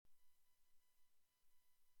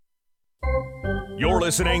You're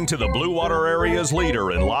listening to the Blue Water Area's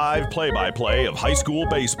leader in live play-by-play of high school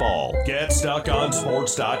baseball.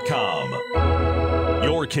 GetStuckOnSports.com.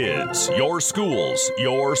 Your kids, your schools,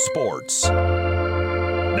 your sports.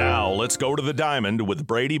 Now let's go to the Diamond with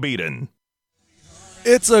Brady Beaton.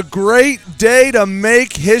 It's a great day to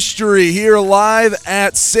make history here live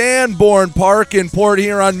at Sanborn Park in Port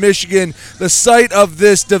Huron, Michigan, the site of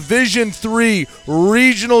this Division III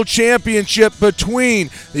regional championship between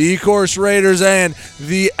the Ecorse Raiders and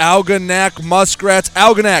the Algonac Muskrats.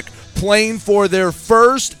 Algonac playing for their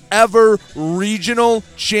first ever regional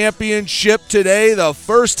championship today, the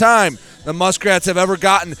first time the Muskrats have ever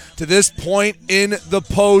gotten to this point in the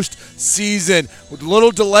postseason. With a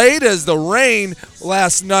little delayed as the rain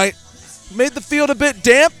last night made the field a bit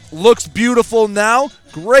damp. Looks beautiful now.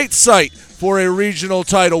 Great site for a regional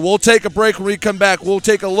title. We'll take a break. When we come back, we'll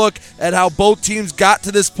take a look at how both teams got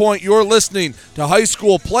to this point. You're listening to high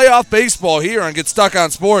school playoff baseball here on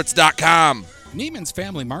GetStuckOnSports.com. Neiman's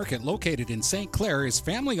Family Market, located in St. Clair, is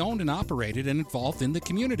family-owned and operated and involved in the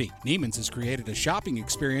community. Neiman's has created a shopping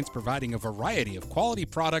experience providing a variety of quality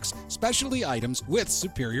products, specialty items with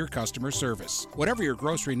superior customer service. Whatever your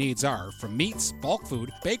grocery needs are, from meats, bulk food,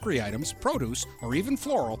 bakery items, produce, or even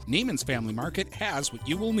floral, Neiman's Family Market has what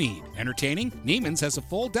you will need. Entertaining? Neiman's has a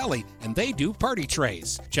full deli, and they do party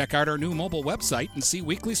trays. Check out our new mobile website and see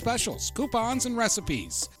weekly specials, coupons, and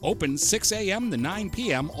recipes. Open 6 a.m. to 9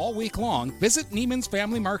 p.m. all week long. Visit Neiman's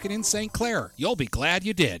Family Market in St. Clair. You'll be glad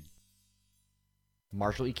you did.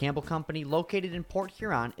 Marshall E. Campbell Company, located in Port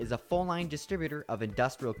Huron, is a full-line distributor of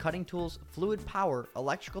industrial cutting tools, fluid power,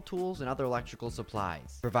 electrical tools, and other electrical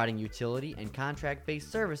supplies, providing utility and contract-based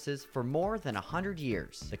services for more than 100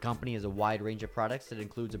 years. The company has a wide range of products that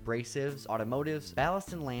includes abrasives, automotives,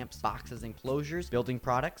 ballast and lamps, boxes and closures, building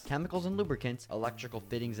products, chemicals and lubricants, electrical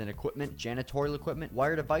fittings and equipment, janitorial equipment,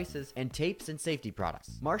 wire devices, and tapes and safety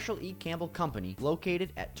products. Marshall E. Campbell Company,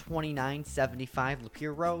 located at 2975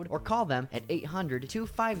 Lapeer Road, or call them at 800-250-7520.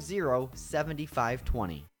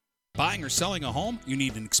 Buying or selling a home? You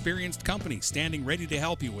need an experienced company standing ready to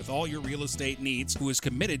help you with all your real estate needs, who is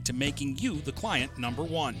committed to making you the client number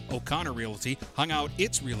one. O'Connor Realty hung out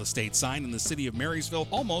its real estate sign in the city of Marysville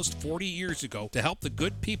almost 40 years ago to help the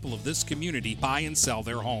good people of this community buy and sell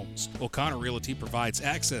their homes. O'Connor Realty provides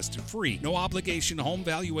access to free, no-obligation home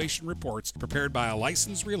valuation reports prepared by a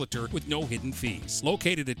licensed realtor with no hidden fees.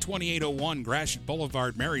 Located at 2801 Gratiot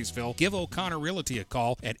Boulevard, Marysville, give O'Connor Realty a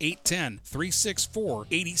call at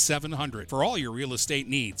 810-364-8700 for all your real estate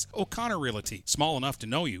needs. O'Connor Realty, small enough to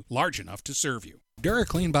know you, large enough to serve you.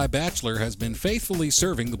 DuraClean by Bachelor has been faithfully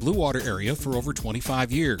serving the Blue Water area for over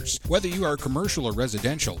 25 years. Whether you are commercial or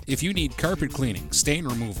residential, if you need carpet cleaning, stain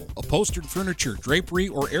removal, upholstered furniture, drapery,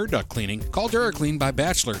 or air duct cleaning, call DuraClean by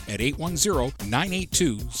Bachelor at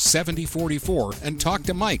 810-982-7044 and talk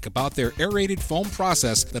to Mike about their aerated foam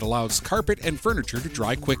process that allows carpet and furniture to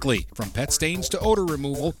dry quickly. From pet stains to odor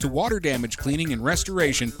removal to water damage cleaning and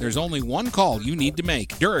restoration, there's only one call you need to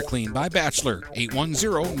make. DuraClean by Bachelor,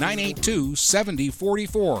 810-982-7044.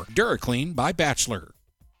 DuraClean by Bachelor.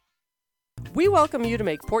 We welcome you to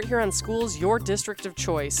make Port Huron Schools your district of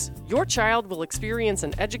choice. Your child will experience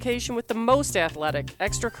an education with the most athletic,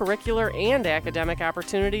 extracurricular, and academic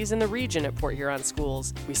opportunities in the region at Port Huron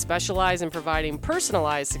Schools. We specialize in providing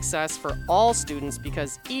personalized success for all students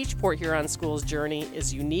because each Port Huron Schools journey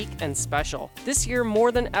is unique and special. This year,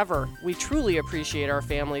 more than ever, we truly appreciate our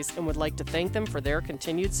families and would like to thank them for their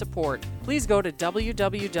continued support. Please go to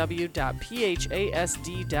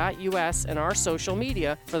www.phasd.us and our social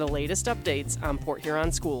media for the latest updates on Port Huron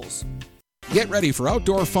Schools. Get ready for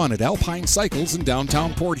outdoor fun at Alpine Cycles in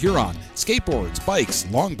downtown Port Huron. Skateboards, bikes,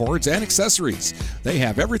 longboards, and accessories. They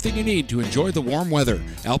have everything you need to enjoy the warm weather.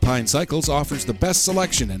 Alpine Cycles offers the best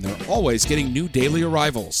selection, and they're always getting new daily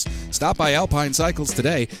arrivals. Stop by Alpine Cycles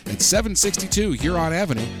today at 762 Huron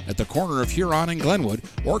Avenue at the corner of Huron and Glenwood,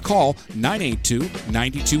 or call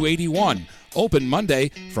 982-9281. Open Monday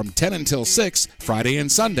from 10 until 6, Friday and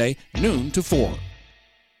Sunday, noon to 4.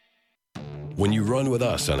 When you run with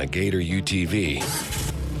us on a Gator UTV,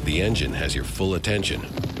 the engine has your full attention,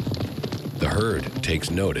 the herd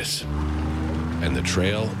takes notice, and the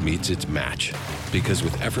trail meets its match. Because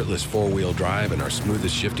with effortless four-wheel drive and our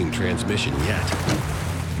smoothest shifting transmission yet,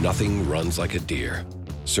 nothing runs like a deer.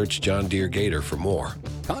 Search John Deere Gator for more.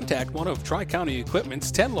 Contact one of Tri-County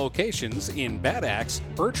Equipment's 10 locations in Bad Axe,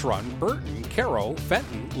 Birch Run, Burton, Caro,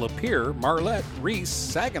 Fenton, Lapeer, Marlette, Reese,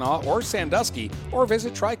 Saginaw, or Sandusky, or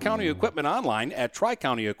visit Tri-County Equipment online at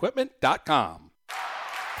tricountyequipment.com.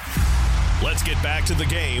 Let's get back to the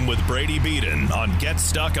game with Brady Beaton on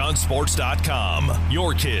GetStuckOnSports.com.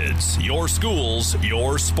 Your kids, your schools,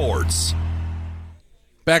 your sports.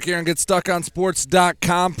 Back here on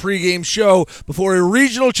GetStuckOnSports.com pregame show before a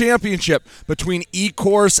regional championship between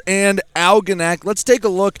Ecorse and Algonac. Let's take a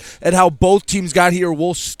look at how both teams got here.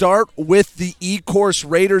 We'll start with the Ecorse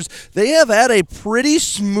Raiders. They have had a pretty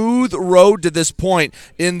smooth road to this point.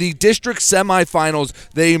 In the district semifinals,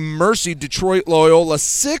 they mercied Detroit Loyola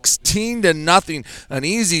 16-0. An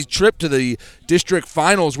easy trip to the district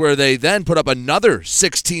finals where they then put up another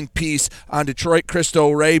 16-piece on Detroit.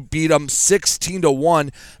 Cristo Rey beat them 16-1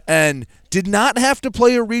 and did not have to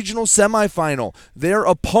play a regional semifinal. Their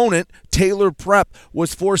opponent, Taylor Prep,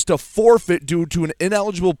 was forced to forfeit due to an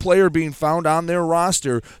ineligible player being found on their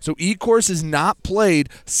roster. So Ecorse has not played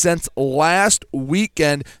since last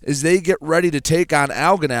weekend as they get ready to take on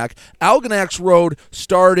Algonac. Algonac's road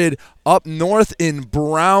started up north in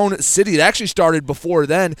Brown City. It actually started before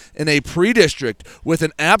then in a pre-district with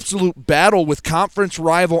an absolute battle with conference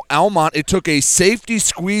rival Almont. It took a safety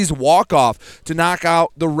squeeze walk-off to knock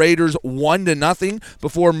out the Raiders 1-0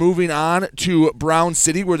 before moving on to Brown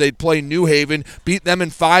City where they'd play New Haven, beat them in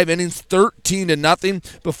 5 innings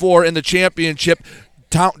 13-0 before in the championship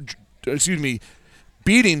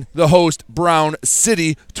beating the host Brown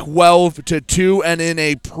City 12-2, and in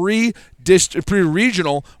a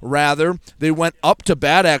pre-regional, they went up to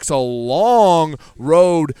Bad Axe, a long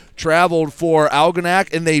road traveled for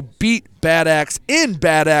Algonac, and they beat Bad Axe in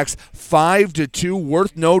Bad Axe 5-2.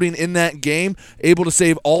 Worth noting in that game, able to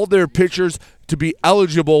save all their pitchers to be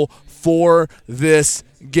eligible for this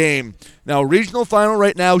game. Now, regional final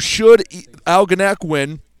right now, should Algonac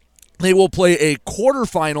win, they will play a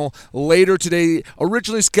quarterfinal later today,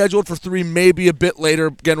 originally scheduled for 3, maybe a bit later.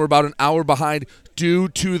 Again, we're about an hour behind due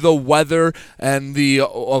to the weather and the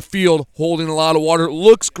field holding a lot of water. It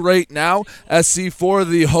looks great now, SC4,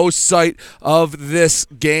 the host site of this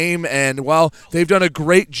game, and, well, they've done a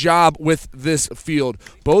great job with this field.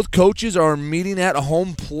 Both coaches are meeting at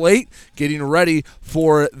home plate, getting ready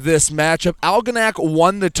for this matchup. Algonac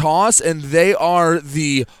won the toss, and they are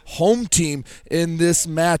the home team in this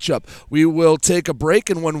matchup. We will take a break,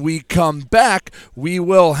 and when we come back, we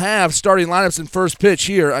will have starting lineups and first pitch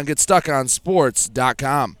here on GetStuckOnSports.com.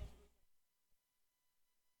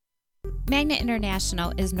 Magna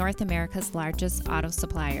International is North America's largest auto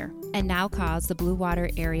supplier and now calls the Blue Water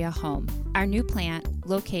area home. Our new plant,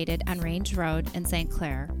 located on Range Road in St.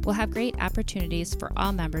 Clair, will have great opportunities for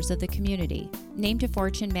all members of the community. Named to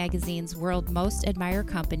Fortune magazine's World Most Admired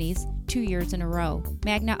Companies 2 years in a row,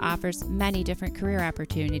 Magna offers many different career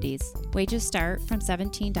opportunities. Wages start from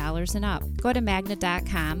 $17 and up. Go to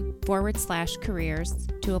magna.com/careers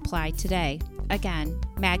to apply today. Again,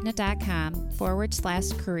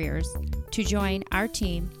 magna.com/careers to join our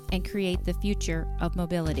team and create the future of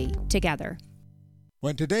mobility together.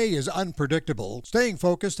 When today is unpredictable, staying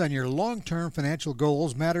focused on your long-term financial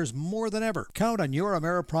goals matters more than ever. Count on your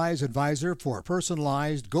Ameriprise advisor for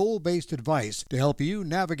personalized, goal-based advice to help you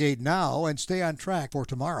navigate now and stay on track for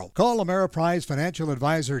tomorrow. Call Ameriprise financial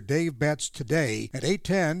advisor Dave Betts today at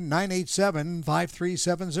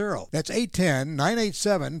 810-987-5370. That's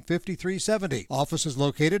 810-987-5370. Office is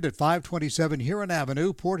located at 527 Huron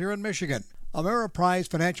Avenue, Port Huron, Michigan.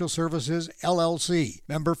 Ameriprise Financial Services, LLC.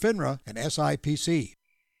 Member FINRA and SIPC.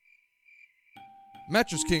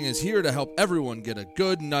 Mattress King is here to help everyone get a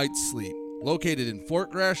good night's sleep. Located in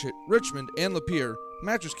Fort Gratiot, Richmond, and Lapeer,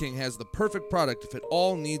 Mattress King has the perfect product to fit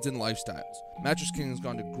all needs and lifestyles. Mattress King has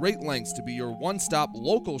gone to great lengths to be your one-stop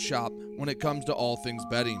local shop when it comes to all things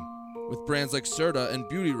bedding. With brands like Serta and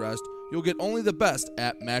Beauty Rest, you'll get only the best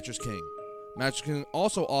at Mattress King. Mattress King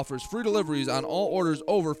also offers free deliveries on all orders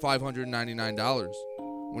over $599.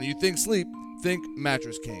 When you think sleep, think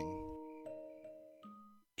Mattress King.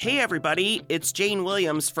 Hey everybody, it's Jane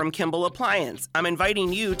Williams from Kimball Appliance. I'm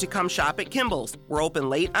inviting you to come shop at Kimball's. We're open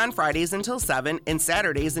late on Fridays until 7 and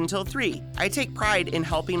Saturdays until 3. I take pride in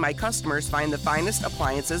helping my customers find the finest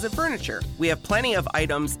appliances and furniture. We have plenty of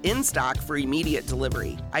items in stock for immediate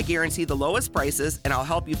delivery. I guarantee the lowest prices and I'll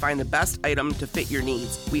help you find the best item to fit your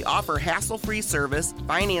needs. We offer hassle-free service,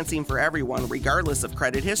 financing for everyone regardless of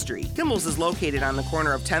credit history. Kimball's is located on the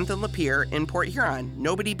corner of 10th and Lapeer in Port Huron.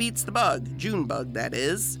 Nobody beats the bug, Junebug that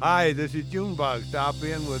is. Hi, this is Junebug. Stop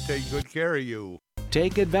in, we'll take good care of you.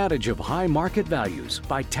 Take advantage of high market values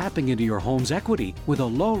by tapping into your home's equity with a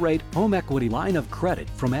low-rate home equity line of credit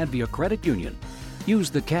from Advia Credit Union. Use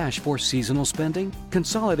the cash for seasonal spending,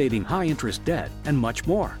 consolidating high-interest debt, and much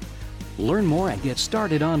more. Learn more and get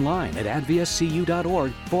started online at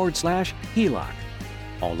adviacu.org/HELOC.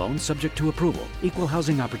 All loans subject to approval. Equal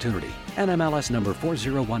housing opportunity. NMLS number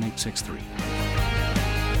 401863.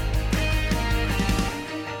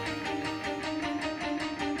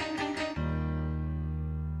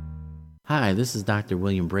 Hi, this is Dr.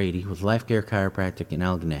 William Brady with Life Care Chiropractic in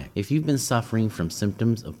Algonac. If you've been suffering from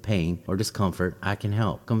symptoms of pain or discomfort, I can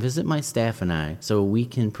help. Come visit my staff and I so we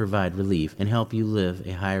can provide relief and help you live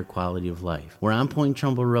a higher quality of life. We're on Point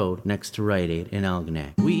Trumbull Road next to Rite Aid in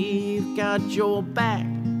Algonac. We've got your back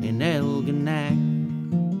in Algonac.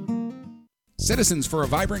 Citizens for a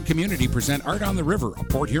Vibrant Community present Art on the River, a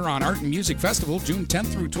Port Huron Art and Music Festival, June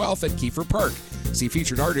 10th through 12th at Kiefer Park. See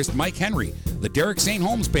featured artist Mike Henry, the Derek St.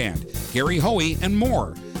 Holmes Band, Gary Hoey, and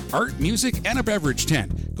more. Art, music, and a beverage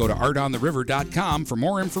tent. Go to artontheriver.com for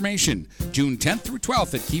more information. June 10th through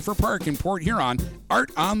 12th at Kiefer Park in Port Huron,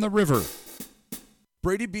 Art on the River.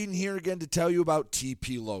 Brady Beaton here again to tell you about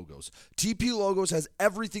TP Logos. TP Logos has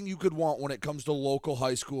everything you could want when it comes to local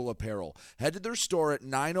high school apparel. Head to their store at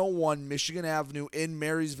 901 Michigan Avenue in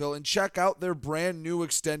Marysville and check out their brand new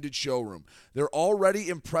extended showroom. Their already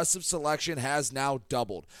impressive selection has now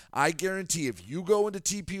doubled. I guarantee if you go into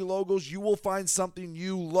TP Logos, you will find something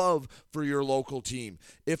you love for your local team.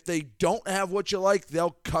 If they don't have what you like,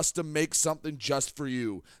 they'll custom make something just for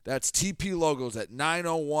you. That's TP Logos at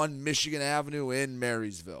 901 Michigan Avenue in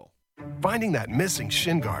Marysville. Finding that missing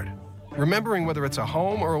shin guard, remembering whether it's a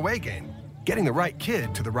home or away game, getting the right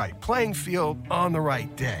kid to the right playing field on the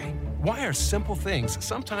right day. Why are simple things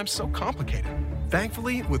sometimes so complicated?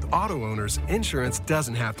 Thankfully, with auto owners, insurance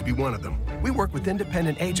doesn't have to be one of them. We work with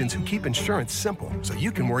independent agents who keep insurance simple so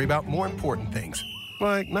you can worry about more important things,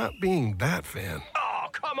 like not being that fan. Oh,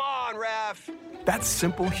 come on, ref! That's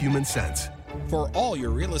simple human sense. For all your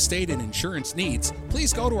real estate and insurance needs,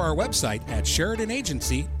 please go to our website at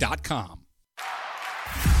SheridanAgency.com.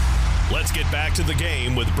 Let's get back to the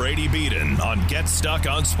game with Brady Beaton on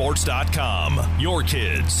GetStuckOnSports.com. Your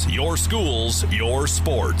kids, your schools, your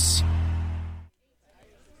sports.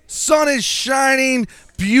 Sun is shining,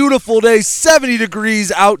 beautiful day, 70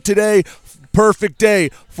 degrees out today. Perfect day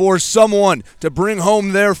for someone to bring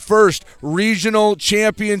home their first regional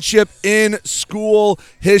championship in school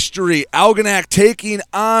history. Algonac taking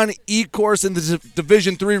on Ecorse in the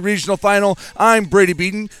Division III regional final. I'm Brady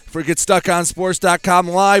Beaton for GetStuckOnSports.com,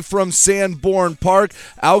 live from Sanborn Park.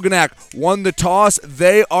 Algonac won the toss.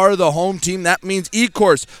 They are the home team. That means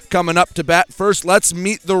Ecorse coming up to bat first. Let's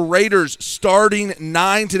meet the Raiders, starting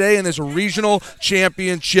 9 today in this regional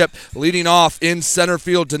championship. Leading off in center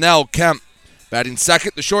field, Donnell Kemp. Batting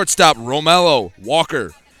second, the shortstop, Romello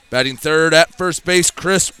Walker. Batting third at first base,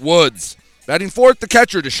 Chris Woods. Batting fourth, the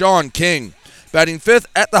catcher, Deshaun King. Batting fifth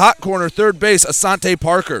at the hot corner, third base, Asante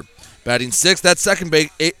Parker. Batting sixth at second base,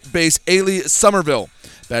 Ailey Somerville.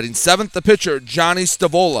 Batting seventh, the pitcher, Johnny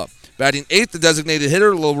Stavola. Batting eighth, the designated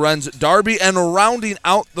hitter, Lorenz Darby. And rounding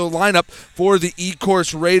out the lineup for the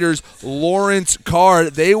Ecorse Raiders, Lawrence Carr.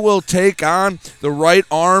 They will take on the right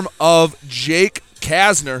arm of Jake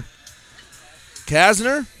Kasner.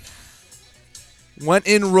 Kasner went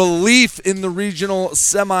in relief in the regional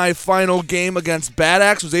semifinal game against Bad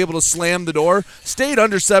Axe, was able to slam the door, stayed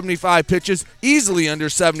under 75 pitches, easily under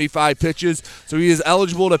 75 pitches, so he is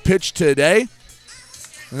eligible to pitch today.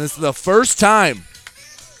 And this is the first time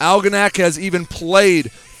Algonac has even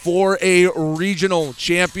played for a regional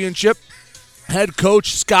championship. Head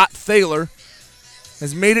coach Scott Thaler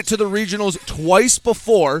has made it to the regionals twice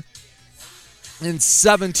before, in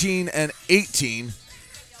 17 and 18.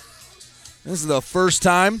 This is the first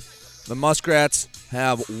time the Muskrats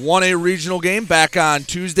have won a regional game, back on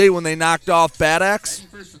Tuesday when they knocked off Bad Axe.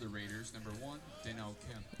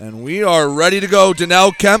 And we are ready to go.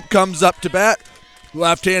 Donnell Kemp comes up to bat,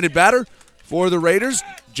 left-handed batter for the Raiders.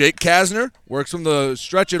 Jake Kasner works from the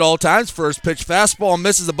stretch at all times. First pitch fastball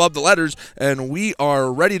misses above the letters, and we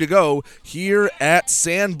are ready to go here at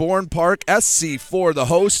Sanborn Park. SC4, the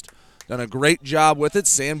host, done a great job with it.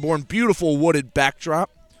 Sanborn, beautiful wooded backdrop.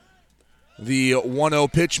 The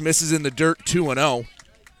 1-0 pitch misses in the dirt, 2-0.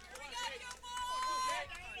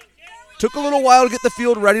 Took a little while to get the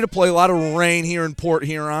field ready to play. A lot of rain here in Port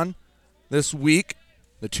Huron this week.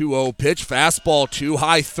 The 2-0 pitch, fastball too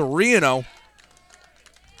high, 3-0.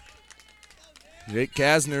 Jake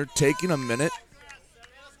Kasner taking a minute.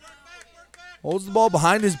 Holds the ball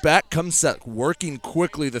behind his back, comes set, working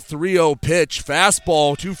quickly. The 3-0 pitch,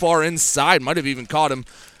 fastball too far inside, might have even caught him.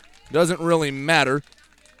 Doesn't really matter.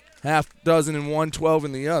 Half dozen in one, 12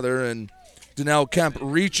 in the other, and Donnell Kemp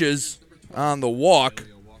reaches on the walk.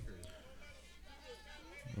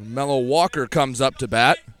 Mello Walker comes up to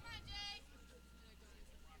bat.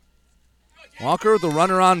 Walker with the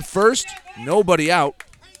runner on first, nobody out.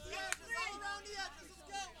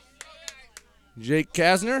 Jake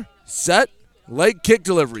Kasner, set. Leg kick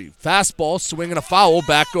delivery. Fastball, swinging a foul,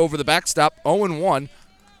 back over the backstop, 0-1.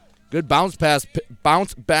 Good bounce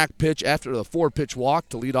back pitch after the 4-pitch walk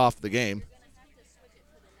to lead off the game.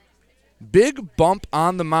 Big bump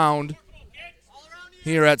on the mound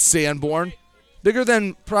here at Sanborn. Bigger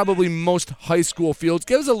than probably most high school fields.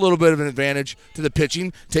 Gives a little bit of an advantage to the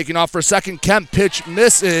pitching. Taking off for second. Kemp pitch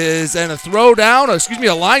misses, and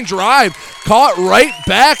a line drive caught right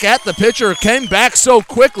back at the pitcher. Came back so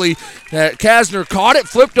quickly that Kasner caught it,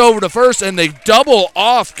 flipped over to first, and they double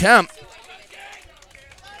off Kemp.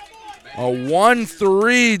 A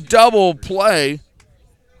 1-3 double play.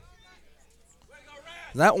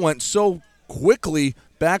 That went so quickly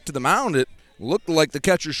back to the mound, it looked like the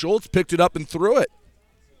catcher Schultz picked it up and threw it.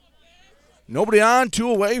 Nobody on, 2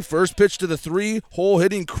 away. First pitch to the 3-hole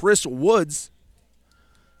hitting Chris Woods.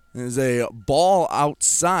 Is a ball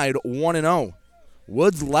outside, 1-0.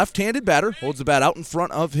 Woods, left-handed batter, holds the bat out in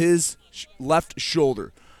front of his left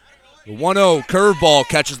shoulder. The 1-0 curveball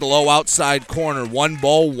catches the low outside corner. 1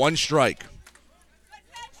 ball, 1 strike.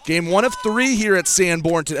 Game 1 of 3 here at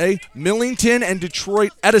Sanborn today. Millington and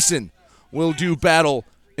Detroit Edison will do battle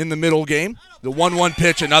in the middle game. The 1-1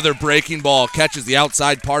 pitch, another breaking ball, catches the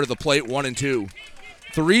outside part of the plate, 1-2.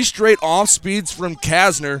 3 straight off speeds from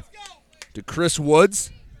Kasner to Chris Woods.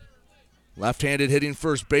 Left-handed hitting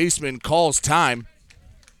first baseman calls time.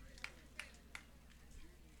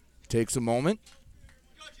 Takes a moment.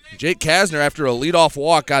 Jake Kasner, after a leadoff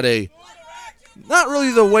walk, got not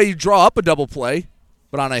really the way you draw up a double play,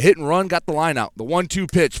 but on a hit and run, got the line out. The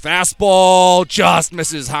 1-2 pitch, fastball just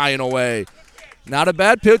misses high and away. Not a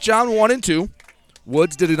bad pitch on 1-2.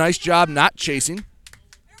 Woods did a nice job not chasing.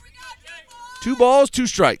 2 balls, 2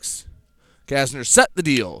 strikes. Kasner set the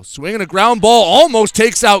deal. Swinging a ground ball, almost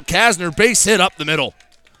takes out Kasner. Base hit up the middle.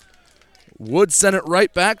 Woods sent it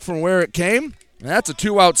right back from where it came. And that's a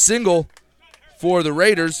 2-out single for the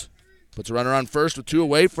Raiders. Puts a runner on first with 2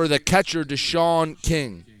 away for the catcher, Deshaun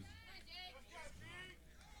King.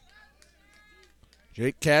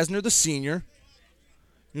 Jake Kasner, the senior.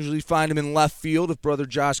 Usually find him in left field if brother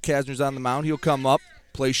Josh Kasner's on the mound. He'll come up,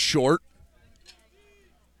 play short.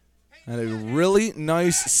 And a really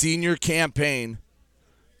nice senior campaign.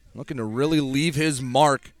 Looking to really leave his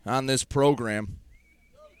mark on this program.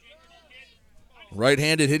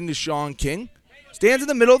 Right-handed hitting to Deshaun King. Stands in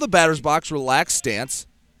the middle of the batter's box, relaxed stance.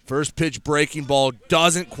 First pitch breaking ball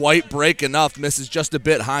doesn't quite break enough. Misses just a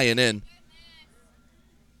bit high and in.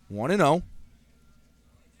 1-0.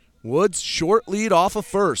 Woods short lead off of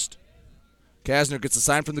first. Kasner gets a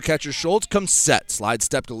sign from the catcher Schultz, comes set. Slide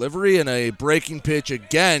step delivery and a breaking pitch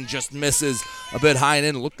again, just misses a bit high and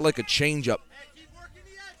in. Looked like a changeup.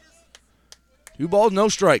 2 balls, no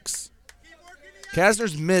strikes.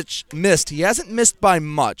 Kasner's missed. He hasn't missed by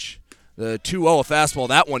much. The 2-0 fastball,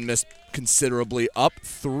 that one missed considerably up,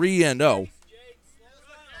 3-0.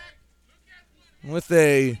 With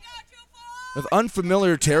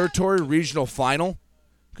unfamiliar territory, regional final.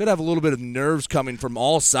 Could have a little bit of nerves coming from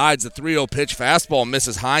all sides. The 3-0 pitch fastball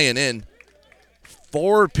misses high and in.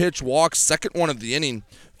 4-pitch walk, second one of the inning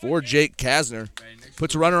for Jake Kasner.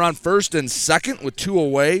 Puts a runner on first and second with 2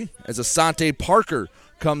 away as Asante Parker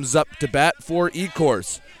comes up to bat for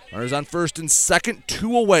Ecorse. Runners on first and second,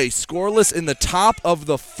 2 away, scoreless in the top of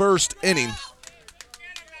the first inning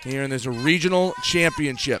here in this regional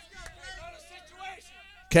championship.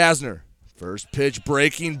 Kasner. First pitch,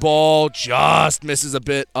 breaking ball, just misses a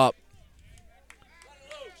bit up.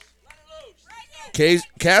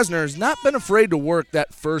 Kasner has not been afraid to work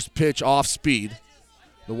that first pitch off speed.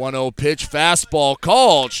 The 1-0 pitch, fastball,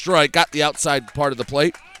 called strike, got the outside part of the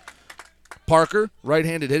plate. Parker,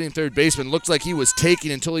 right-handed hitting third baseman, looks like he was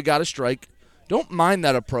taking until he got a strike. Don't mind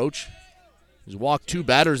that approach. Just walk 2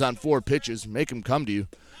 batters on 4 pitches, make him come to you.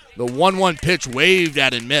 The 1-1 pitch waved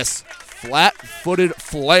at and miss. Flat-footed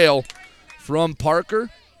flail from Parker.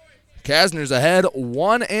 Kasner's ahead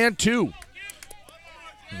 1-2.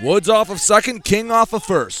 Woods off of second, King off of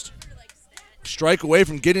first. Strike away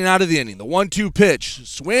from getting out of the inning. The 1-2 pitch,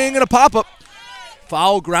 swing and a pop-up.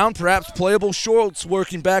 Foul ground, perhaps playable. Schultz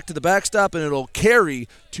working back to the backstop, and it'll carry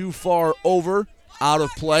too far over, out of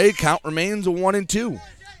play. Count remains 1-2.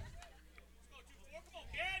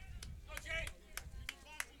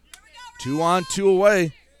 2 on, 2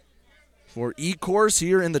 away for Ecorse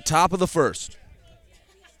here in the top of the first.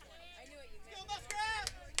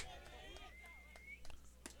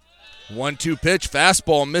 One-two pitch,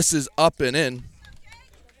 fastball misses up and in.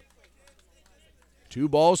 2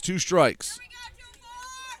 balls, 2 strikes.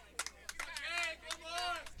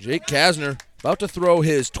 Jake Kasner about to throw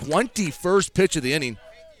his 21st pitch of the inning.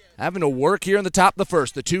 Having to work here in the top of the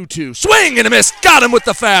first. The 2-2. Swing and a miss. Got him with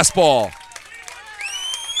the fastball.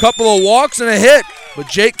 Couple of walks and a hit But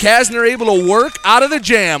Jake Kasner able to work out of the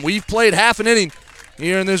jam. We've played half an inning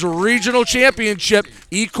here in this regional championship.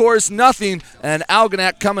 Ecorse nothing, and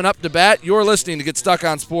Algonac coming up to bat. You're listening to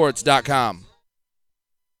GetStuckOnSports.com.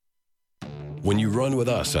 When you run with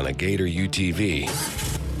us on a Gator UTV,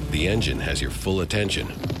 the engine has your full attention.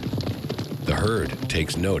 The herd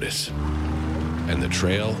takes notice. And the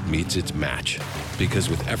trail meets its match. Because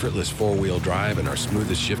with effortless four-wheel drive and our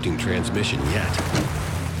smoothest shifting transmission yet,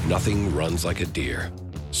 nothing runs like a deer.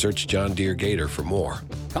 Search John Deere Gator for more.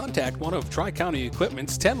 Contact one of Tri-County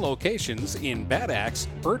Equipment's 10 locations in Bad Axe,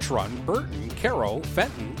 Birch Run, Burton, Caro,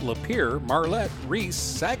 Fenton, Lapeer, Marlette, Reese,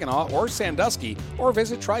 Saginaw, or Sandusky, or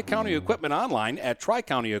visit Tri-County Equipment online at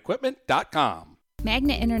tricountyequipment.com.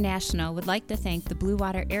 Magna International would like to thank the Blue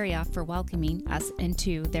Water area for welcoming us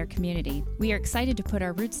into their community. We are excited to put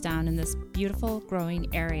our roots down in this beautiful,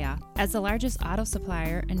 growing area. As the largest auto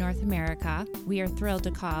supplier in North America, we are thrilled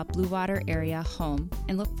to call Blue Water area home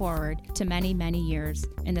and look forward to many, many years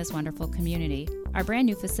in this wonderful community. Our brand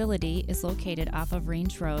new facility is located off of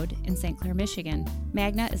Range Road in St. Clair, Michigan.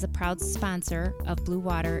 Magna is a proud sponsor of Blue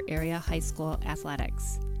Water Area High School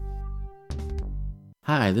athletics.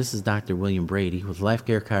 Hi, this is Dr. William Brady with Life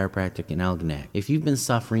Care Chiropractic in Algonac. If you've been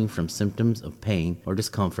suffering from symptoms of pain or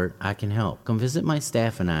discomfort, I can help. Come visit my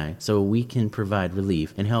staff and I so we can provide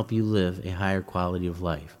relief and help you live a higher quality of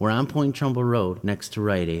life. We're on Point Trumbull Road next to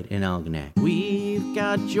Rite Aid in Algonac. We've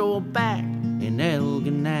got your back in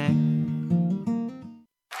Algonac.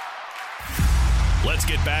 Let's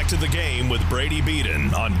get back to the game with Brady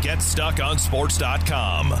Beaton on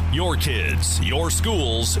GetStuckOnSports.com. Your kids, your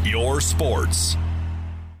schools, your sports.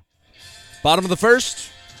 Bottom of the first,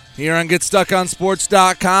 here on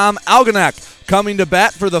GetStuckOnSports.com. Algonac coming to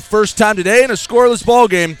bat for the first time today in a scoreless ball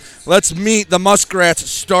game. Let's meet the Muskrats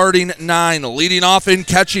starting nine. Leading off in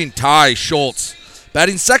catching, Ty Schultz.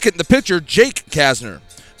 Batting second, the pitcher, Jake Kasner.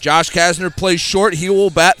 Josh Kasner plays short. He will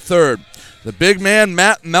bat third. The big man,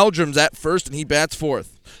 Matt Meldrum's at first, and he bats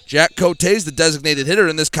fourth. Jack Cote's the designated hitter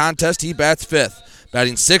in this contest. He bats fifth.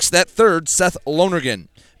 Batting sixth at third, Seth Lonergan.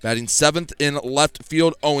 Batting seventh in left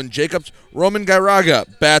field, Owen Jacobs. Roman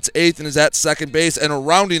Gairaga bats eighth and is at second base. And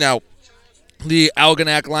rounding out the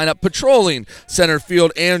Algonac lineup, patrolling center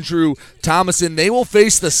field, Andrew Thomason. They will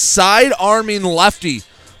face the side-arming lefty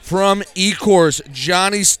from Ecorse,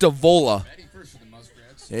 Johnny Stavola.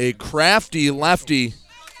 A crafty lefty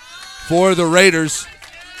for the Raiders.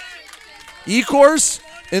 Ecorse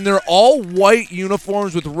in their all-white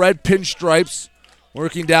uniforms with red pinstripes,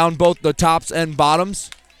 working down both the tops and bottoms.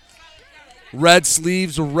 Red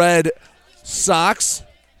sleeves, red socks,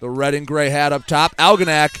 the red and gray hat up top.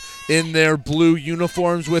 Algonac in their blue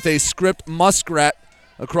uniforms with a script muskrat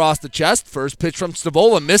across the chest. First pitch from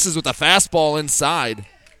Stavola misses with a fastball inside.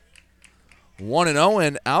 1-0,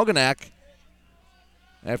 and Algonac,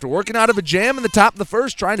 after working out of a jam in the top of the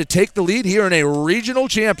first, trying to take the lead here in a regional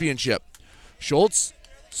championship. Schultz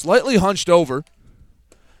slightly hunched over.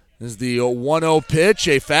 This is the 1-0 pitch.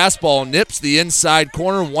 A fastball nips the inside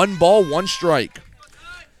corner. 1 ball, 1 strike.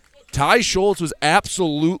 Ty Schultz was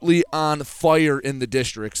absolutely on fire in the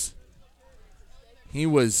districts. He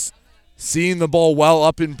was seeing the ball well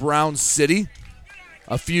up in Brown City.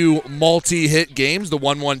 A few multi-hit games. The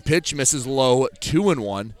 1-1 pitch misses low,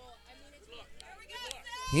 2-1.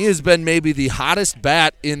 He has been maybe the hottest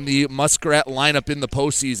bat in the Muskrat lineup in the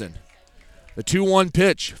postseason. The 2-1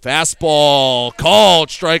 pitch, fastball,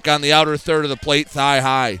 called, strike on the outer third of the plate, thigh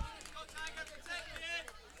high.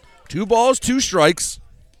 2 balls, 2 strikes.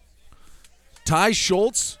 Ty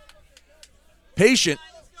Schultz, patient.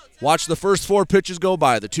 Watch the first 4 pitches go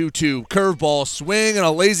by. The 2-2 curveball, swing, and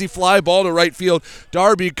a lazy fly ball to right field.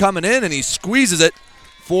 Darby coming in, and he squeezes it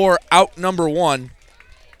for out number 1.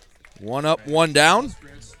 1 up, 1 down.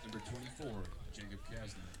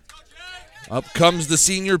 Up comes the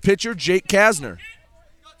senior pitcher, Jake Kasner.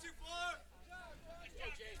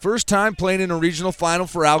 First time playing in a regional final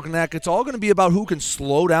for Algonac. It's all going to be about who can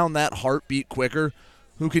slow down that heartbeat quicker,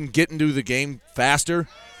 who can get into the game faster.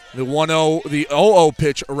 The 0-0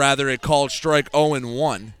 pitch, rather, a called strike,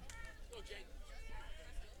 0-1.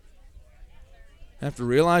 Have to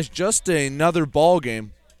realize just another ball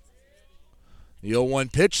game. The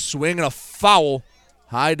 0-1 pitch, swing and a foul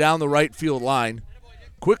high down the right field line.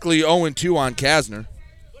 Quickly 0-2 on Kasner.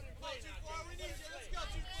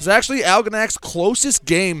 It's actually Algonac's closest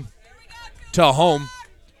game to home.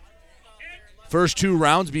 First 2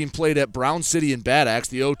 rounds being played at Brown City and Bad Axe.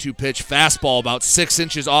 The 0-2 pitch, fastball about 6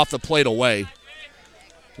 inches off the plate away.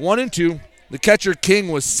 1-2. The catcher King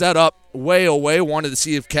was set up way away. Wanted to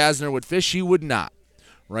see if Kasner would fish. He would not.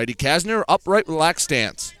 Righty Kasner, upright, relaxed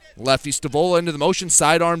stance. Lefty Stavola into the motion,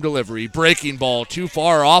 sidearm delivery. Breaking ball too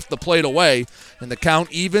far off the plate away, and the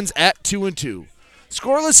count evens at 2-2.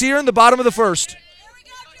 Scoreless here in the bottom of the first.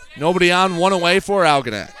 Nobody on, one away for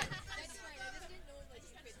Algonac.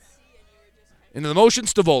 Into the motion,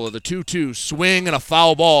 Stavola, the 2-2 swing and a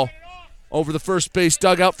foul ball over the first base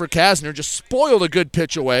dugout for Kasner. Just spoiled a good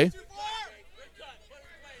pitch away.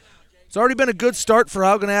 It's already been a good start for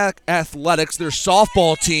Algonac Athletics. Their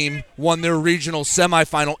softball team won their regional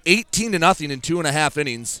semifinal 18-0 in 2.5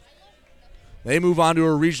 innings. They move on to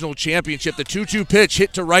a regional championship. The 2-2 pitch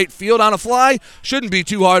hit to right field on a fly. Shouldn't be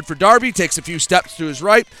too hard for Darby. Takes a few steps to his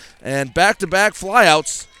right. And back-to-back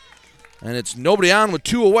flyouts. And it's nobody on with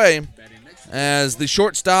 2 away as the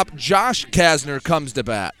shortstop Josh Kasner comes to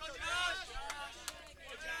bat.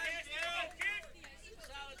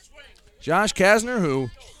 Josh Kasner,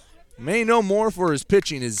 who may know more for his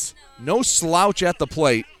pitching, is no slouch at the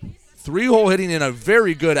plate. 3-hole hitting in a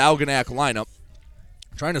very good Algonac lineup.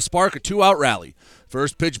 Trying to spark a 2-out rally.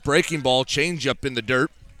 First pitch breaking ball, changeup in the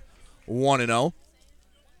dirt. 1-0.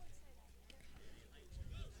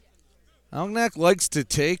 Algonac likes to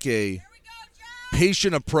take a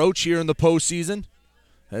patient approach here in the postseason.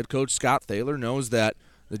 Head coach Scott Thaler knows that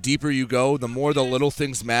the deeper you go, the more the little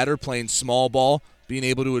things matter. Playing small ball, being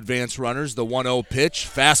able to advance runners. The 1-0 pitch,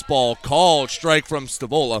 fastball called, strike from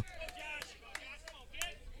Stavola.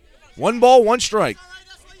 1 ball, 1 strike.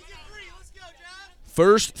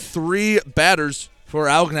 First 3 batters for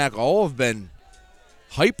Algonac all have been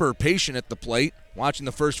hyper patient at the plate. Watching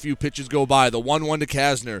the first few pitches go by. The 1-1 to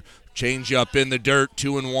Kasner. Change up in the dirt,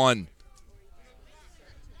 2-1.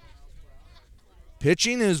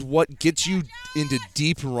 Pitching is what gets you into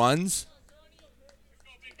deep runs.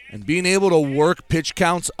 And being able to work pitch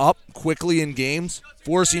counts up quickly in games,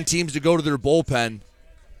 forcing teams to go to their bullpen,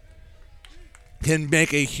 can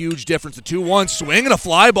make a huge difference. The 2-1 swing and a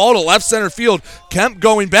fly ball to left center field. Kemp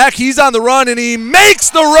going back. He's on the run, and he makes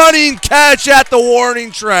the running catch at the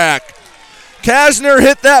warning track. Kasner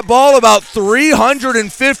hit that ball about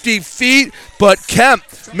 350 feet, but Kemp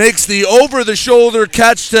makes the over-the-shoulder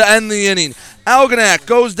catch to end the inning. Algonac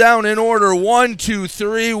goes down in order 1, 2,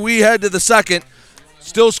 3. We head to the second.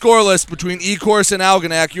 Still scoreless between Ecorse and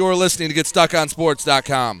Algonac. You're listening to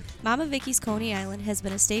GetStuckOnSports.com. Mama Vicky's Coney Island has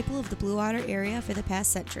been a staple of the Blue Water area for the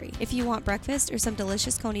past century. If you want breakfast or some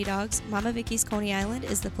delicious Coney dogs, Mama Vicky's Coney Island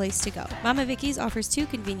is the place to go. Mama Vicky's offers 2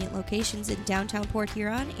 convenient locations in downtown Port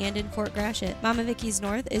Huron and in Fort Gratiot. Mama Vicky's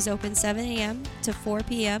North is open 7 a.m. to 4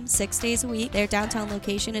 p.m. 6 days a week. Their downtown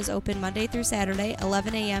location is open Monday through Saturday,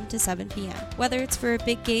 11 a.m. to 7 p.m. Whether it's for a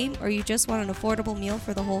big game or you just want an affordable meal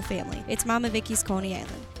for the whole family, it's Mama Vicky's Coney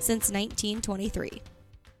Island since 1923.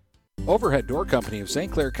 Overhead Door Company of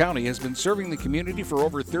St. Clair County has been serving the community for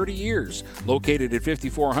over 30 years. Located at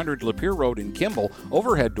 5400 Lapeer Road in Kimball,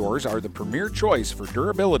 Overhead Doors are the premier choice for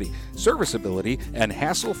durability, serviceability, and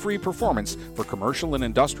hassle-free performance for commercial and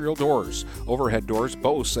industrial doors. Overhead Doors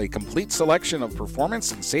boasts a complete selection of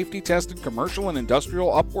performance and safety-tested commercial and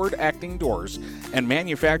industrial upward-acting doors and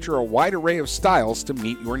manufacture a wide array of styles to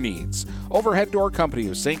meet your needs. Overhead Door Company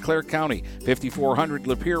of St. Clair County, 5400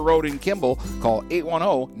 Lapeer Road in Kimball. Call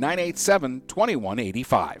 810-987-2185.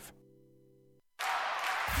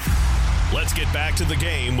 Let's get back to the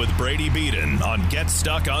game with Brady Beaton on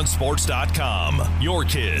GetStuckOnSports.com. Your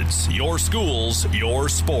kids, your schools, your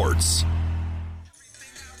sports.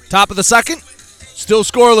 Top of the second. Still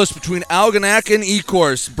scoreless between Algonac and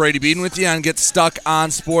Ecorse. Brady Beaton with you on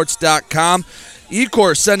GetStuckOnSports.com.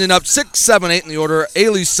 Ecorse sending up 6, 7, 8 in the order.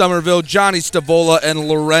 Ailey Somerville, Johnny Stavola, and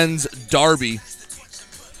Lorenz Darby.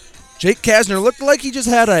 Jake Kasner looked like he just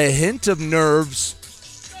had a hint of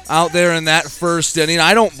nerves out there in that first inning.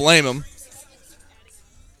 I don't blame him.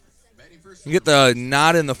 You get the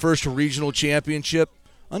nod in the first regional championship.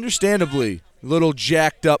 Understandably, a little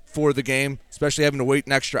jacked up for the game, especially having to wait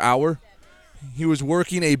an extra hour. He was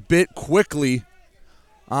working a bit quickly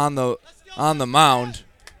on the mound.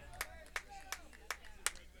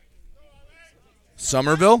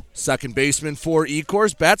 Somerville, second baseman for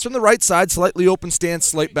Ecorse, bats from the right side, slightly open stance,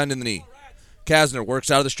 slight bend in the knee. Kasner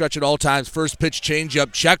works out of the stretch at all times. First pitch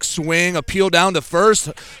changeup, check swing, appeal down to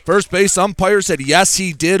first. First base umpire said yes,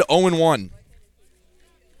 he did, 0-1.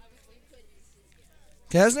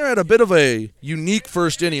 Kasner had a bit of a unique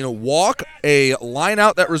first inning. A walk, a line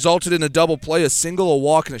out that resulted in a double play, a single, a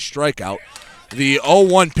walk, and a strikeout. The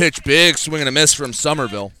 0-1 pitch, big swing and a miss from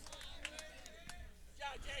Somerville.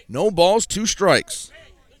 No balls, 2 strikes.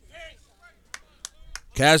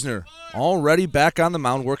 Kasner already back on the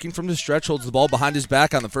mound, working from the stretch, holds the ball behind his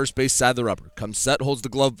back on the first base side of the rubber. Comes set, holds the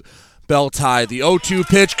glove belt high. The 0-2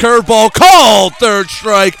 pitch, curveball called, 3rd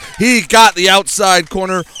strike. He got the outside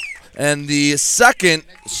corner And the second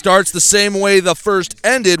starts the same way the first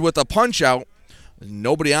ended, with a punch-out.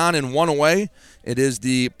 Nobody on and one away. It is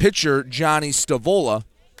the pitcher, Johnny Stavola.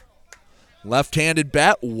 Left-handed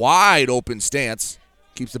bat, wide open stance.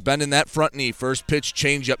 Keeps the bend in that front knee. First pitch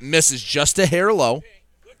changeup misses just a hair low.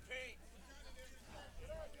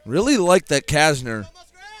 Really like that Kasner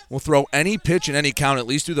will throw any pitch in any count, at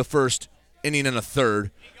least through the first inning and a third.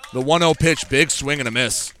 The 1-0 pitch, big swing and a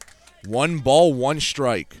miss. 1 ball, 1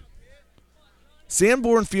 strike.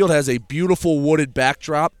 Sanborn Field has a beautiful wooded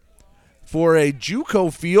backdrop. For a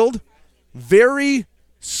JUCO field, very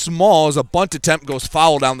small as a bunt attempt goes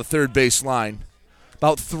foul down the third base line.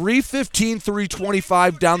 About 315,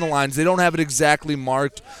 325 down the lines. They don't have it exactly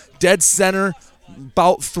marked. Dead center,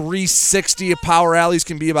 about 360. Power alleys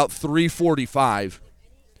can be about 345.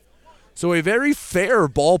 So a very fair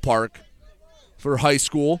ballpark for high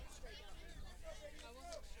school.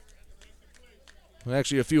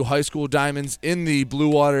 Actually, a few high school diamonds in the Blue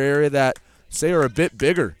Water area that say are a bit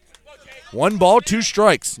bigger. 1 ball, 2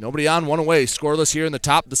 strikes. Nobody on, 1 away. Scoreless here in the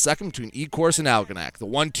top of the second between Ecorse and Algonac. The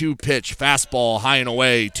 1-2 pitch, fastball, high and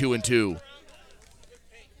away, 2-2.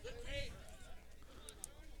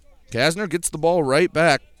 Kasner gets the ball right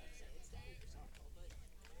back.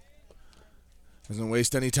 Doesn't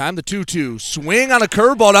waste any time. The 2-2. Swing on a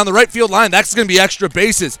curveball down the right field line. That's going to be extra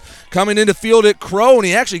bases. Coming into field at Crow, and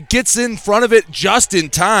he actually gets in front of it just in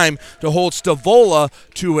time to hold Stavola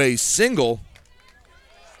to a single.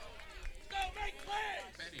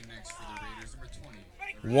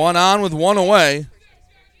 One on with 1 away.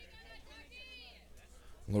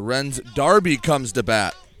 Lorenz Darby comes to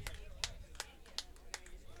bat.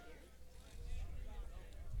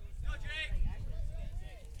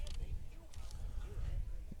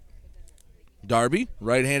 Darby,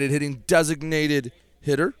 right-handed hitting designated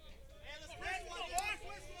hitter.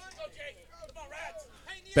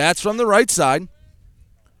 Bats from the right side.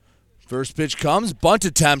 First pitch comes. Bunt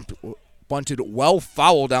attempt. Bunted well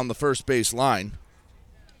foul down the first base line.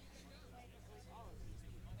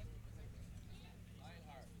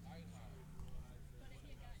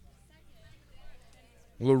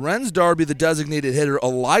 Lorenz Darby, the designated hitter.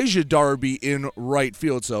 Elijah Darby in right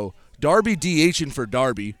field. So Darby DHing for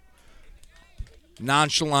Darby.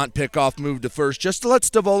 Nonchalant pickoff move to first just to let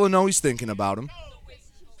Stavola know he's thinking about him.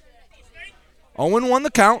 0-1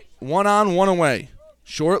 the count. 1 on, 1 away.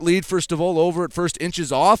 Short lead for Stavola over at first,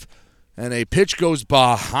 inches off. And a pitch goes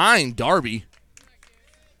behind Darby.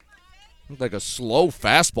 Looked like a slow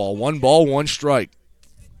fastball. 1 ball, 1 strike.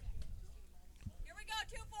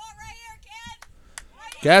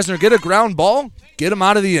 Kasner get a ground ball, get him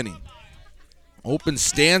out of the inning. Open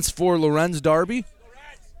stance for Lorenz Darby.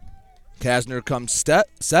 Kasner comes set.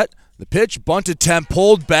 The pitch, bunt attempt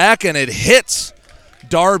pulled back, and it hits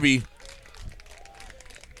Darby.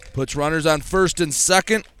 Puts runners on first and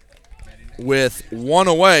second with 1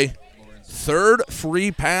 away. Third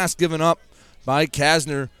free pass given up by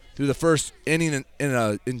Kasner through the first inning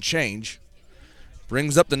in change.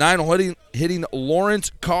 Brings up the 9-hole hitting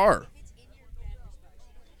Lawrence Carr.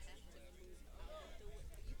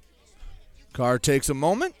 Carr takes a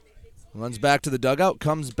moment, runs back to the dugout,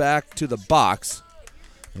 comes back to the box.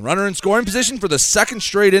 Runner in scoring position for the second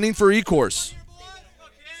straight inning for Ecorse.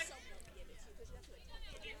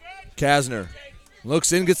 Kasner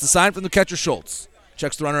looks in, gets the sign from the catcher Schultz.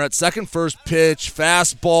 Checks the runner at second. First pitch,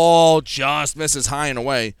 fastball, just misses high and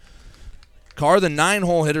away. Carr, the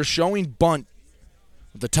 9-hole hitter, showing bunt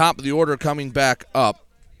at the top of the order, coming back up.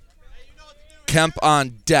 Kemp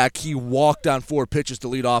on deck. He walked on 4 pitches to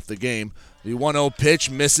lead off the game. The 1-0 pitch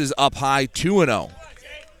misses up high, 2-0.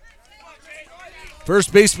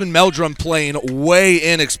 First baseman Meldrum playing way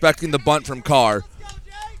in, expecting the bunt from Carr.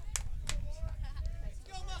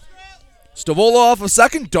 Stavola off of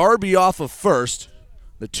second, Darby off of first.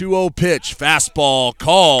 The 2-0 pitch, fastball,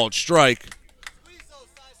 called, strike.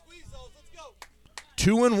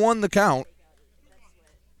 2-1 the count.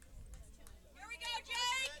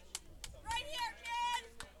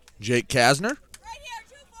 Jake Kasner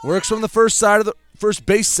works from the first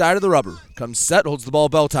base side of the rubber. Comes set, holds the ball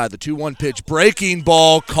belt high. The 2-1 pitch, breaking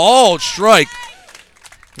ball, called, strike.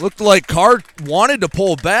 Looked like Carr wanted to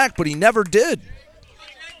pull back, but he never did.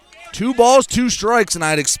 2 balls, 2 strikes, and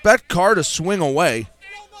I'd expect Carr to swing away.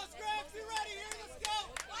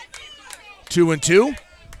 2-2.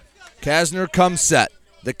 Kasner comes set.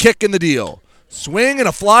 The kick in the deal. Swing and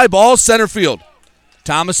a fly ball, center field.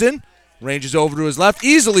 Thomason ranges over to his left,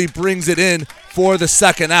 easily brings it in for the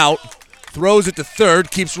second out. Throws it to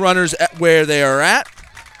third, keeps runners at where they are at.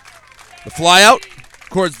 The fly out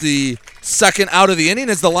towards the second out of the inning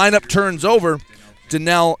as the lineup turns over.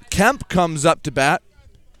 Donnell Kemp comes up to bat.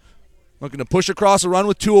 looking to push across a run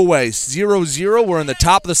with 2 away. 0-0. We're in the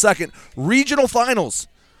top of the second. Regional finals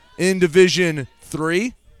in Division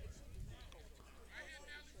 3.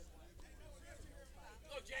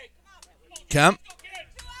 Kemp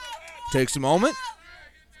takes a moment.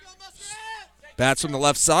 Bats from the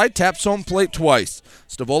left side, taps home plate twice.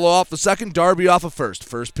 Stavola off the second, Darby off of first.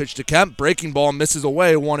 First pitch to Kemp, breaking ball misses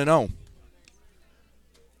away, 1-0.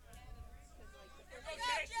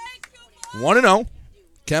 1-0.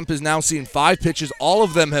 Kemp has now seen 5 pitches. All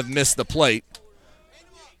of them have missed the plate.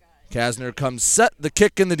 Kasner comes set, the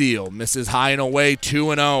kick and the deal. Misses high and away,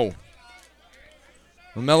 2-0.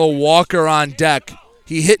 LaMelo Walker on deck.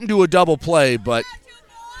 He hit into a double play, but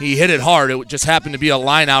he hit it hard. It just happened to be a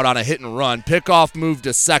line out on a hit and run. Pickoff moved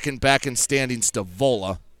to second, back in standing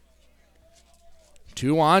Stavola.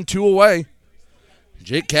 2 on, 2 away.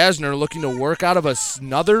 Jake Kasner looking to work out of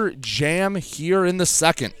another jam here in the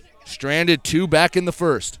second. Stranded 2 back in the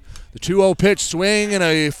first. The 2-0 pitch, swing and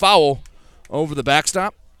a foul over the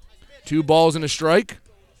backstop. 2 balls and a strike.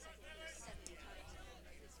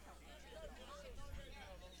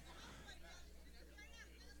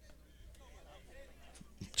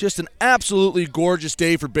 Just an absolutely gorgeous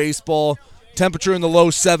day for baseball. Temperature in the low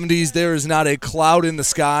 70s. There is not a cloud in the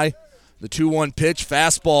sky. The 2-1 pitch,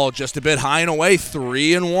 fastball just a bit high and away,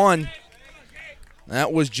 3-1.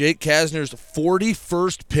 That was Jake Kasner's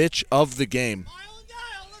 41st pitch of the game.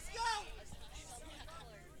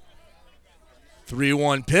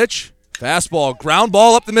 3-1 pitch, fastball, ground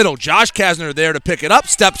ball up the middle. Josh Kasner there to pick it up,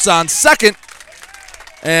 steps on second,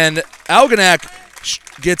 and Algonac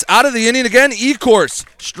gets out of the inning again. Ecorse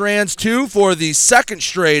strands 2 for the second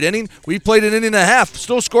straight inning. We played an inning and a half,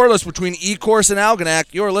 still scoreless between Ecorse and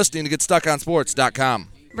Algonac. You're listening to GetStuckOnSports.com.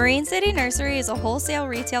 Marine City Nursery is a wholesale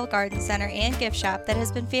retail garden center and gift shop that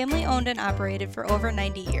has been family owned and operated for over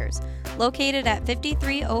 90 years. Located at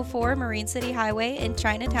 5304 Marine City Highway in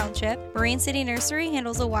China Township, Marine City Nursery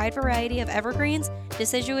handles a wide variety of evergreens,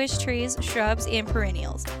 deciduous trees, shrubs, and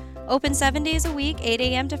perennials. Open 7 days a week, 8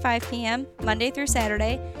 a.m. to 5 p.m., Monday through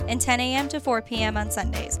Saturday, and 10 a.m. to 4 p.m. on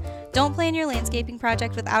Sundays. Don't plan your landscaping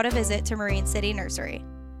project without a visit to Marine City Nursery.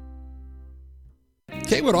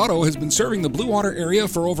 Kaywood Auto has been serving the Blue Water area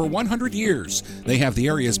for over 100 years. They have the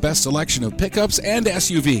area's best selection of pickups and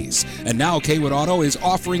SUVs. And now Kaywood Auto is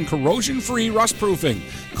offering corrosion-free rust proofing.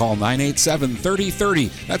 Call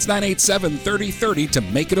 987-3030. That's 987-3030 to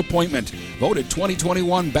make an appointment. Voted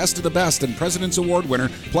 2021 Best of the Best and President's Award winner,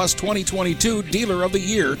 plus 2022 Dealer of the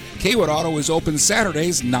Year. Kaywood Auto is open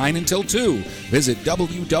Saturdays 9 until 2. Visit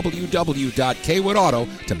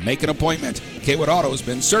www.kaywoodauto to make an appointment. Kaywood Auto has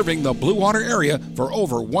been serving the Blue Water area for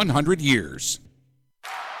over 100 years.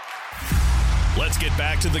 Let's get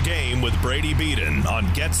back to the game with Brady Beaton on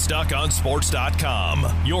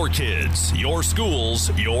GetStuckOnSports.com. Your kids, your schools,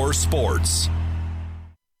 your sports.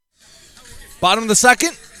 Bottom of the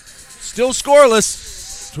second, still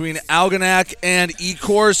scoreless between Algonac and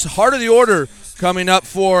Ecorse. Heart of the order coming up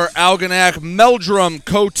for Algonac, Meldrum,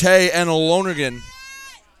 Cote, and Lonergan.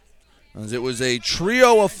 As it was a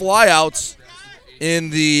trio of flyouts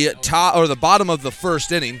in the top or the bottom of the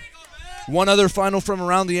first inning. One other final from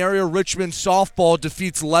around the area, Richmond softball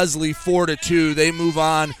defeats Leslie 4-2. They move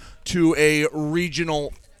on to a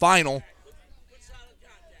regional final.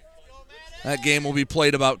 That game will be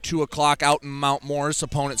played about 2 o'clock out in Mount Morris.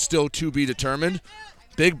 Opponent still to be determined.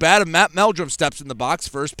 Big bat of Matt Meldrum steps in the box.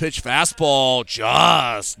 First pitch fastball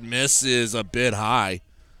just misses a bit high.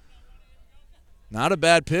 Not a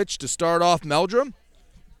bad pitch to start off Meldrum.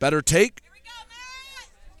 Better take.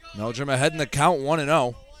 Meldrum ahead in the count,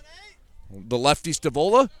 1-0. The lefty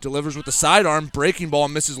Stavola delivers with the sidearm. Breaking ball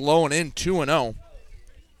misses low and in, 2-0.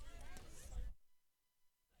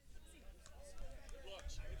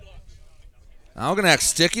 Algonac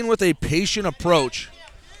sticking with a patient approach.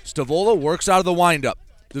 Stavola works out of the windup.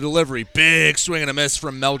 The delivery, big swing and a miss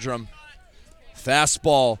from Meldrum.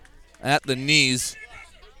 Fastball at the knees.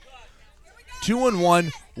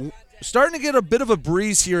 2-1. Starting to get a bit of a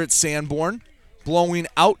breeze here at Sanborn. Blowing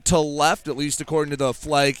out to left, at least according to the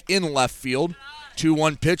flag in left field.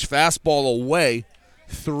 2-1 pitch, fastball away.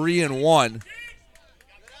 3-1.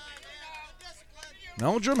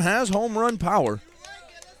 Meldrum has home run power.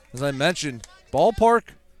 As I mentioned, ballpark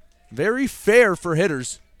very fair for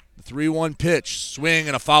hitters. The 3-1 pitch, swing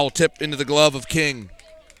and a foul tip into the glove of King.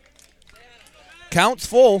 Counts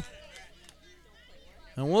full.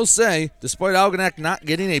 And we'll say, despite Algonac not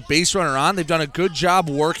getting a base runner on, they've done a good job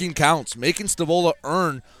working counts, making Stavola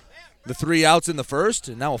earn the 3 outs in the first.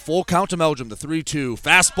 And now a full count to Meldrum, the 3-2.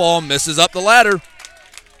 Fastball misses up the ladder.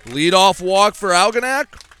 Leadoff walk for Algonac.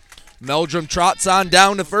 Meldrum trots on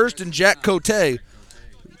down to first, and Jack Cote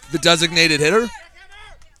the designated hitter,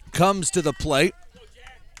 comes to the plate.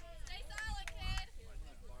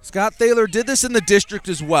 Scott Thaler did this in the district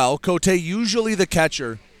as well. Cote usually the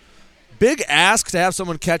catcher. Big ask to have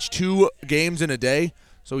someone catch 2 games in a day.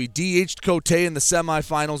 So he DH'd Cote in the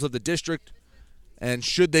semifinals of the district. And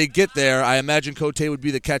should they get there, I imagine Cote would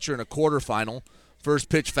be the catcher in a quarterfinal. First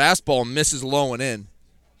pitch fastball misses low and in.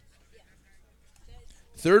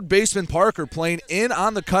 Third baseman Parker playing in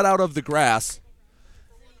on the cutout of the grass.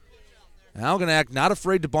 Algonac not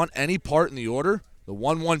afraid to bunt any part in the order. The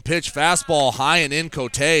 1-1 pitch fastball high and in.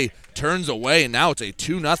 Cote turns away, and now it's a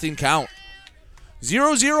 2-0 count.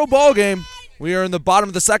 0-0 ball game. We are in the bottom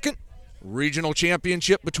of the second. Regional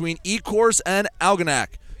championship between Ecorse and Algonac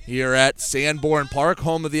here at Sanborn Park,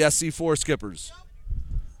 home of the SC4 Skippers.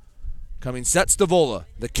 Coming set, Stavola.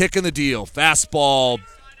 The kick in the deal. Fastball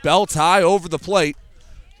belt high over the plate.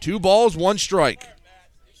 2 balls, 1 strike.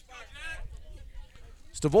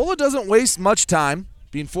 Stavola doesn't waste much time,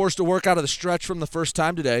 being forced to work out of the stretch from the first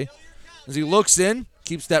time today. As he looks in,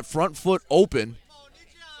 keeps that front foot open.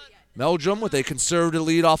 Meldrum with a conservative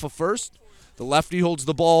lead off of first. The lefty holds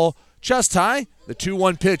the ball chest high. The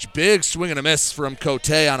 2-1 pitch, big swing and a miss from Cote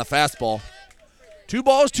on a fastball. 2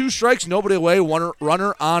 balls, 2 strikes, nobody away. One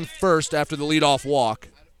runner on first after the leadoff walk.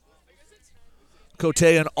 Cote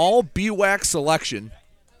an all BWAC selection.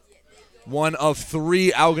 One of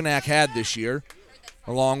 3 Algonac had this year,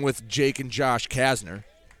 along with Jake and Josh Kasner.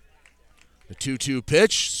 The 2-2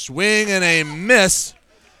 pitch, swing and a miss.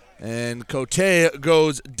 And Cote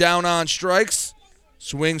goes down on strikes,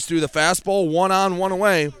 swings through the fastball, 1 on, 1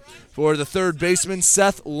 away for the third baseman,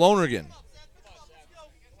 Seth Lonergan.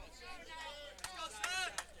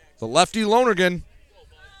 The lefty Lonergan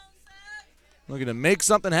looking to make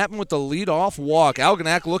something happen with the leadoff walk.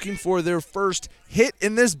 Algonac looking for their first hit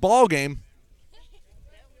in this ball game.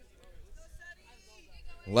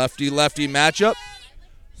 Lefty-lefty matchup.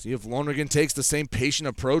 See if Lonergan takes the same patient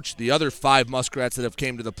approach the other 5 Muskrats that have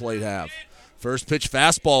came to the plate have. First pitch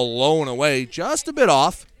fastball low and away, just a bit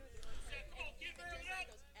off.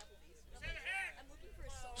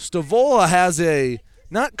 Stavola has a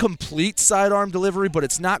not complete sidearm delivery, but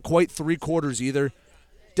it's not quite 3/4 either.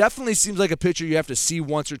 Definitely seems like a pitcher you have to see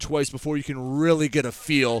once or twice before you can really get a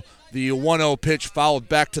feel. The 1-0 pitch fouled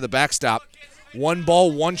back to the backstop. 1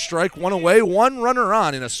 ball, 1 strike, 1 away, 1 runner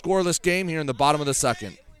on in a scoreless game here in the bottom of the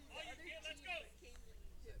second.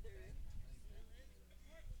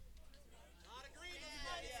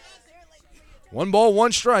 One ball,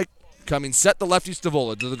 1 strike. Coming set, the lefty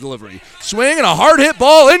Stavola to the delivery. Swing and a hard hit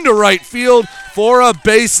ball into right field for a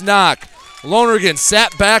base knock. Lonergan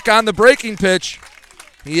sat back on the breaking pitch.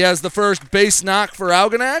 He has the first base knock for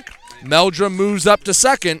Algonac. Meldrum moves up to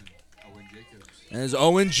second as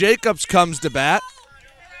Owen Jacobs comes to bat.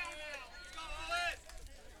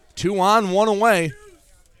 2 on, 1 away.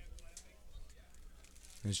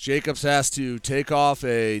 As Jacobs has to take off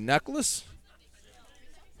a necklace.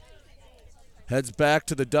 Heads back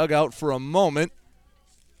to the dugout for a moment.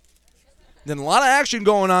 Then a lot of action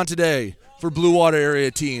going on today for Blue Water area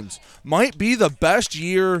teams. Might be the best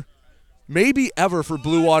year maybe ever for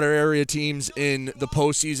Blue Water area teams in the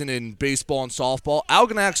postseason in baseball and softball.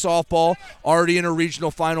 Algonac softball already in a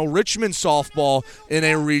regional final. Richmond softball in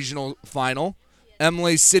a regional final.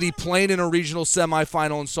 Emily City playing in a regional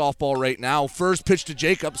semifinal in softball right now. First pitch to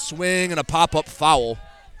Jacob, swing and a pop-up foul.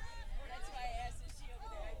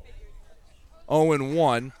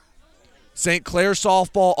 0-1. St. Clair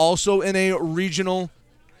softball also in a regional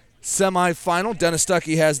semifinal. Dennis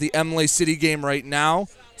Stuckey has the Emily City game right now.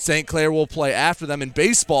 St. Clair will play after them in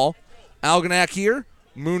baseball. Algonac here.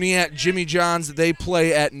 Mooney at Jimmy John's. They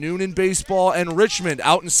play at noon in baseball. And Richmond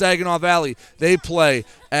out in Saginaw Valley. They play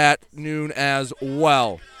at noon as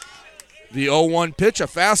well. The 0-1 pitch, a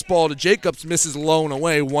fastball to Jacobs, misses low and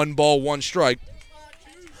away. 1 ball, 1 strike.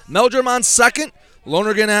 Meldrum on second.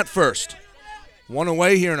 Lonergan at first. 1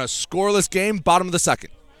 away here in a scoreless game, bottom of the second.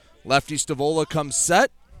 Lefty Stavola comes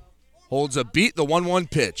set. Holds a beat, the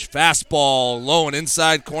 1-1 pitch. Fastball low and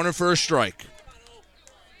inside corner for a strike.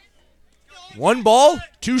 1 ball,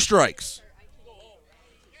 2 strikes.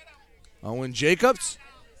 Owen Jacobs,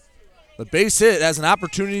 the base hit, has an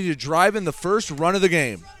opportunity to drive in the first run of the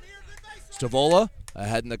game. Stavola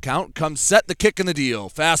ahead in the count, comes set, the kick in the deal.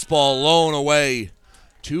 Fastball low and away.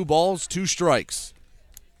 2 balls, 2 strikes.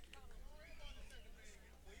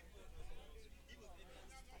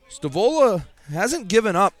 Stavola hasn't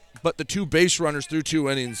given up but the 2 base runners through 2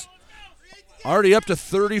 innings. Already up to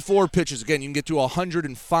 34 pitches. Again, you can get to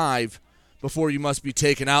 105 before you must be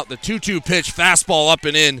taken out. The 2-2 pitch, fastball up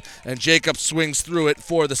and in, and Jacob swings through it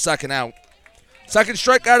for the second out. Second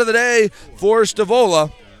strikeout of the day for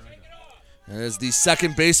Stavola. as the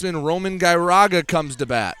second baseman, Roman Gairaga, comes to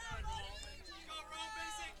bat.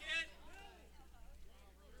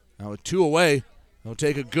 Now with 2 away, he'll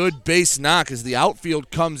take a good base knock as the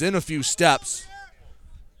outfield comes in a few steps.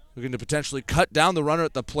 Looking to potentially cut down the runner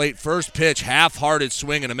at the plate. First pitch, half-hearted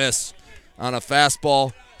swing and a miss on a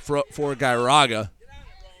fastball for Gairaga.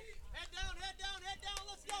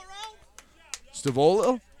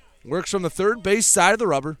 Stavola works from the third base side of the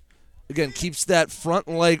rubber. Again, keeps that front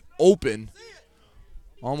leg open.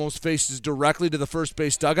 Almost faces directly to the first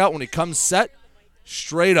base dugout. When he comes set,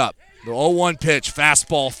 straight up. The 0-1 pitch,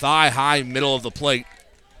 fastball thigh high, middle of the plate.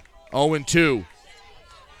 0-2.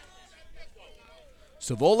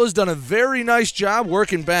 Savola's done a very nice job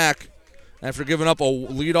working back after giving up a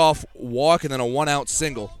leadoff walk and then a 1-out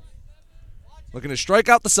single. Looking to strike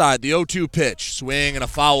out the side, the 0-2 pitch. Swing and a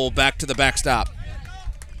foul back to the backstop.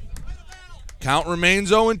 Count remains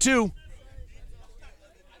 0-2.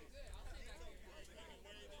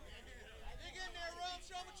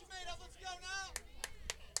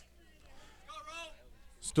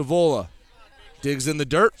 Stavola digs in the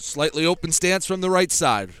dirt, slightly open stance from the right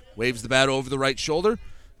side. Waves the bat over the right shoulder.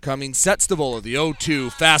 Coming set Stavola, the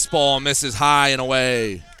 0-2 fastball misses high and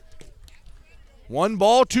away. 1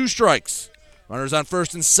 ball, 2 strikes. Runners on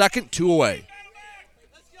first and second, 2 away.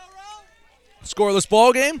 Scoreless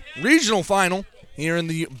ball game, regional final here in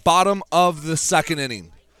the bottom of the second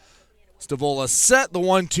inning. Stavola set, the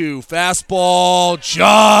 1-2 fastball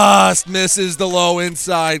just misses the low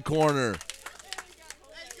inside corner.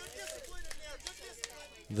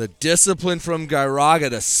 The discipline from Gairaga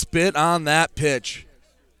to spit on that pitch.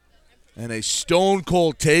 And a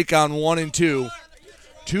stone-cold take on 1 and 2.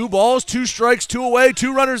 2 balls, 2 strikes, 2 away,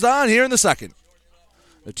 2 runners on here in the second.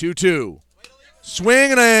 The 2-2.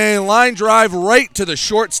 Swing and a line drive right to the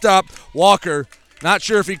shortstop, Walker. Not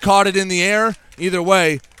sure if he caught it in the air. Either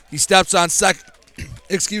way, he steps on second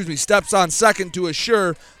to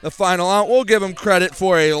assure the final out. We'll give him credit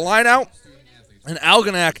for a line out. And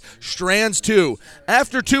Algonac strands 2.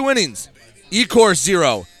 After 2 innings, Ecorse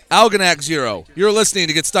 0, Algonac 0. You're listening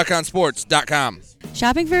to GetStuckOnSports.com.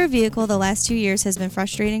 Shopping for a vehicle the last 2 years has been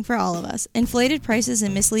frustrating for all of us. Inflated prices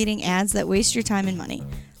and misleading ads that waste your time and money.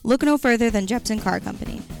 Look no further than Jepson Car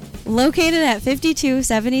Company. Located at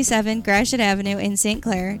 5277 Gratiot Avenue in St.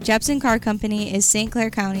 Clair, Jepson Car Company is St. Clair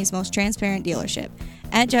County's most transparent dealership.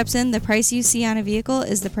 At Jepson, the price you see on a vehicle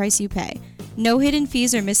is the price you pay. No hidden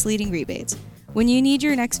fees or misleading rebates. When you need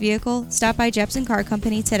your next vehicle, stop by Jepson Car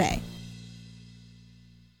Company today.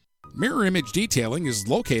 Mirror Image Detailing is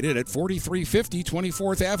located at 4350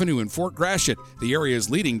 24th Avenue in Fort Gratiot, the area's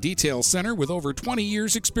leading detail center with over 20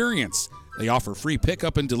 years' experience. They offer free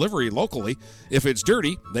pickup and delivery locally. If it's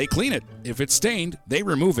dirty, they clean it. If it's stained, they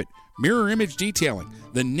remove it. Mirror Image Detailing.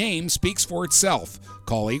 The name speaks for itself.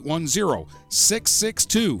 Call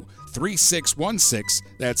 810-662-3616.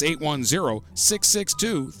 That's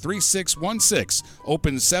 810-662-3616.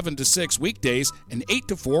 Open 7 to 6 weekdays and 8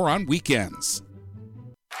 to 4 on weekends.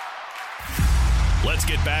 Let's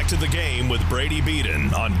get back to the game with Brady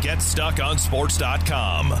Beaton on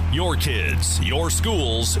GetStuckOnSports.com. Your kids, your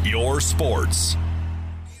schools, your sports.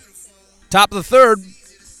 Top of the third.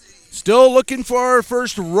 Still looking for our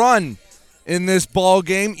first run in this ball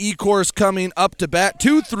game. Ecorse coming up to bat.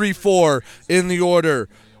 2-3-4 in the order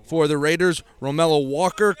for the Raiders. Romello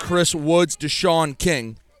Walker, Chris Woods, Deshaun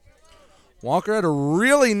King. Walker had a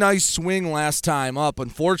really nice swing last time up.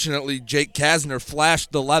 Unfortunately, Jake Kasner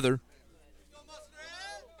flashed the leather.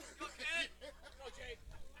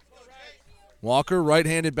 Walker,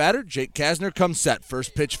 right-handed batter. Jake Kasner comes set.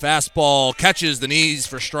 First pitch fastball. Catches the knees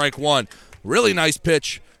for strike 1. Really nice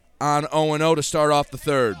pitch on 0-0 to start off the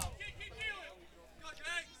third.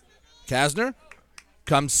 Kasner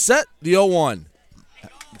comes set. The 0-1.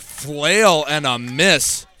 Flail and a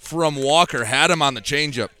miss from Walker. Had him on the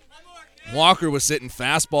changeup. Walker was sitting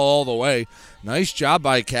fastball all the way. Nice job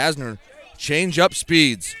by Kasner. Changeup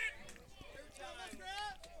speeds.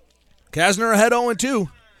 Kasner ahead 0-2.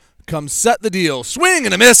 Comes set the deal. Swing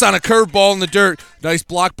and a miss on a curveball in the dirt. Nice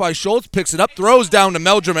block by Schultz. Picks it up. Throws down to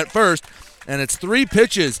Meldrum at first. And it's 3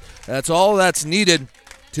 pitches. That's all that's needed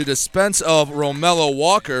to dispense of Romello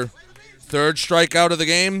Walker. Third strikeout of the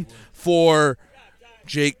game for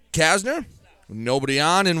Jake Kasner. Nobody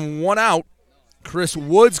on and 1 out. Chris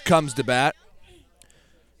Woods comes to bat.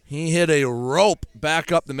 He hit a rope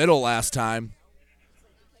back up the middle last time.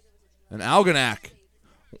 And Algonac.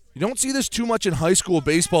 You don't see this too much in high school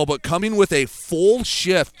baseball, but coming with a full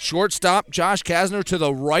shift. Shortstop Josh Kasner to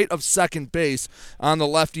the right of second base on the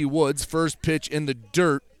lefty Woods. First pitch in the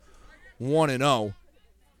dirt, 1-0.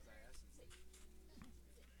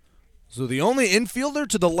 So the only infielder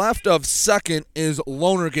to the left of second is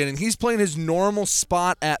Lonergan, and he's playing his normal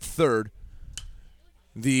spot at third.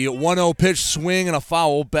 The 1-0 pitch, swing and a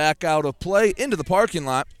foul, back out of play into the parking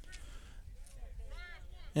lot.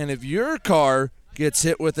 And if your car gets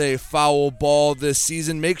hit with a foul ball this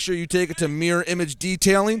season, make sure you take it to Mirror Image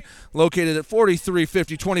Detailing, located at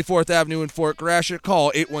 4350 24th Avenue in Fort Gratiot.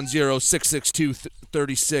 Call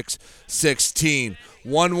 810-662-3616.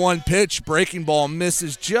 1-1 pitch, breaking ball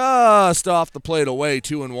misses just off the plate away,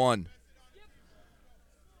 2-1.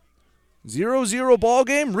 0-0 ball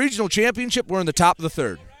game, regional championship. We're in the top of the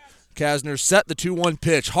third. Kasner set the 2-1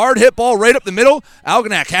 pitch. Hard hit ball right up the middle.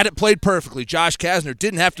 Algonac had it played perfectly. Josh Kasner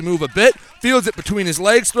didn't have to move a bit. Fields it between his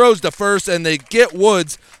legs, throws to first, and they get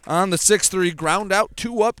Woods on the 6-3 ground out.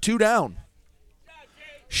 2 up, 2 down.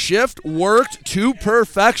 Shift worked to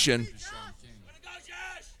perfection.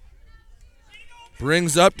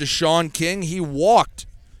 Brings up Deshaun King. He walked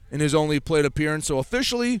in his only plate appearance, so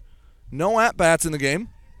officially no at-bats in the game.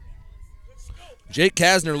 Jake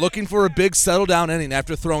Kasner looking for a big settle-down inning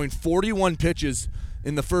after throwing 41 pitches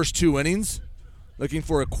in the first 2 innings. Looking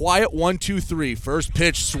for a quiet 1-2-3. First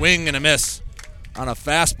pitch, swing and a miss on a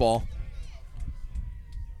fastball.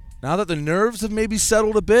 Now that the nerves have maybe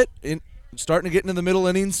settled a bit, starting to get into the middle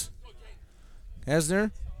innings,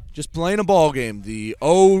 Kasner just playing a ball game. The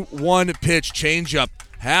 0-1 pitch, changeup,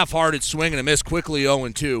 half-hearted swing and a miss, quickly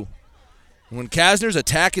 0-2. When Kasner's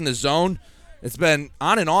attacking the zone, it's been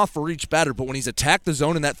on and off for each batter, but when he's attacked the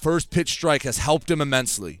zone and that first pitch strike has helped him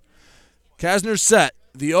immensely. Kasner's set.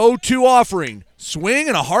 The 0-2 offering. Swing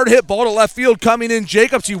and a hard hit ball to left field coming in.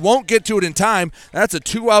 Jacobs, he won't get to it in time. That's a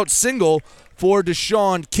 2-out single for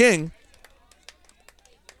Deshaun King.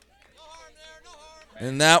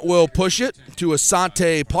 And that will push it to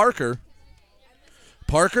Asante Parker.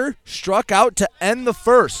 Parker struck out to end the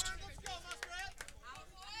first.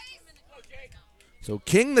 So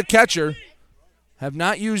King, the catcher, have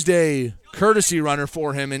not used a courtesy runner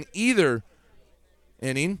for him in either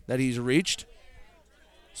inning that he's reached.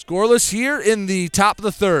 Scoreless here in the top of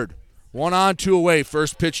the third. 1 on, 2 away.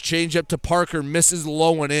 First pitch changeup to Parker, misses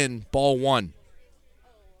low and in. Ball 1.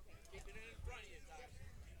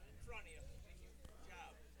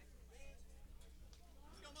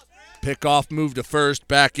 Pickoff move to first,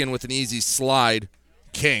 back in with an easy slide.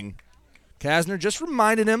 King. Kasner just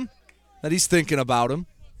reminded him that he's thinking about him.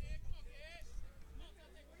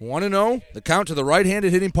 1-0, the count to the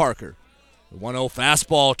right-handed hitting Parker. The 1-0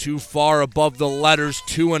 fastball too far above the letters,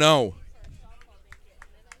 2-0.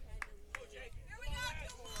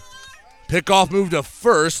 Pickoff move to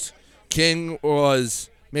first. King was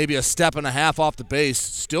maybe a step and a half off the base.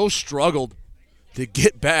 Still struggled to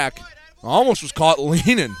get back. Almost was caught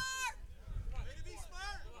leaning.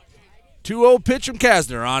 2-0 pitch from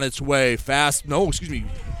Kasner on its way.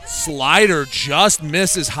 Slider just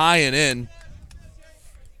misses high and in.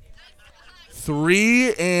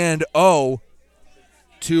 3-0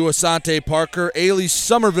 to Asante Parker. Ailey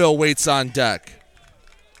Somerville waits on deck.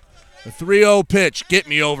 The 3-0 pitch, get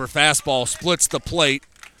me over fastball, splits the plate.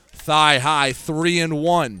 Thigh high,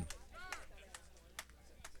 3-1.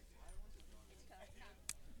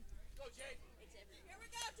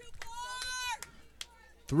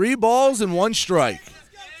 Three balls and 1 strike.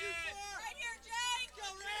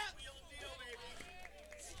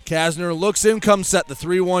 Kasner looks in, comes set, the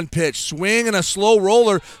 3-1 pitch. Swing and a slow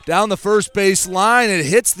roller down the first base line. It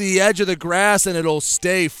hits the edge of the grass, and it'll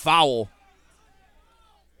stay foul.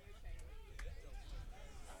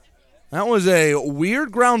 That was a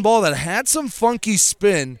weird ground ball that had some funky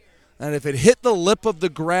spin, and if it hit the lip of the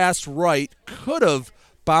grass right, could have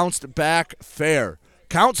bounced back fair.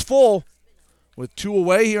 Counts full with 2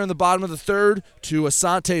 away here in the bottom of the third to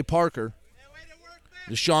Asante Parker.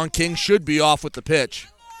 Deshaun King should be off with the pitch.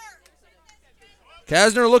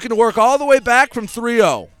 Kasner looking to work all the way back from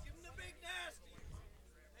 3-0.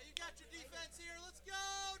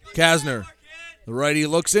 Kasner, the righty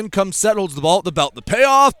looks in, comes set, holds the ball at the belt. The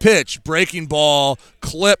payoff pitch, breaking ball,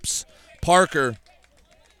 clips Parker.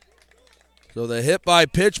 So the hit by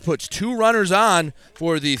pitch puts 2 runners on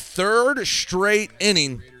for the 3rd straight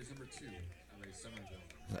inning.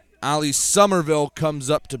 Ali Somerville comes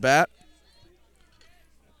up to bat.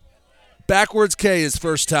 Backwards K is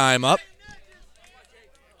first time up.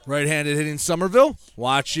 Right-handed hitting Somerville.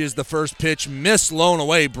 Watches the first pitch miss, low and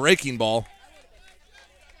away, breaking ball.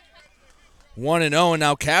 1-0, and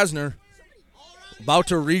now Kasner about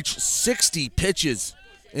to reach 60 pitches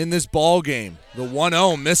in this ball game. The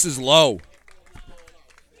 1-0 misses low.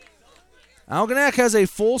 Algonac has a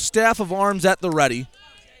full staff of arms at the ready.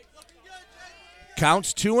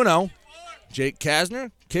 Counts 2-0. Jake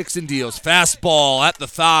Kasner kicks and deals. Fastball at the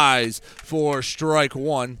thighs for strike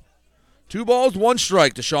one. 2 balls, 1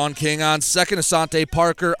 strike to Sean King on second. Asante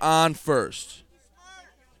Parker on first.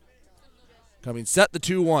 Coming set, the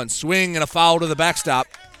 2-1. Swing and a foul to the backstop.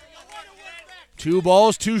 2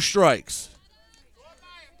 balls, 2 strikes.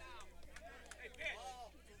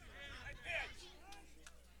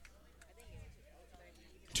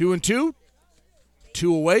 Two and two.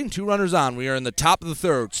 2 away, 2 runners on. We are in the top of the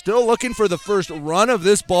third. Still looking for the first run of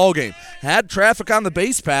this ball game. Had traffic on the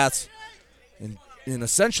base paths in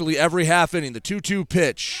essentially every half inning. The 2-2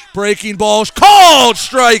 pitch. Breaking balls. Called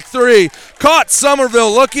strike 3. Caught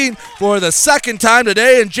Somerville looking for the second time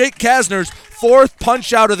today, and Jake Kasner's 4th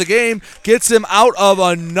punch out of the game gets him out of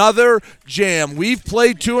another jam. We've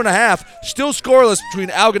played 2.5. Still scoreless between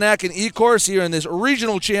Algonac and Ecorse here in this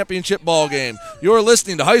regional championship ball game. You're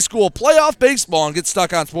listening to high school playoff baseball on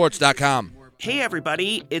GetStuckOnSports.com. Hey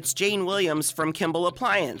everybody, it's Jane Williams from Kimball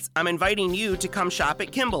Appliance. I'm inviting you to come shop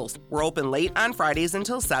at Kimball's. We're open late on Fridays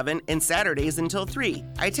until 7 and Saturdays until 3.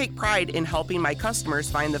 I take pride in helping my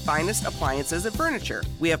customers find the finest appliances and furniture.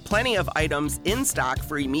 We have plenty of items in stock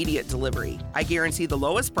for immediate delivery. I guarantee the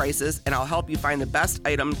lowest prices, and I'll help you find the best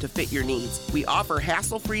item to fit your needs. We offer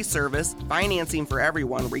hassle-free service, financing for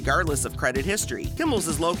everyone regardless of credit history. Kimball's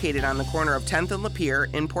is located on the corner of 10th and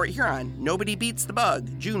Lapeer in Port Huron. Nobody beats the bug,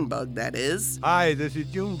 Junebug that is. Hi, this is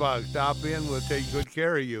Junebug. Stop in, we'll take good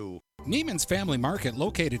care of you. Neiman's Family Market,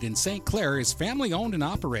 located in St. Clair, is family-owned and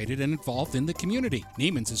operated and involved in the community.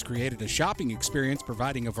 Neiman's has created a shopping experience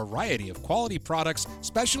providing a variety of quality products,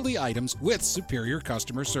 specialty items with superior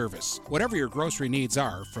customer service. Whatever your grocery needs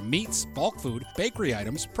are, from meats, bulk food, bakery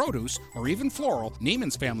items, produce, or even floral,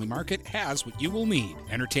 Neiman's Family Market has what you will need.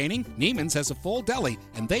 Entertaining? Neiman's has a full deli,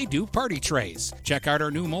 and they do party trays. Check out our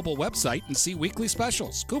new mobile website and see weekly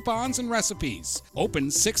specials, coupons, and recipes. Open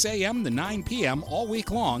 6 a.m. to 9 p.m. all week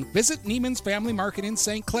long. Visit Neiman's Family Market in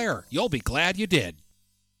St. Clair. You'll be glad you did.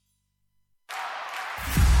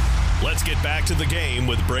 Let's get back to the game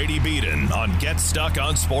with Brady Beaton on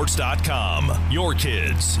GetStuckOnSports.com. Your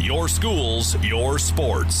kids, your schools, your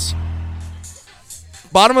sports.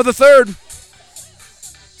 Bottom of the third.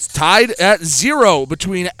 It's tied at 0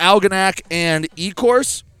 between Algonac and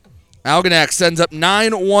Ecorse. Algonac sends up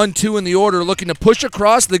 9-1-2 in the order, looking to push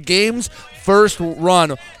across the game's first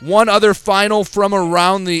run. One other final from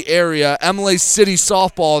around the area. Emily City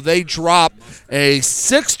Softball, they drop a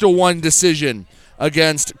 6-1 decision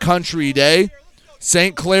against Country Day.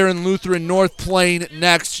 St. Clair and Lutheran North playing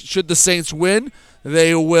next. Should the Saints win,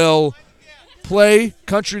 they will play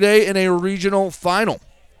Country Day in a regional final.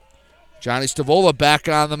 Johnny Stavola back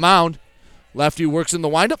on the mound. Lefty works in the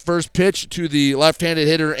windup. First pitch to the left-handed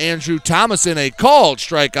hitter, Andrew Thomason. A called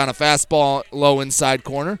strike on a fastball low inside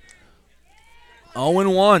corner.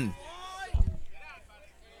 0-1.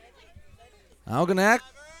 Algonac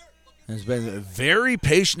has been very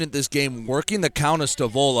patient at this game, working the count of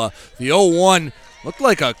Stavola. The 0-1 looked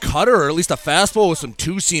like a cutter, or at least a fastball with some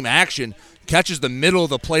two-seam action. Catches the middle of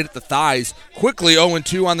the plate at the thighs. Quickly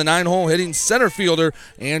 0-2 on the 9-hole, hitting center fielder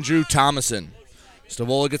Andrew Thomason.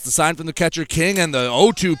 Stavola gets the sign from the catcher King, and the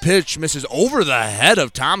 0-2 pitch misses over the head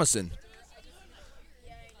of Thomason.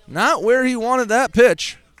 Not where he wanted that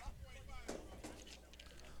pitch.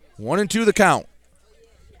 1-2 the count.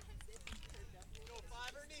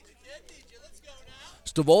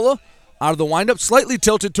 Stavola out of the windup, slightly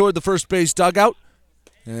tilted toward the first base dugout,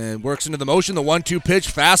 and works into the motion. The 1-2 pitch,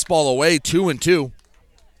 fastball away, 2-2.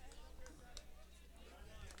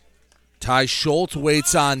 Ty Schultz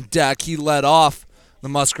waits on deck. He led off the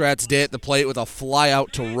Muskrats' day at the plate with a fly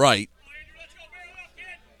out to right.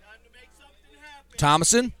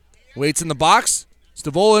 Thomason waits in the box.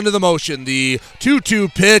 Stavola into the motion. The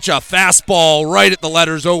 2-2 pitch, a fastball right at the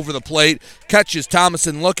letters over the plate. Catches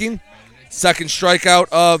Thomason looking. Third strikeout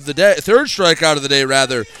of the day,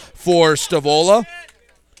 for Stavola.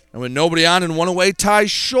 And with nobody on and one away, Ty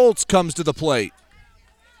Schultz comes to the plate.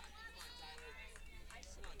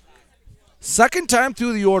 Second time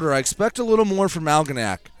through the order, I expect a little more from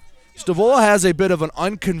Algonac. Stavola has a bit of an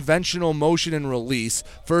unconventional motion and release.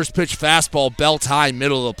 First pitch fastball, belt high,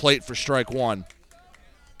 middle of the plate for strike one.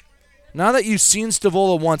 Now that you've seen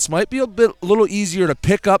Stavola once, might be a little easier to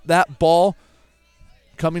pick up that ball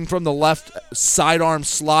coming from the left sidearm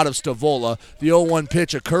slot of Stavola. The 0-1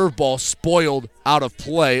 pitch, a curveball, spoiled out of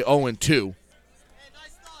play, 0-2.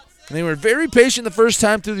 And they were very patient the first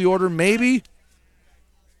time through the order, maybe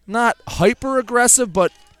not hyper-aggressive,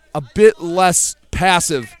 but a bit less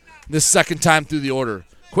passive this second time through the order.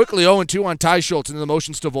 Quickly 0-2 on Ty Schultz into the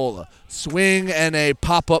motion Stavola. Swing and a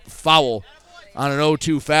pop-up foul on an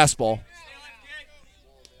 0-2 fastball.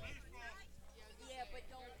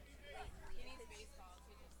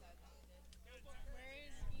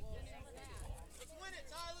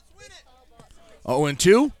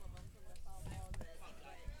 0-2.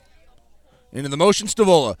 Into the motion,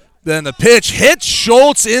 Stavola. Then the pitch hits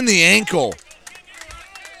Schultz in the ankle.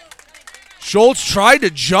 Schultz tried to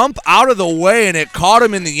jump out of the way, and it caught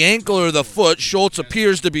him in the ankle or the foot. Schultz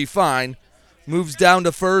appears to be fine. Moves down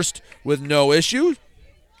to first with no issue.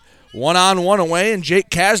 1-on-1 away, and Jake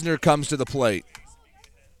Kasner comes to the plate.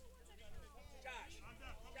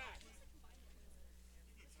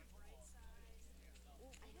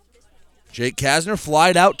 Jake Kasner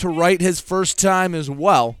flied out to right his first time as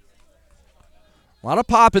well. A lot of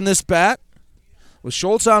pop in this bat. With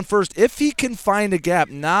Schultz on first, if he can find a gap,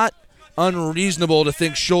 not unreasonable to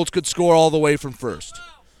think Schultz could score all the way from first.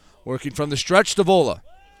 Working from the stretch, Stavola.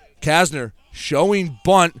 Kasner showing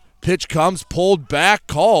bunt. Pitch comes, pulled back,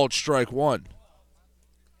 called, strike one.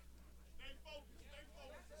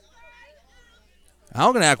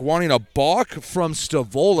 Algonac wanting a balk from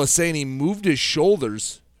Stavola, saying he moved his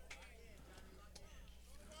shoulders.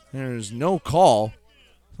 There's no call.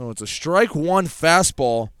 So it's a strike one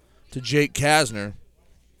fastball to Jake Kasner.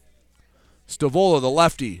 Stavola, the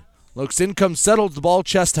lefty, looks in, comes settled, the ball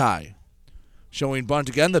chest high. Showing bunt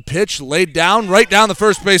again. The pitch laid down, right down the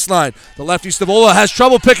first baseline. The lefty Stavola has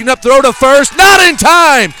trouble picking up, throw to first. Not in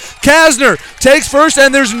time! Kasner takes first,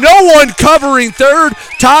 and there's no one covering third.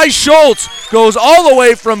 Ty Schultz goes all the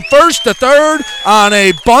way from first to third on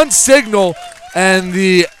a bunt signal, and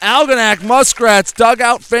the Algonac Muskrats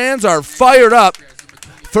dugout fans are fired up.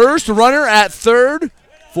 First runner at third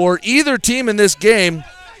for either team in this game,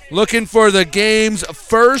 looking for the game's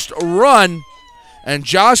first run. And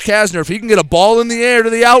Josh Kasner, if he can get a ball in the air to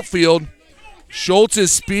the outfield,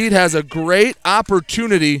 Schultz's speed has a great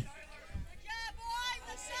opportunity.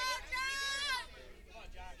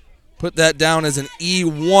 Put that down as an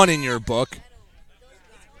E1 in your book.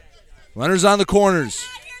 Runners on the corners.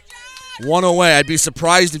 One away. I'd be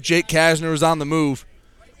surprised if Jake Kasner was on the move.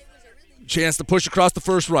 Chance to push across the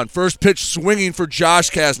first run. First pitch swinging for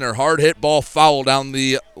Josh Kasner. Hard hit ball foul down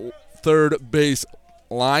the third base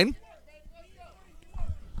line.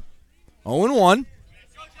 0-1.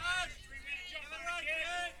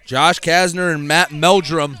 Josh Kasner and Matt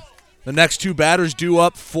Meldrum, the next two batters due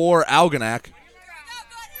up for Algonac.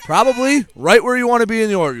 Probably right where you want to be in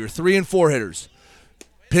the order. Your 3 and 4 hitters.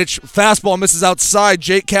 Pitch, fastball misses outside.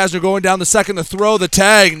 Jake Kasner going down the second to throw the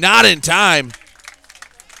tag. Not in time.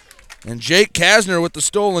 And Jake Kasner with the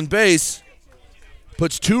stolen base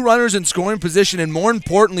puts two runners in scoring position and, more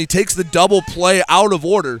importantly, takes the double play out of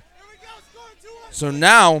order. So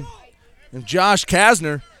now, if Josh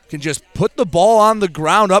Kasner can just put the ball on the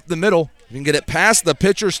ground up the middle, you can get it past the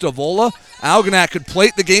pitcher Stavola, Algonac could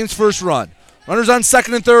plate the game's first run. Runners on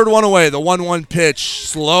second and third, one away. The 1-1 pitch,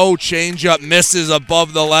 slow changeup, misses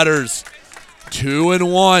above the letters.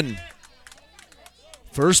 2-1.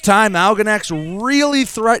 First time Algonac's really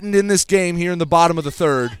threatened in this game here in the bottom of the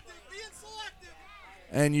third.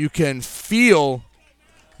 And you can feel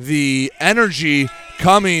the energy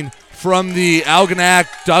coming from the Algonac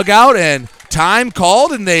dugout, and time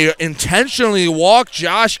called, and they intentionally walk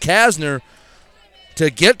Josh Kasner to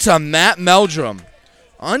get to Matt Meldrum.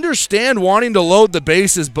 Understand wanting to load the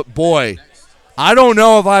bases, but boy, I don't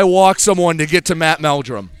know if I walk someone to get to Matt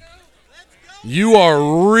Meldrum. You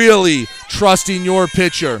are really trusting your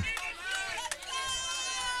pitcher.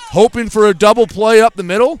 Hoping for a double play up the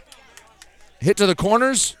middle. Hit to the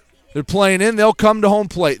corners. They're playing in. They'll come to home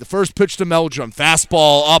plate. The first pitch to Meldrum.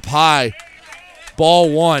 Fastball up high.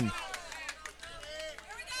 Ball one.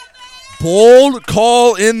 Bold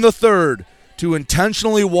call in the third to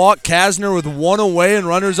intentionally walk Kasner with one away and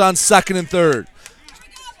runners on second and third.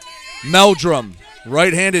 Meldrum,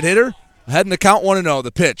 right-handed hitter, ahead in the count 1-0.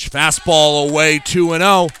 The pitch, fastball away,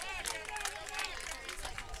 2-0.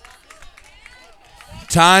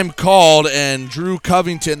 Time called, and Drew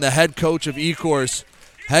Covington, the head coach of Ecorse,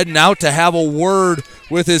 heading out to have a word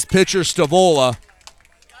with his pitcher Stavola.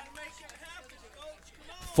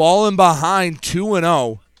 Falling behind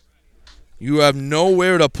 2-0. You have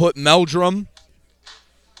nowhere to put Meldrum.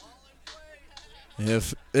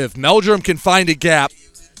 If Meldrum can find a gap,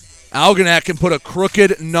 Algonac can put a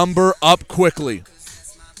crooked number up quickly.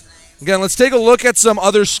 Again, let's take a look at some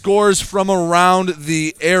other scores from around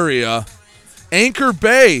the area. Anchor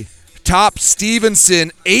Bay tops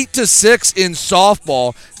Stevenson 8-6 in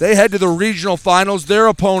softball. They head to the regional finals. Their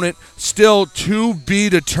opponent still to be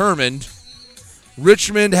determined.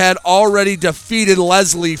 Richmond had already defeated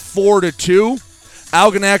Leslie 4-2.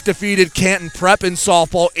 Algonac defeated Canton Prep in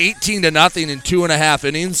softball 18-0 in 2.5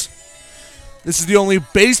 innings. This is the only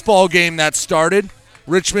baseball game that started.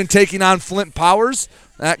 Richmond taking on Flint Powers.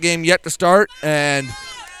 That game yet to start. And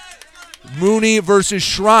Mooney versus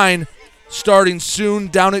Shrine starting soon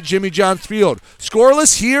down at Jimmy John's Field.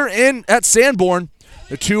 Scoreless here at Sanborn.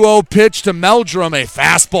 The 2-0 pitch to Meldrum. A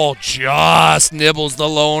fastball just nibbles the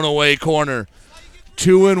low and away corner.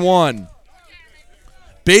 2-1.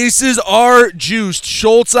 Bases are juiced.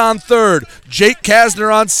 Schultz on third. Jake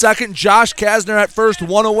Kasner on second. Josh Kasner at first,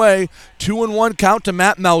 1 away. 2-1 count to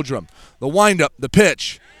Matt Meldrum. The windup, the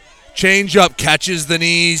pitch. Change up, catches the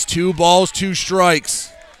knees. 2 balls, 2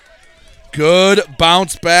 strikes. Good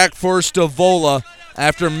bounce back for Stavola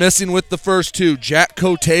after missing with the first 2. Jack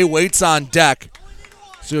Cote waits on deck.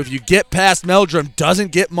 So if you get past Meldrum,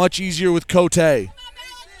 doesn't get much easier with Cote.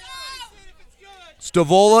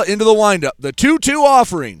 Stavola into the windup. The 2-2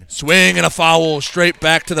 offering. Swing and a foul straight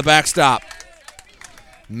back to the backstop.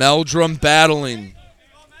 Meldrum battling.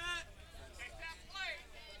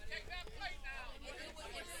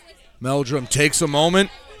 Meldrum takes a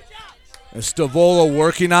moment. And Stavola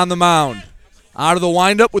working on the mound. Out of the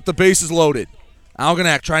windup with the bases loaded.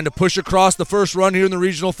 Algonac trying to push across the first run here in the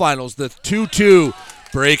regional finals. The 2-2.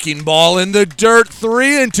 Breaking ball in the dirt.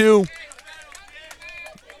 3-2.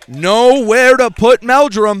 Nowhere to put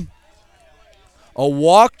Meldrum. A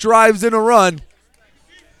walk drives in a run.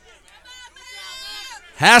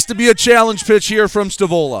 Has to be a challenge pitch here from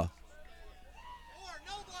Stavola.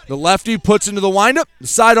 The lefty puts into the windup. The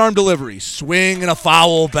sidearm delivery. Swing and a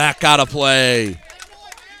foul back out of play.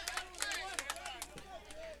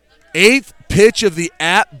 8th pitch of the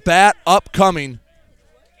at-bat upcoming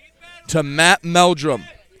to Matt Meldrum.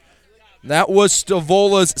 That was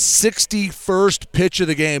Stavola's 61st pitch of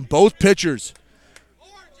the game. Both pitchers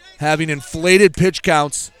having inflated pitch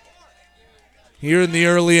counts here in the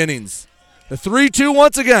early innings. The 3-2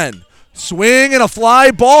 once again. Swing and a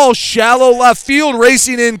fly ball, shallow left field,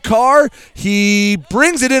 racing in Carr. He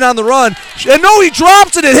brings it in on the run. And no, he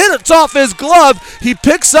drops it. It hits off his glove. He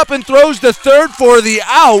picks up and throws to third for the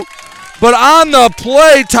out. But on the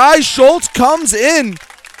play, Ty Schultz comes in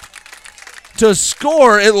to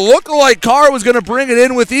score. It looked like Carr was going to bring it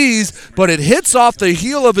in with ease, but it hits off the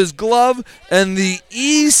heel of his glove, and the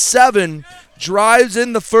E7 drives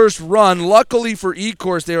in the first run. Luckily for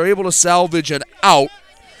Ecorse, they were able to salvage an out.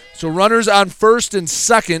 So runners on first and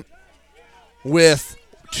second with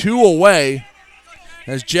 2 away,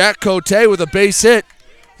 as Jack Cote with a base hit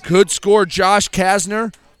could score Josh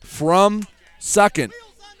Kasner from second.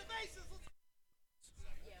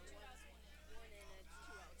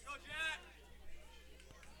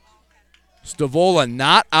 Stavola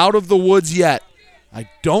not out of the woods yet. I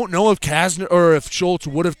don't know if Kasner or if Schultz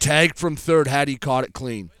would have tagged from third had he caught it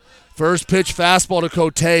clean. First pitch fastball to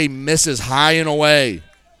Cote misses high and away.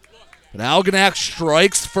 But Algonac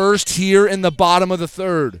strikes first here in the bottom of the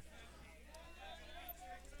third.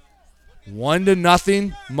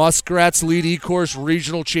 1-0. Muskrats lead Ecorse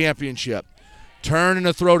Regional Championship. Turn and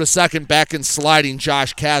a throw to second, back and sliding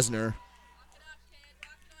Josh Kasner.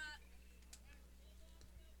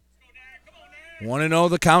 1-0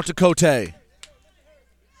 the count to Cote.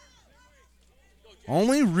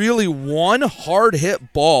 Only really one hard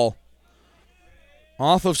hit ball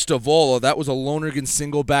off of Stavola. That was a Lonergan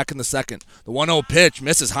single back in the second. The 1-0 pitch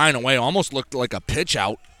misses high and away. Almost looked like a pitch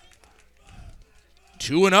out.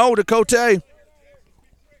 2-0 to Cote.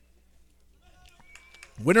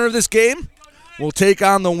 Winner of this game will take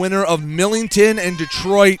on the winner of Millington and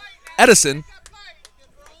Detroit Edison.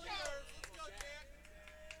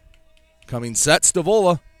 Coming set,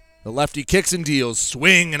 Stavola. The lefty kicks and deals.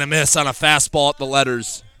 Swing and a miss on a fastball at the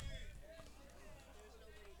letters.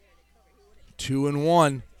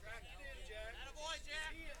 2-1.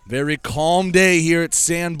 Very calm day here at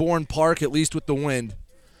Sanborn Park, at least with the wind.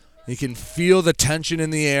 You can feel the tension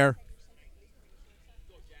in the air.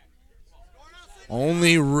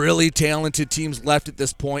 Only really talented teams left at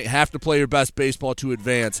this point have to play your best baseball to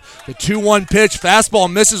advance. The 2-1 pitch, fastball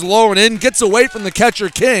misses low and in, gets away from the catcher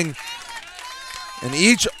King. And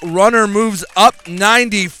each runner moves up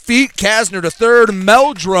 90 feet. Kasner to third,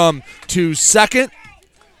 Meldrum to second.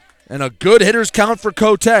 And a good hitter's count for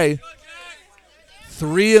Cote. 3-1.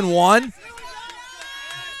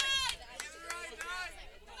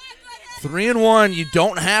 3-1. You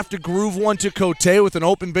don't have to groove one to Cote with an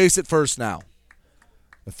open base at first now.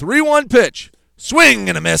 The 3-1 pitch. Swing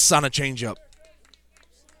and a miss on a changeup.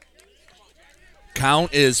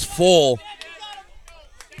 Count is full.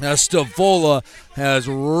 Now Stavola has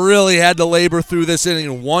really had to labor through this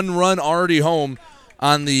inning. 1 run already home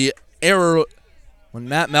on the error when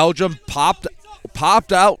Matt Meldrum popped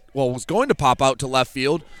out, well, was going to pop out to left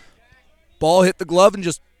field. Ball hit the glove and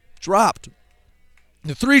just dropped.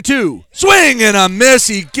 The 3-2, swing and a miss.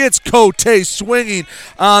 He gets Cote swinging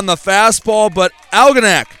on the fastball, but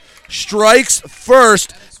Algonac strikes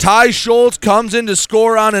first. Ty Schultz comes in to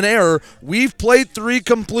score on an error. We've played 3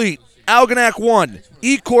 complete. Algonac 1,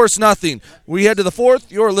 Ecorse nothing. We head to the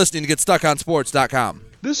 4th. You're listening to GetStuckOnSports.com.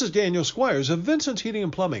 This is Daniel Squires of Vincent's Heating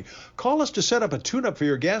and Plumbing. Call us to set up a tune-up for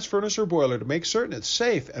your gas furnace or boiler to make certain it's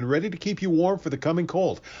safe and ready to keep you warm for the coming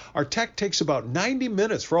cold. Our tech takes about 90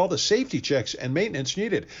 minutes for all the safety checks and maintenance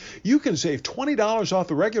needed. You can save $20 off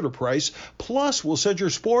the regular price, plus we'll send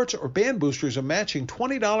your sports or band boosters a matching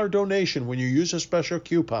 $20 donation when you use a special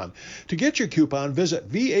coupon. To get your coupon,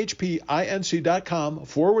 visit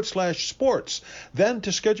vhpinc.com/sports. Then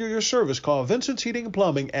to schedule your service, call Vincent's Heating and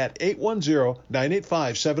Plumbing at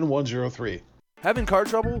 810-985-7103. Having car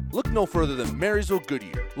trouble? Look no further than Marysville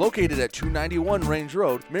Goodyear. Located at 291 Range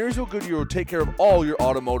Road, Marysville Goodyear will take care of all your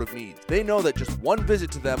automotive needs. They know that just one visit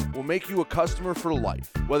to them will make you a customer for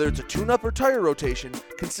life. Whether it's a tune-up or tire rotation,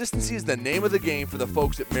 consistency is the name of the game for the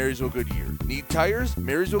folks at Marysville Goodyear. Need tires?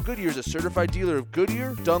 Marysville Goodyear is a certified dealer of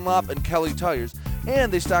Goodyear, Dunlop, and Kelly tires,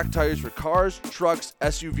 and they stock tires for cars, trucks,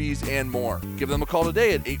 SUVs, and more. Give them a call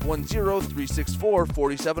today at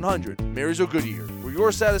 810-364-4700. Marysville Goodyear, where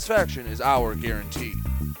your satisfaction is our guarantee.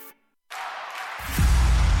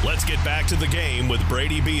 Let's get back to the game with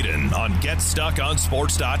Brady Beaton on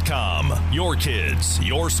GetStuckOnSports.com. Your kids,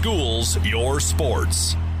 your schools, your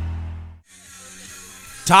sports.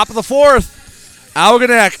 Top of the 4th.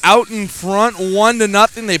 Algonac out in front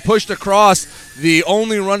 1-0. They pushed across the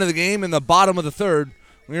only run of the game in the bottom of the 3rd.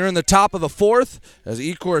 We're in the top of the 4th as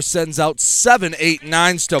Ecorse sends out 7-8-9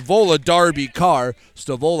 Stavola Darby Carr.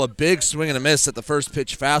 Stavola big swing and a miss at the first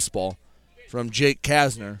pitch fastball from Jake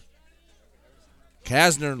Kasner.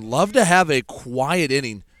 Kasner loved to have a quiet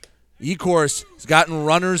inning. Ecorse has gotten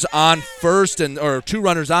runners on first or 2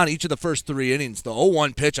 runners on each of the first 3 innings. The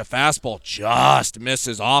 0-1 pitch, a fastball, just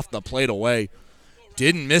misses off the plate away.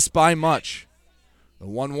 Didn't miss by much. The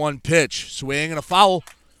 1-1 pitch, swing and a foul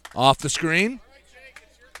off the screen.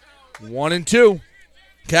 1-2.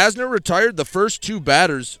 Kasner retired the first 2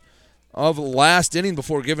 batters of the last inning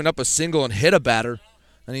before giving up a single and hit a batter.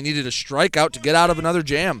 And he needed a strikeout to get out of another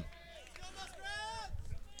jam.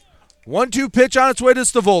 1-2 pitch on its way to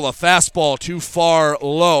Stavola. Fastball too far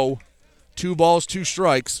low. 2 balls, 2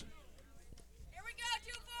 strikes.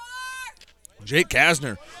 Jake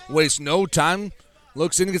Kasner wastes no time.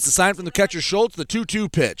 Looks in, gets the sign from the catcher Schultz. The 2-2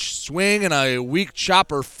 pitch. Swing and a weak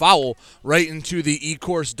chopper foul right into the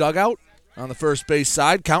Ecorse dugout on the first base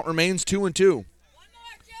side. Count remains 2-2.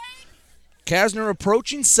 Kasner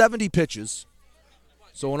approaching 70 pitches.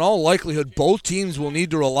 So in all likelihood, both teams will need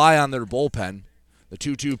to rely on their bullpen. The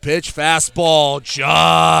 2-2 pitch, fastball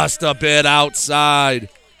just a bit outside.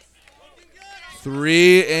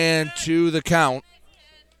 3-2 the count.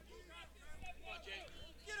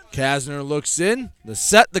 Kasner looks in, the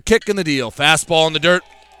set, the kick, and the deal. Fastball in the dirt.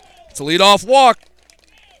 It's a leadoff walk.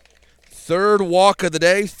 3rd walk of the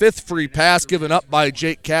day, 5th free pass given up by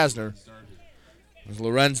Jake Kasner. As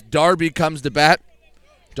Lorenz Darby comes to bat.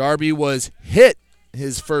 Darby was hit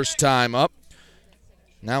his first time up.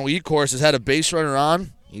 Now Ecorse has had a base runner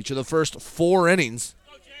on each of the first 4 innings.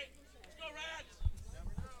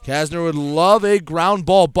 Kasner would love a ground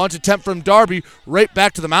ball bunt attempt from Darby right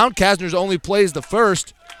back to the mound. Kasner's only plays the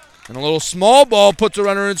first. And a little small ball puts a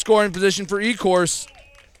runner in scoring position for Ecorse.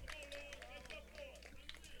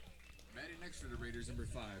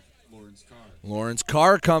 Lawrence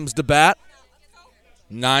Carr comes to bat.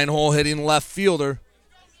 9-hole hitting left fielder.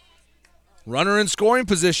 Runner in scoring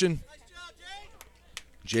position.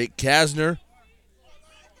 Jake Kasner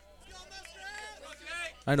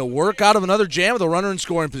trying to work out of another jam with a runner in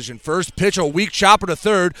scoring position. First pitch, a weak chopper to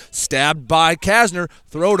 3rd. Stabbed by Kasner.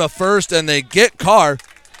 Throw to 1st, and they get Carr.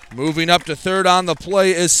 Moving up to 3rd on the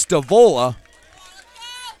play is Stavola.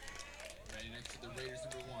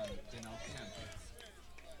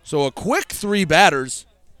 So a quick 3 batters,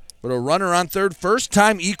 but a runner on 3rd. First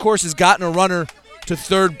time Ecorse has gotten a runner to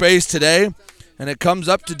 3rd base today, and it comes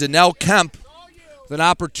up to Donnell Kemp with an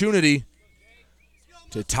opportunity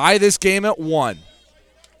to tie this game at 1.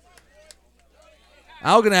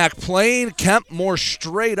 Algonac playing Kemp more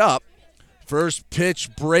straight up. First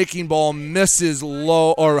pitch, breaking ball, misses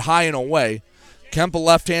low or high and away. Kemp, a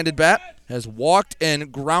left-handed bat, has walked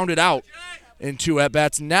and grounded out in 2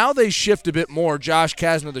 at-bats. Now they shift a bit more. Josh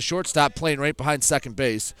Kasner, the shortstop, playing right behind second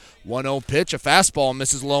base. 1-0 pitch, a fastball,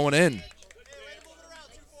 misses low and in.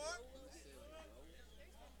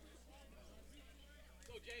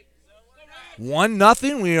 One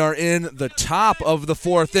nothing. We are in the top of the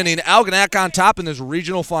 4th inning. Algonac on top in this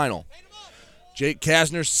regional final. Jake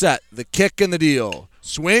Kasner set, the kick and the deal.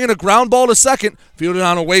 Swing and a ground ball to second. Fielded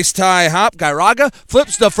on a waist-high hop. Gairaga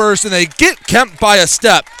flips to first, and they get Kemp by a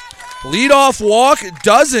step. Leadoff walk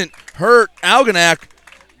doesn't hurt Algonac.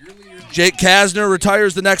 Jake Kasner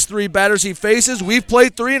retires the next 3 batters he faces. We've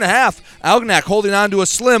played 3.5. Algonac holding on to a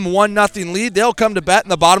slim 1-0 lead. They'll come to bat in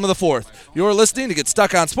the bottom of the 4th. You're listening to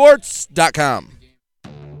GetStuckOnSports.com.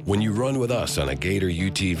 When you run with us on a Gator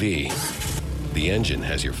UTV, the engine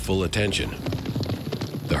has your full attention.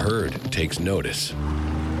 The herd takes notice.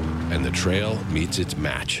 And the trail meets its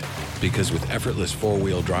match. Because with effortless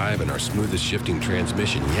 4-wheel drive and our smoothest shifting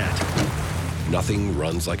transmission yet, nothing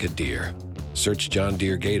runs like a deer. Search John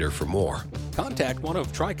Deere Gator for more. Contact one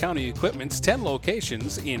of Tri-County Equipment's 10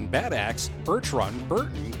 locations in Bad Axe, Birch Run,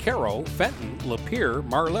 Burton, Caro, Fenton, Lapeer,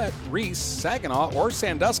 Marlette, Reese, Saginaw, or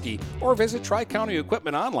Sandusky, or visit Tri-County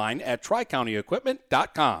Equipment online at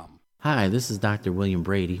tricountyequipment.com. Hi, this is Dr. William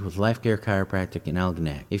Brady with Life Care Chiropractic in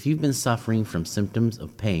Algonac. If you've been suffering from symptoms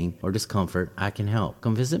of pain or discomfort, I can help.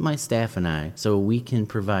 Come visit my staff and I so we can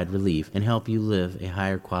provide relief and help you live a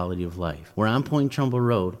higher quality of life. We're on Point Trumbull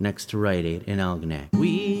Road next to Rite Aid in Algonac.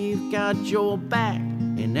 We've got your back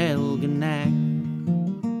in Algonac.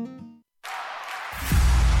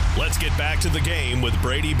 Let's get back to the game with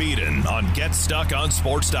Brady Beaton on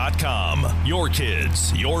GetStuckOnSports.com. Your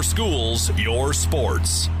kids, your schools, your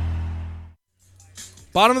sports.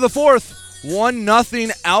 Bottom of the 4th,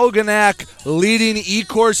 1-0 Algonac leading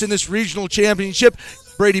Ecorse in this regional championship.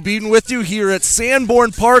 Brady Beaton with you here at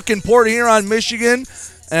Sanborn Park in Port Huron, Michigan.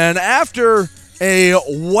 And after a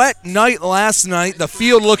wet night last night, the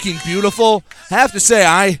field looking beautiful. Have to say,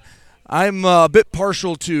 I'm a bit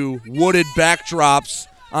partial to wooded backdrops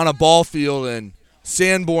on a ball field, and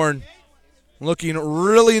Sanborn looking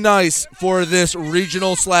really nice for this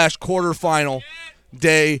regional/quarterfinal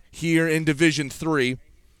day here in Division 3.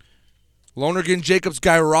 Lonergan Jacobs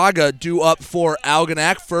Gairaga due up for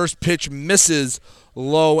Algonac. First pitch misses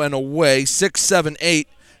low and away. 6-7-8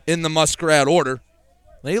 in the Muskrat order.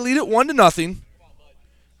 They lead it 1-0.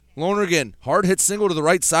 Lonergan, hard hit single to the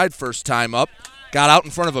right side first time up. Got out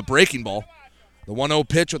in front of a breaking ball. The 1-0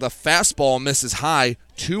 pitch with a fastball misses high.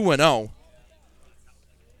 2-0.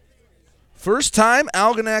 First time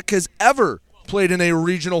Algonac has ever played in a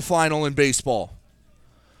regional final in baseball.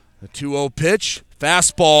 The 2-0 pitch,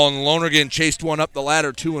 fastball, and Lonergan chased one up the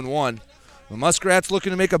ladder, 2-1. The Muskrats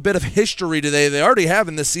looking to make a bit of history today. They already have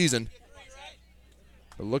in this season.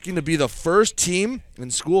 They're looking to be the first team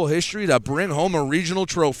in school history to bring home a regional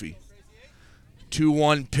trophy.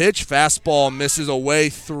 2-1 pitch, fastball misses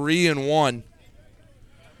away, 3-1.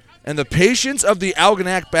 And the patience of the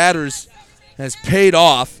Algonac batters has paid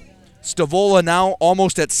off. Stavola now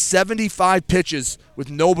almost at 75 pitches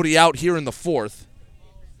with nobody out here in the 4th.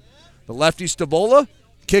 The lefty Stavola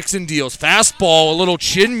kicks and deals. Fastball, a little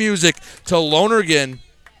chin music to Lonergan.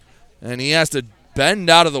 And he has to bend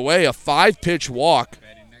out of the way. A 5-pitch walk.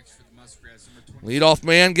 Leadoff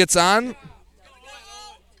man gets on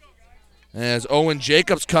as Owen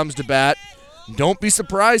Jacobs comes to bat. Don't be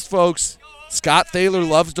surprised, folks. Scott Thaler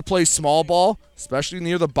loves to play small ball, especially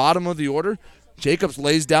near the bottom of the order. Jacobs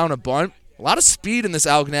lays down a bunt. A lot of speed in this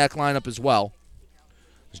Algonac lineup as well.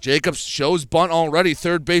 Jacobs shows bunt already.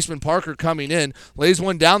 Third baseman Parker coming in. Lays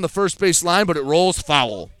one down the first base line, but it rolls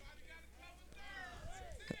foul.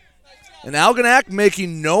 And Algonac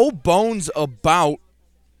making no bones about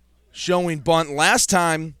showing bunt. Last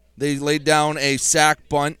time they laid down a sack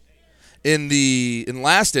bunt in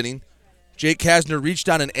last inning. Jake Kasner reached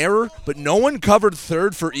on an error, but no one covered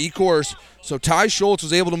third for Ecorse, so Ty Schultz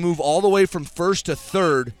was able to move all the way from first to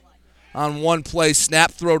third on one play.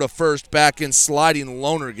 Snap throw to first, back in sliding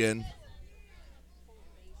Lonergan.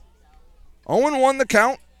 0-1 the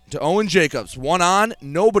count to Owen Jacobs. One on,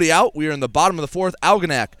 nobody out. We are in the bottom of the 4th.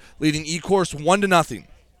 Algonac leading Ecorse 1-0.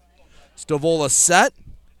 Stavola set,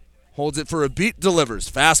 holds it for a beat,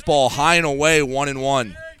 delivers. Fastball high and away,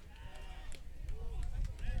 1-1.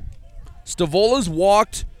 Stavola's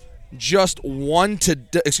walked just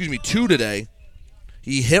two today.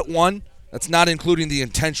 He hit one. That's not including the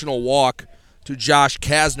intentional walk to Josh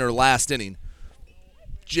Kasner last inning.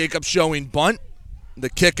 Jacobs showing bunt. The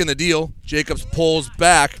kick and the deal. Jacobs pulls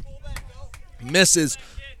back. Misses.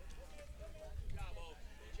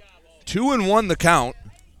 2-1 the count.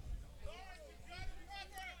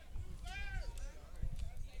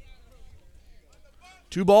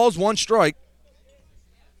 Two balls, one strike.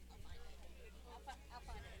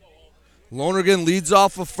 Lonergan leads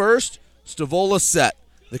off of first. Stavola set.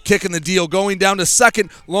 The kick and the deal going down to second.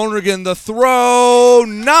 Lonergan, the throw,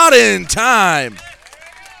 not in time.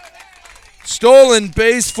 Stolen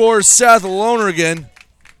base for Seth Lonergan.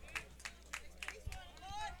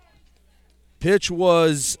 Pitch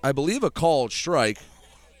was, I believe, a called strike.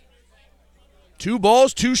 2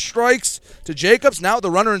 balls, 2 strikes to Jacobs. Now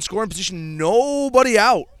the runner in scoring position, nobody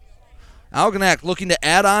out. Algonac looking to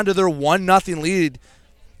add on to their 1-0 lead.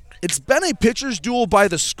 It's been a pitcher's duel by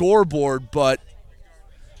the scoreboard, but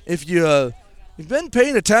if you've been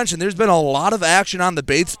paying attention, there's been a lot of action on the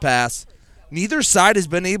base pass. Neither side has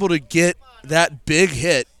been able to get that big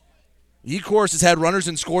hit. Ecorse has had runners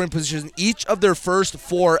in scoring position each of their first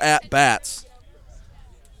 4 at-bats.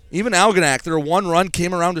 Even Algonac, their one run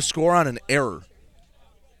came around to score on an error.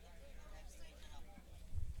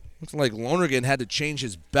 Looks like Lonergan had to change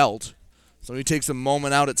his belt, so he takes a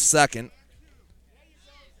moment out at second.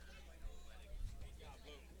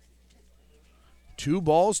 2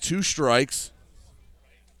 balls, 2 strikes.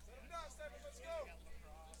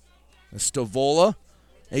 Stavola,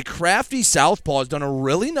 a crafty southpaw, has done a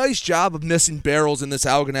really nice job of missing barrels in this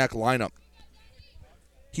Algonac lineup.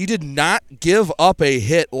 He did not give up a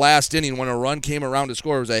hit last inning when a run came around to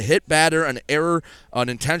score. It was a hit batter, an error, an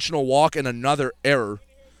intentional walk, and another error.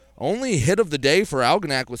 Only hit of the day for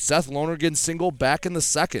Algonac with Seth Lonergan's single back in the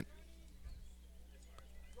second.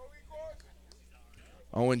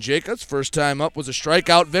 Owen Jacobs, first time up, was a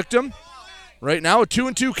strikeout victim. Right now, a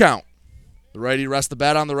 2-2 count. The righty rests the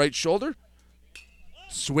bat on the right shoulder.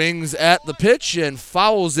 Swings at the pitch and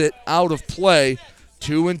fouls it out of play.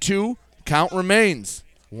 2-2, count remains.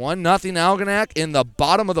 1-0 Algonac in the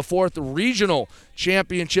bottom of the 4th, regional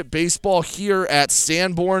championship baseball here at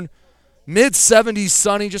Sanborn. Mid-70s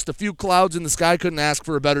sunny, just a few clouds in the sky. Couldn't ask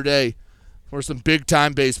for a better day for some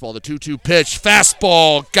big-time baseball. The 2-2 pitch,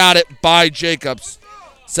 fastball, got it by Jacobs.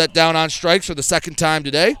 Set down on strikes for the second time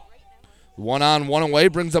today. 1-on, 1 away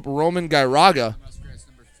brings up Roman Gairaga.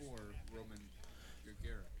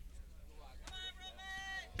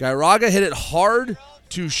 Gairaga hit it hard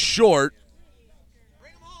to short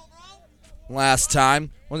last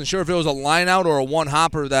time. Wasn't sure if it was a line out or a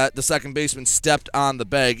one-hopper that the second baseman stepped on the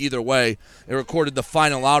bag. Either way, it recorded the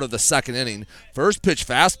final out of the second inning. First pitch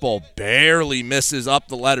fastball barely misses up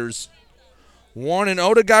the letters.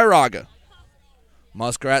 1-0 to Gairaga.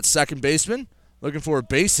 Muskrat's second baseman looking for a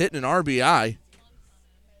base hit and an RBI.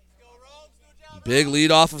 Big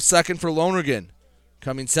lead off of second for Lonergan.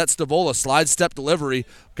 Coming set, Stavola, slide step delivery.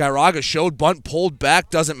 Gairaga showed bunt, pulled back,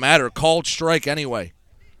 doesn't matter. Called strike anyway.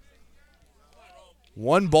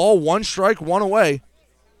 1 ball, 1 strike, 1 away.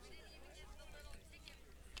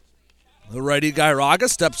 The righty Gairaga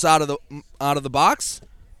steps out of the box.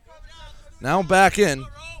 Now back in.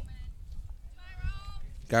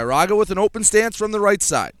 Gairaga with an open stance from the right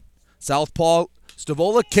side. Southpaw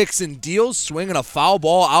Stavola kicks and deals, swinging a foul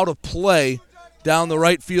ball out of play down the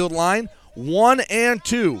right field line.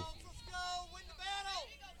 1-2.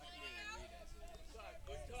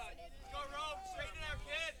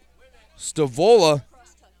 Stavola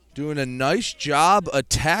doing a nice job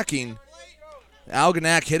attacking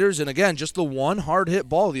Algonac hitters, and again, just the one hard hit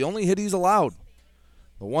ball, the only hit he's allowed.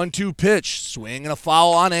 The 1-2 pitch, swing and a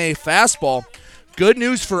foul on a fastball. Good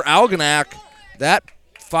news for Algonac, that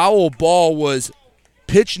foul ball was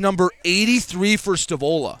pitch number 83 for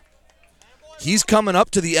Stavola. He's coming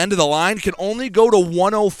up to the end of the line, can only go to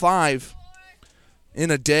 105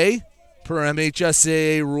 in a day per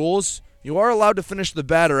MHSAA rules. You are allowed to finish the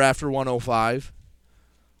batter after 105.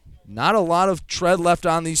 Not a lot of tread left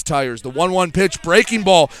on these tires. The 1-1 pitch, breaking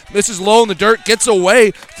ball, misses low in the dirt, gets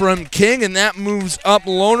away from King, and that moves up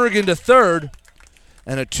Lonergan to third.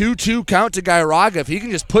 And a 2-2 count to Gairaga. If he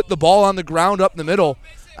can just put the ball on the ground up the middle,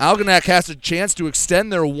 Algonac has a chance to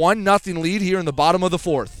extend their 1-0 lead here in the bottom of the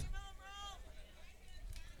 4th.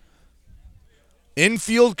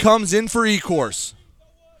 Infield comes in for Ecorse.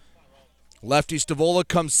 Lefty Stavola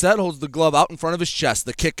comes set, holds the glove out in front of his chest.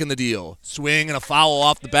 The kick and the deal. Swing and a foul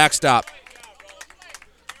off the backstop.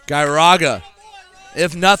 Gairaga,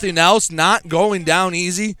 if nothing else, not going down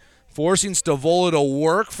easy, forcing Stavola to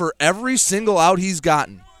work for every single out he's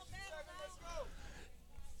gotten.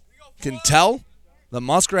 Can tell the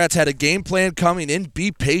Muskrats had a game plan coming in.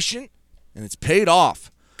 Be patient, and it's paid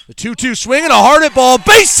off. The 2-2 swing and a hard hit ball,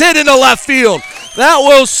 base hit into left field. That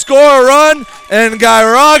will score a run, and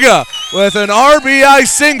Gairaga with an RBI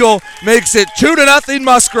single makes it 2-0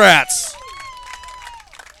 Muskrats.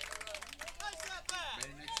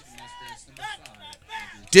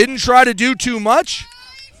 Didn't try to do too much.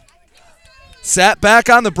 Sat back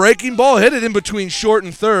on the breaking ball, hit it in between short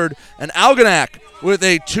and third, and Algonac with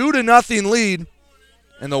a 2-0 lead.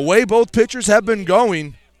 And the way both pitchers have been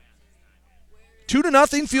going,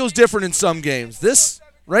 2-0 feels different in some games. This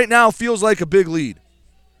right now feels like a big lead.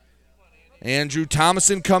 Andrew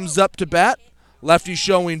Thomason comes up to bat. Lefty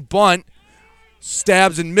showing bunt.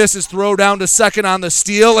 Stabs and misses, throw down to second on the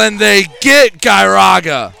steal, and they get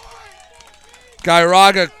Gairaga.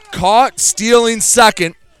 Gairaga caught stealing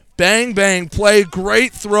second. Bang, bang play.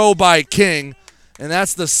 Great throw by King. And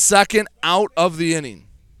that's the second out of the inning.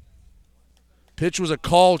 Pitch was a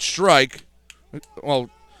called strike. Well,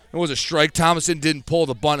 it was a strike. Thomason didn't pull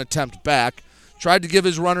the bunt attempt back. Tried to give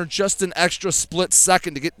his runner just an extra split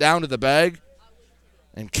second to get down to the bag.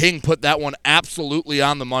 And King put that one absolutely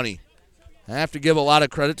on the money. I have to give a lot of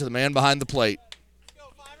credit to the man behind the plate.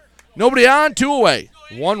 Nobody on, 2 away.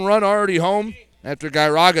 1 run already home after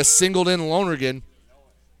Gairaga singled in Lonergan.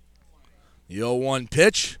 The 0-1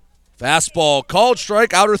 pitch. Fastball called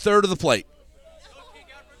strike, outer third of the plate.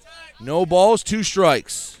 No balls, 2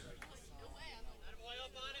 strikes.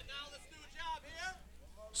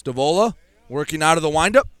 Stavola working out of the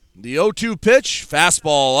windup. The 0-2 pitch,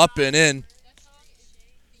 fastball up and in.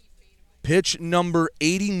 Pitch number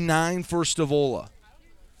 89 for Stavola.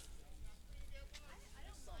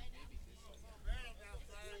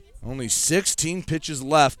 Only 16 pitches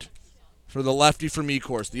left for the lefty from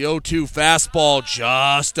Ecorse. The 0-2 fastball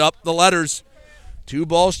just up the letters. 2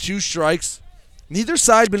 balls, 2 strikes. Neither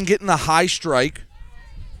side's been getting the high strike.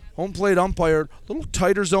 Home plate umpire, a little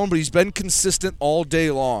tighter zone, but he's been consistent all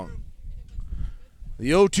day long.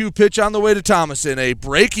 The 0-2 pitch on the way to Thomason. A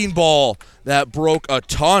breaking ball that broke a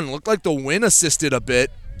ton. Looked like the wind assisted a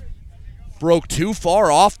bit. Broke too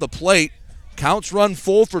far off the plate. Counts run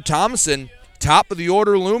full for Thomason. Top of the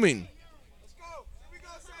order looming.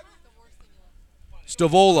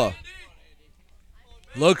 Stavola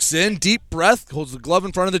looks in, deep breath, holds the glove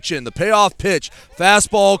in front of the chin. The payoff pitch,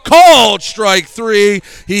 fastball, called strike 3.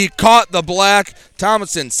 He caught the black.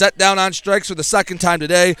 Thomason set down on strikes for the second time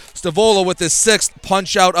today. Stavola with his 6th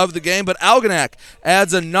punch out of the game, but Algonac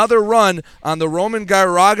adds another run on the Roman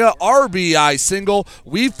Gairaga RBI single.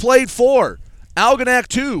 We've played 4. Algonac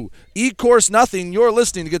 2, Ecorse nothing. You're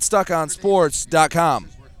listening to GetStuckOnSports.com.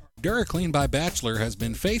 DuraClean by Bachelor has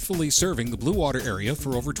been faithfully serving the Blue Water area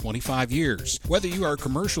for over 25 years. Whether you are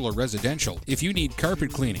commercial or residential, if you need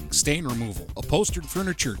carpet cleaning, stain removal, upholstered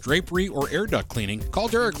furniture, drapery, or air duct cleaning, call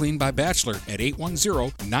DuraClean by Bachelor at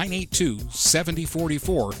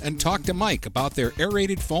 810-982-7044 and talk to Mike about their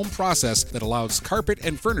aerated foam process that allows carpet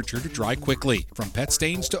and furniture to dry quickly. From pet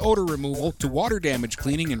stains to odor removal to water damage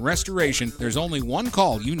cleaning and restoration, there's only one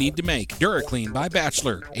call you need to make. DuraClean by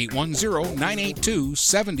Bachelor,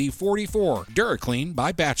 810-982-7044. DuraClean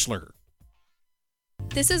by Bachelor.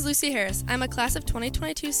 This is Lucy Harris. I'm a class of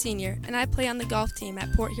 2022 senior, and I play on the golf team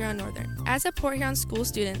at Port Huron Northern. As a Port Huron school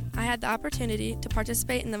student, I had the opportunity to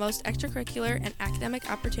participate in the most extracurricular and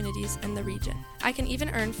academic opportunities in the region. I can even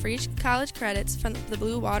earn free college credits from the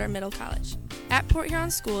Blue Water Middle College. At Port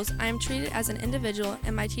Huron schools, I am treated as an individual,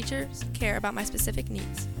 and my teachers care about my specific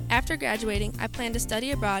needs. After graduating, I plan to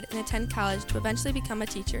study abroad and attend college to eventually become a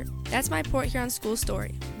teacher. That's my Port Huron school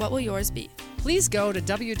story. What will yours be? Please go to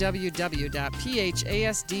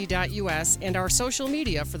www.phasd.us and our social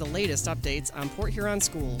media for the latest updates on Port Huron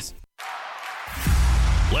schools.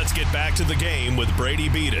 Let's get back to the game with Brady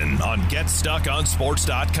Beaton on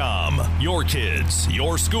GetStuckOnSports.com. Your kids,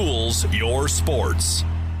 your schools, your sports.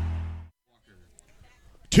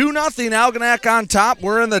 2-0 Algonac on top.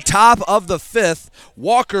 We're in the top of the 5th.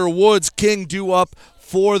 Walker, Woods, King due up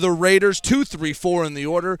for the Raiders. 2-3-4 in the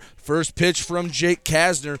order. First pitch from Jake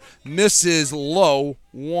Kasner misses low,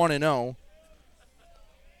 1-0.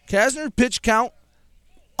 Kasner pitch count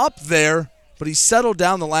up there, but he settled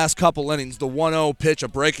down the last couple innings. The 1-0 pitch, a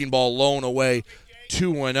breaking ball low and away,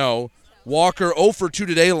 2-0. Walker 0 for 2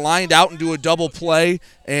 today, lined out into a double play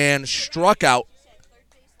and struck out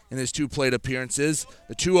in his 2 plate appearances.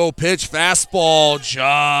 The 2-0 pitch, fastball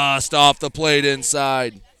just off the plate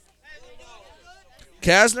inside.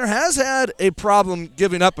 Kasner has had a problem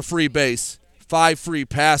giving up a free base. 5 free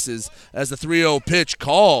passes as the 3-0 pitch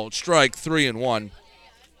called strike 3-1.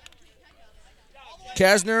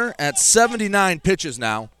 Kasner at 79 pitches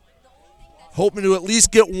now, hoping to at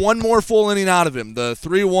least get one more full inning out of him. The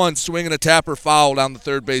 3-1 swing and a tapper foul down the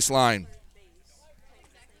third base line.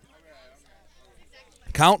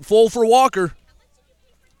 Count full for Walker.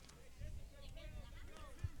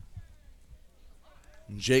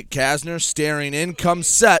 Jake Kasner staring in, comes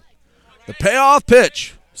set. The payoff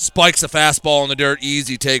pitch spikes a fastball in the dirt.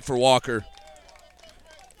 Easy take for Walker.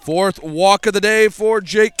 4th walk of the day for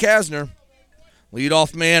Jake Kasner.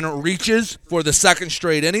 Leadoff man reaches for the 2nd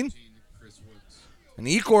straight inning. And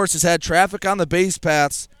Ecorse has had traffic on the base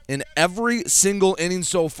paths in every single inning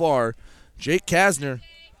so far. Jake Kasner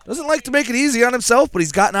doesn't like to make it easy on himself, but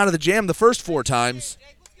he's gotten out of the jam the first 4 times.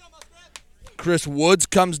 Chris Woods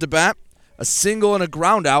comes to bat. A single and a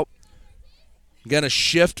ground out. Again, a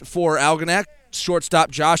shift for Algonac.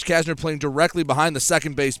 shortstop Josh Kasner playing directly behind the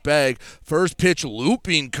second base bag. First pitch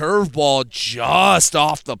looping curveball just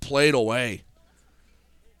off the plate away.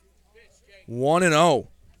 1-0.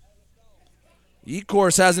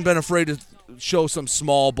 Ecorse hasn't been afraid to show some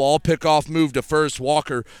small ball. Pickoff move to first.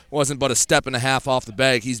 Walker wasn't but a step and a half off the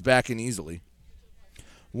bag. He's backing easily.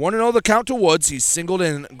 1-0 the count to Woods. He's singled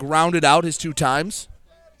and grounded out his 2 times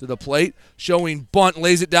to the plate. Showing bunt,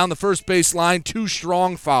 lays it down the first base line. Too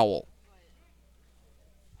strong, foul.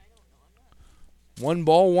 1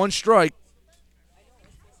 ball, 1 strike.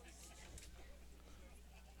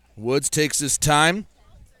 Woods takes his time,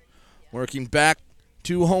 working back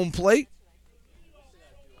to home plate.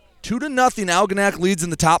 2-0, Algonac leads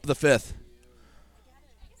in the top of the 5th.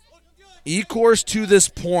 Ecorse to this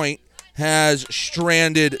point has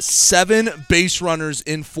stranded 7 base runners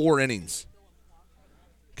in 4 innings.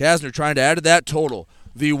 Kasner trying to add to that total.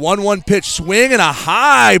 The 1-1 pitch swing and a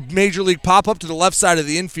high major league pop-up to the left side of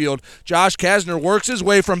the infield. Josh Kasner works his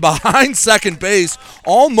way from behind second base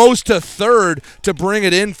almost to third to bring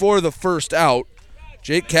it in for the first out.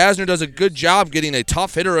 Jake Kasner does a good job getting a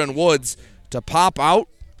tough hitter in Woods to pop out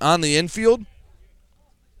on the infield.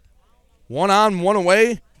 1 on, 1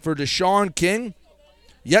 away for Deshaun King.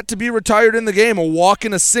 Yet to be retired in the game, a walk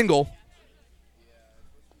and a single.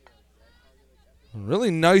 A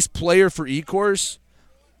really nice player for Ecorse.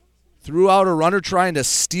 Threw out a runner trying to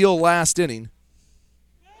steal last inning.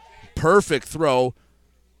 Perfect throw.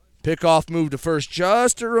 Pickoff move to first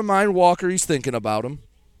just to remind Walker he's thinking about him.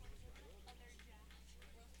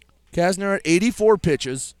 Kasner at 84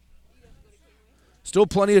 pitches. Still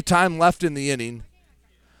plenty of time left in the inning.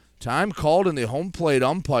 Time called in the home plate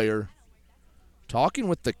umpire. Talking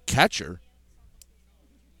with the catcher.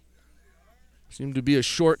 Seemed to be a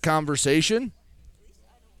short conversation.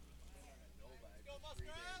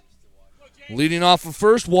 Leading off of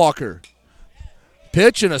first, Walker.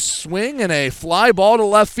 Pitch and a swing and a fly ball to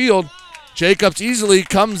left field. Jacobs easily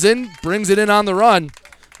comes in, brings it in on the run.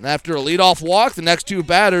 And after a leadoff walk, the next 2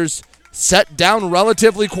 batters set down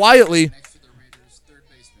relatively quietly.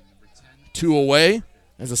 2 away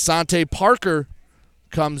as Asante Parker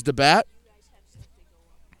comes to bat.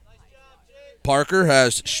 Parker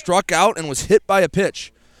has struck out and was hit by a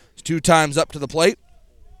pitch. He's 2 times up to the plate.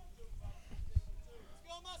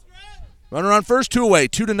 Runner on first, 2 away.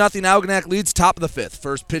 2-0, Algonac leads top of the 5th.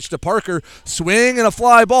 First pitch to Parker. Swing and a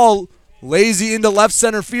fly ball. Lazy into left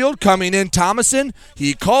center field. Coming in, Thomason.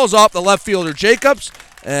 He calls off the left fielder, Jacobs.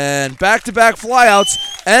 And back-to-back flyouts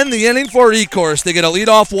end the inning for Ecorse. They get a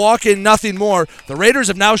leadoff walk and nothing more. The Raiders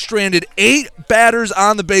have now stranded 8 batters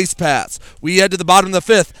on the base paths. We head to the bottom of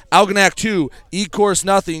the 5th. Algonac 2, Ecorse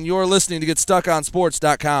nothing. You're listening to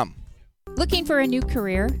GetStuckOnSports.com. Looking for a new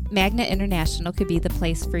career? Magna International could be the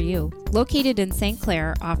place for you. Located in St.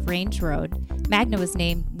 Clair off Range Road, Magna was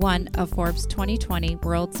named one of Forbes 2020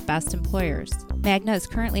 World's Best Employers. Magna is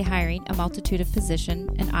currently hiring a multitude of positions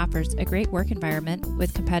and offers a great work environment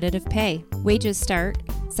with competitive pay. Wages start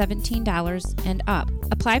 $17 and up.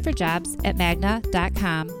 Apply for jobs at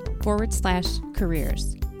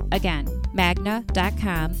magna.com/careers. Again,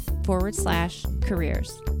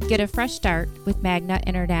 magna.com/careers. Get a fresh start with Magna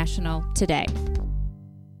International today.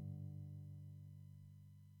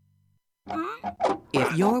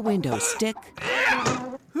 If your windows stick,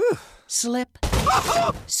 slip,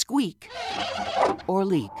 squeak, or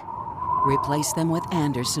leak, replace them with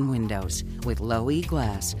Andersen windows. With low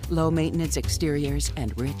E-glass, low-maintenance exteriors,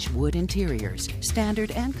 and rich wood interiors,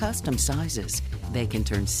 standard and custom sizes, they can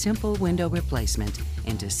turn simple window replacement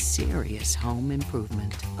into serious home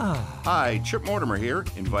improvement. Hi, Chip Mortimer here,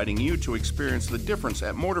 inviting you to experience the difference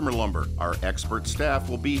at Mortimer Lumber. Our expert staff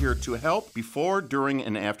will be here to help before, during,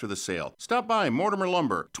 and after the sale. Stop by Mortimer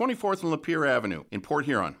Lumber, 24th and Lapeer Avenue in Port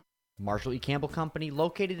Huron. Marshall E. Campbell Company,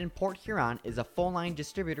 located in Port Huron, is a full-line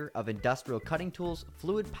distributor of industrial cutting tools,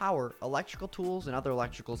 fluid power, electrical tools, and other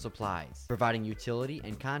electrical supplies, providing utility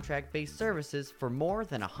and contract-based services for more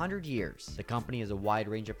than 100 years. The company has a wide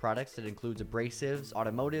range of products that includes abrasives,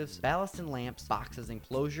 automotives, ballast and lamps, boxes and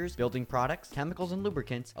closures, building products, chemicals and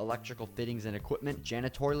lubricants, electrical fittings and equipment,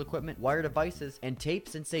 janitorial equipment, wire devices, and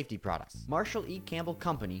tapes and safety products. Marshall E. Campbell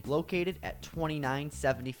Company, located at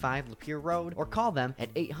 2975 Lapeer Road, or call them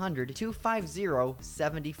at 800-250-7520.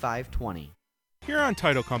 Huron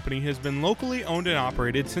Title Company has been locally owned and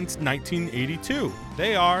operated since 1982.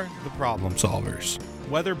 They are the problem solvers.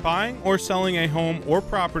 Whether buying or selling a home or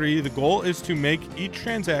property, the goal is to make each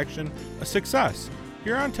transaction a success.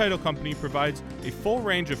 Huron Title Company provides a full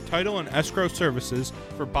range of title and escrow services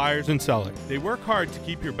for buyers and sellers. They work hard to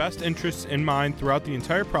keep your best interests in mind throughout the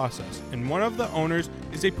entire process, and one of the owners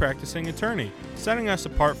is a practicing attorney, setting us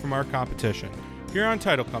apart from our competition. Huron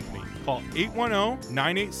Title Company. Call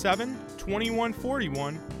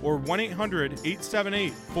 810-987-2141 or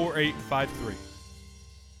 1-800-878-4853.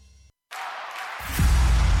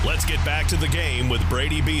 Let's get back to the game with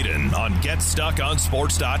Brady Beaton on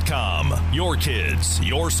GetStuckOnSports.com. Your kids,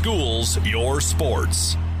 your schools, your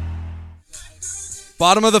sports.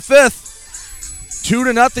 Bottom of the fifth.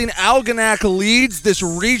 2-0 Algonac leads this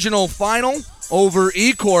regional final over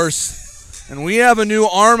Ecorse. And we have a new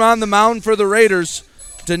arm on the mound for the Raiders.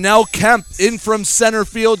 Donnell Kemp in from center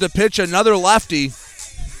field to pitch another lefty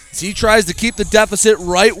as he tries to keep the deficit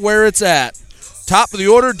right where it's at. Top of the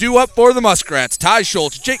order, due up for the Muskrats. Ty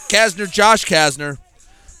Schultz, Jake Kasner, Josh Kasner.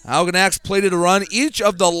 Algonac's plated a run each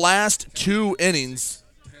of the last 2 innings.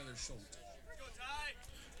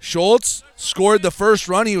 Schultz scored the first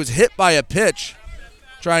run. He was hit by a pitch,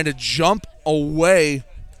 trying to jump away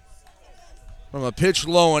from a pitch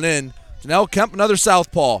low and in. Donnell Kemp, another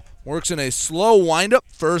southpaw. Works in a slow windup.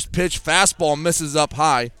 First pitch, fastball misses up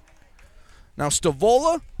high. Now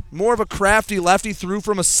Stavola, more of a crafty lefty, threw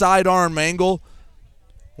from a sidearm angle,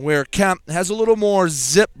 where Kemp has a little more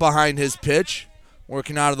zip behind his pitch.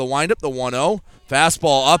 Working out of the windup, the 1-0.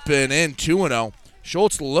 Fastball up and in, 2-0.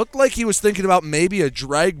 Schultz looked like he was thinking about maybe a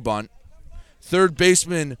drag bunt. Third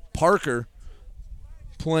baseman Parker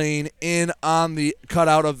playing in on the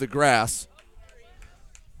cutout of the grass.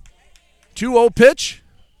 2-0 pitch,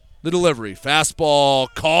 the delivery. Fastball,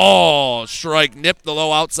 call, strike, nip the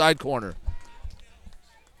low outside corner.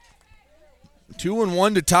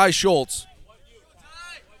 2-1 to Ty Schultz.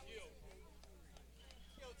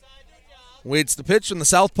 Waits the pitch from the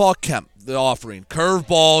southpaw Kemp, the offering.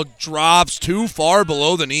 Curveball drops too far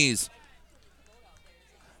below the knees.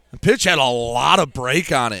 The pitch had a lot of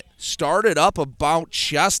break on it. Started up about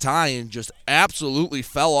chest high and just absolutely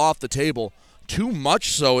fell off the table. Too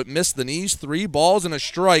much so it missed the knees. 3 balls and a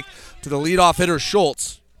strike to the leadoff hitter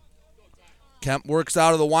Schultz. Kemp works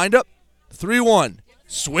out of the windup. 3-1.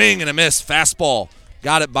 Swing and a miss. Fastball.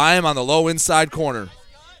 Got it by him on the low inside corner.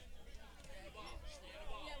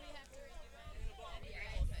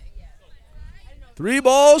 3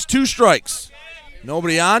 balls, 2 strikes.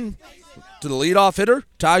 Nobody on to the leadoff hitter,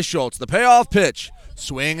 Ty Schultz. The payoff pitch.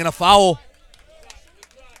 Swing and a foul.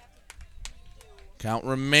 Count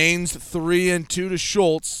remains 3-2 to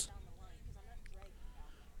Schultz.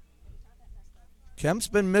 Kemp's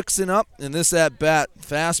been mixing up in this at-bat.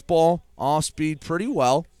 Fastball, off-speed pretty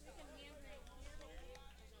well.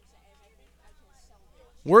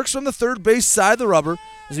 Works from the third base side of the rubber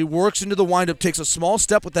as he works into the windup, takes a small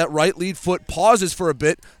step with that right lead foot, pauses for a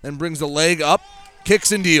bit, then brings the leg up,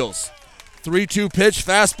 kicks and deals. 3-2 pitch,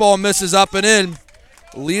 fastball misses up and in.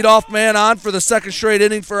 Leadoff man on for the second straight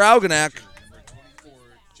inning for Algonac.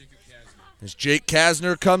 As Jake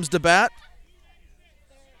Kasner comes to bat.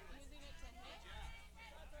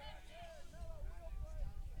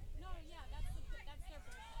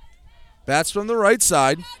 Bats from the right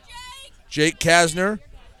side. Jake Kasner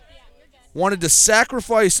wanted to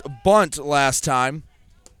sacrifice a bunt last time.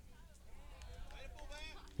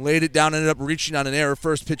 Laid it down, ended up reaching on an error.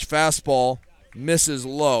 First pitch fastball misses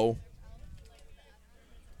low.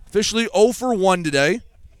 Officially 0 for 1 today.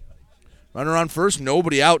 Runner on first,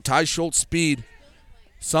 nobody out. Ty Schultz speed.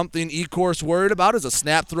 Something Ecorse worried about as a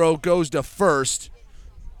snap throw goes to first.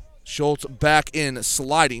 Schultz back in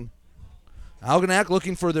sliding. Algonac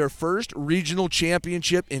looking for their first regional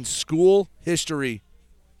championship in school history.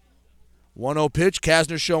 1-0 pitch,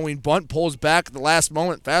 Kasner showing bunt, pulls back at the last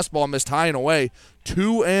moment. Fastball missed high and away.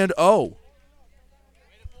 2-0.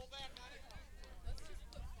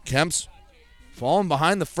 Kemp's falling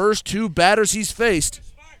behind the first 2 batters he's faced.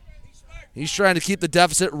 He's trying to keep the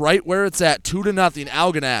deficit right where it's at. 2-0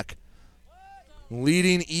 Algonac.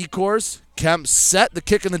 Leading Ecorse. Kemp set the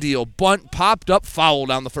kick in the deal. Bunt popped up, foul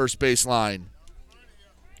down the first base line.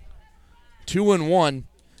 2-1.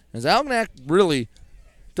 As Algonac really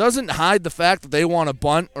doesn't hide the fact that they want to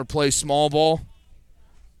bunt or play small ball.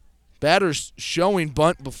 Batters showing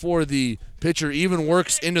bunt before the pitcher even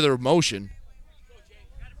works into their motion.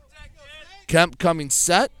 Kemp coming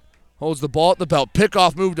set. Holds the ball at the belt.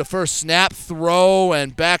 Pickoff move to first. Snap, throw,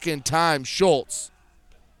 and back in time. Schultz.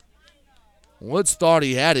 Woods thought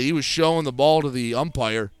he had it. He was showing the ball to the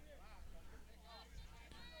umpire.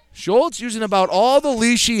 Schultz using about all the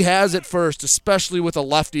leash he has at first, especially with a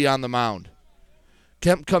lefty on the mound.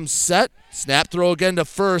 Kemp comes set. Snap throw again to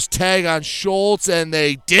first. Tag on Schultz, and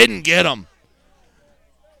they didn't get him.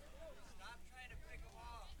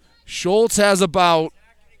 Schultz has about,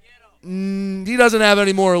 he doesn't have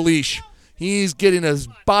any more leash. He's getting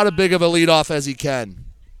about as big of a lead off as he can.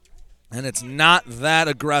 And it's not that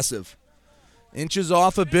aggressive. Inches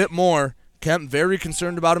off a bit more. Kemp very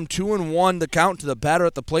concerned about him. 2-1 the count to the batter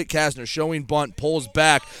at the plate. Kasner showing bunt, pulls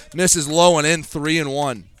back, misses low and in.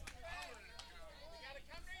 3-1.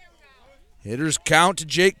 Hitters count to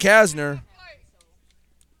Jake Kasner.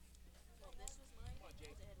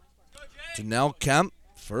 To now Kemp,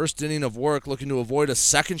 first inning of work, looking to avoid a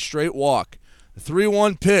second straight walk. The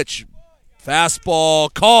 3-1 pitch.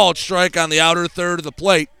 Fastball called, strike on the outer third of the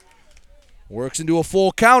plate. Works into a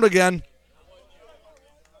full count again.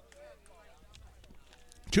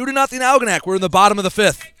 2-0 Algonac. We're in the bottom of the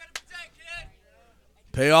fifth.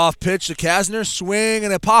 Payoff pitch to Kasner. Swing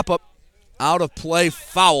and a pop-up. Out of play,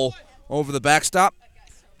 foul over the backstop.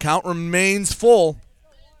 Count remains full.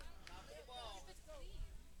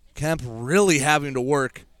 Kemp really having to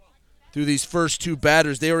work through these first two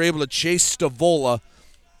batters. They were able to chase Stavola.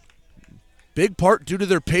 Big part due to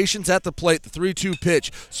their patience at the plate. The 3-2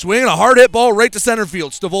 pitch. Swinging a hard hit ball right to center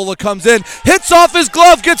field. Stavola comes in, hits off his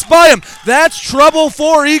glove, gets by him. That's trouble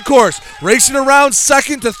for Ecorse. Racing around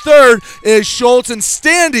second to third is Schultz, and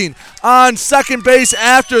standing on second base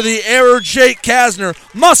after the error, Jake Kasner.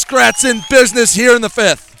 Muskrats in business here in the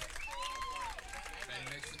fifth.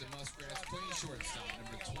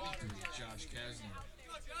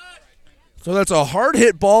 So that's a hard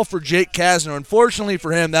hit ball for Jake Kasner. Unfortunately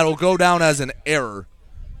for him, that'll go down as an error.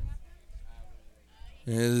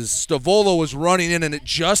 As Stavola was running in and it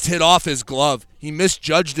just hit off his glove. He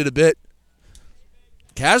misjudged it a bit.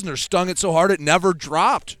 Kasner stung it so hard it never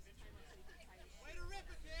dropped.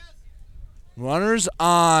 Runners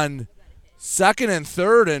on second and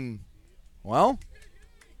third, and, well,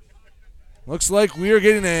 looks like we are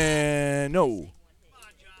getting a no.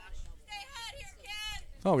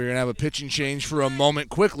 Oh, we're going to have a pitching change for a moment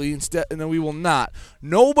quickly. Instead, and then we will not.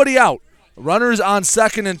 Nobody out. Runners on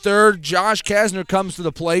second and third. Josh Kasner comes to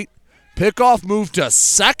the plate. Pickoff move to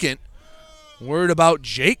second. Worried about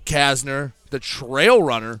Jake Kasner, the trail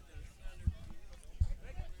runner.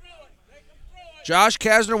 Josh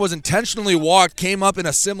Kasner was intentionally walked, came up in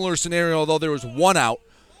a similar scenario, although there was one out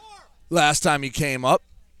last time he came up.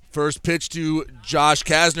 First pitch to Josh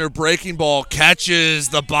Kasner, breaking ball, catches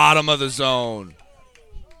the bottom of the zone.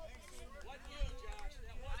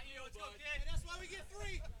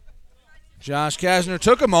 Josh Kasner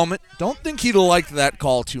took a moment. Don't think he'd liked that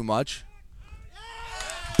call too much.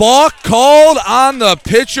 Balk called on the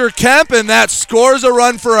pitcher, Kemp, and that scores a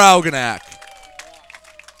run for Algonac.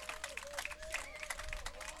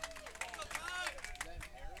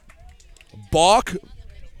 Balk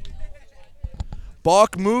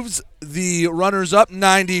moves the runners up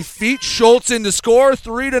 90 feet. Schultz in to score.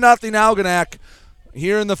 3-0 Algonac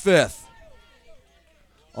here in the fifth.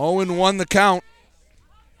 0-1 the count.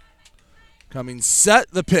 Coming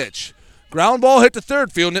set, the pitch. Ground ball hit to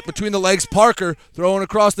third field, nip between the legs. Parker throwing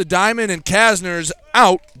across the diamond, and Kasner's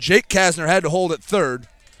out. Jake Kasner had to hold at third.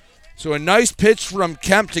 So a nice pitch from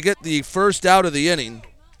Kemp to get the first out of the inning.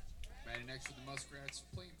 Batting next to the Muskrats,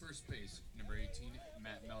 playing first base, number 18,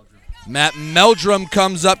 Matt Meldrum. Matt Meldrum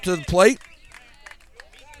comes up to the plate.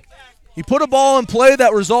 He put a ball in play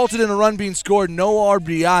that resulted in a run being scored. No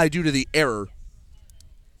RBI due to the error.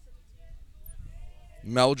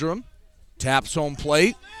 Meldrum taps home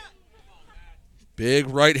plate. Big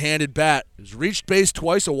right-handed bat. Has reached base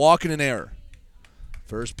twice, a walk and an error.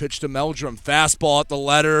 First pitch to Meldrum. Fastball at the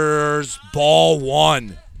letters. Ball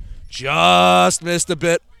one. Just missed a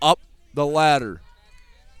bit up the ladder.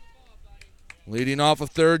 Leading off of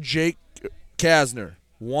third, Jake Kasner.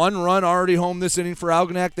 One run already home this inning for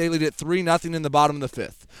Algonac. They lead at 3-0 in the bottom of the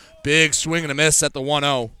fifth. Big swing and a miss at the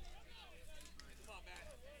 1-0.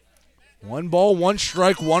 1 ball, 1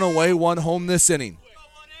 strike, 1 away, 1 home this inning.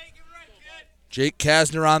 Jake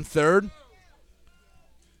Kasner on third.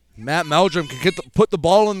 Matt Meldrum can put the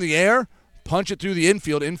ball in the air, punch it through the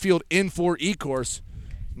infield. Infield in for Ecorse.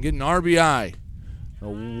 Get an RBI. A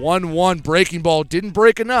 1-1 breaking ball didn't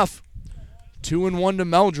break enough. 2-1 to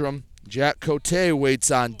Meldrum. Jack Cote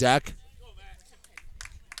waits on deck.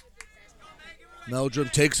 Meldrum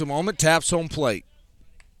takes a moment, taps home plate.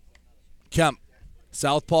 Kemp.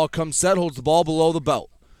 Southpaw comes set, holds the ball below the belt.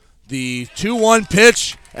 The 2-1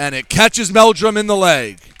 pitch, and it catches Meldrum in the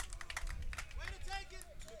leg.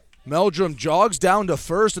 Meldrum jogs down to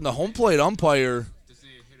first, and the home plate umpire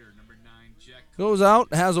goes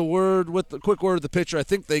out, has a quick word with the pitcher. I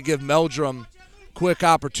think they give Meldrum quick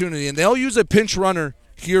opportunity, and they'll use a pinch runner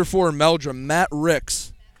here for Meldrum. Matt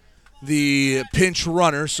Ricks, the pinch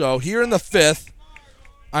runner. So here in the fifth,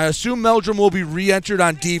 I assume Meldrum will be re-entered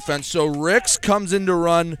on defense, so Ricks comes in to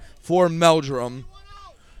run for Meldrum.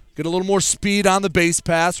 Get a little more speed on the base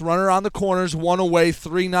pass. Runner on the corners, one away,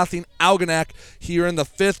 3-0 Algonac here in the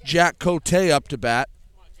fifth. Jack Cote up to bat.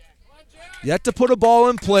 Yet to put a ball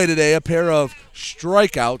in play today, a pair of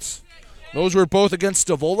strikeouts. Those were both against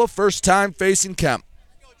Stavola, first time facing Kemp.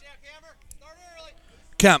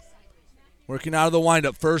 Kemp working out of the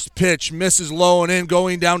windup. First pitch, misses low and in.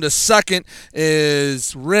 Going down to second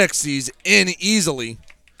is Ricks. He's in easily.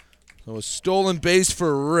 So a stolen base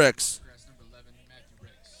for Ricks.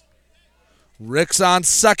 Ricks on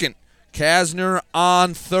second. Kasner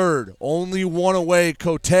on third. Only one away,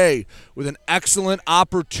 Cote with an excellent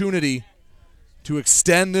opportunity to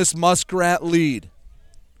extend this Muskrat lead.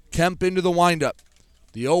 Kemp into the windup.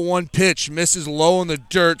 The 0-1 pitch misses low in the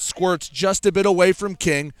dirt, squirts just a bit away from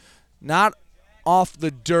King. Not off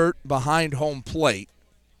the dirt behind home plate.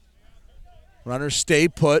 Runners stay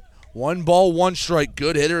put. 1 ball, 1 strike.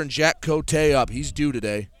 Good hitter, and Jack Cote up. He's due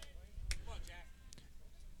today.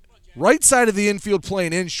 Right side of the infield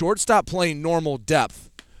playing in, shortstop playing normal depth.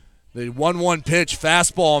 The 1-1 pitch,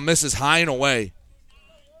 fastball misses high and away.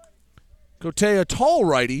 Cote, a tall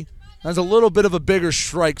righty, has a little bit of a bigger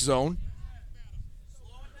strike zone.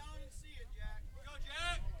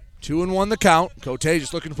 2-1 the count. Cote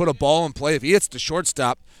just looking to put a ball in play. If he hits the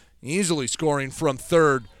shortstop, easily scoring from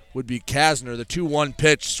third would be Kasner. The 2-1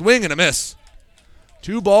 pitch, swing and a miss.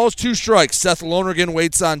 2 balls, 2 strikes. Seth Lonergan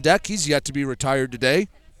waits on deck. He's yet to be retired today.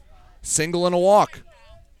 Single and a walk.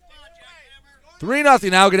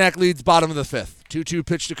 3-0 Algonac leads bottom of the fifth. 2-2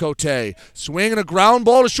 pitch to Cote. Swing and a ground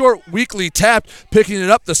ball to short. Weakly tapped. Picking it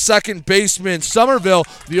up, the second baseman, Somerville.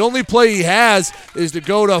 The only play he has is to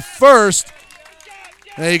go to first.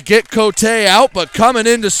 They get Cote out, but coming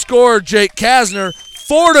in to score, Jake Kasner.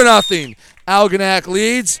 4-0. Algonac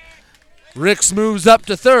leads. Ricks moves up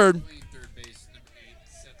to third.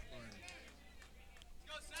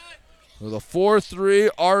 With a 4-3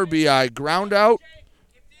 RBI ground out.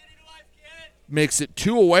 Makes it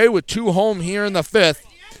 2 away with 2 home here in the fifth.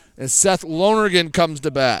 And Seth Lonergan comes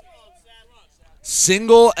to bat.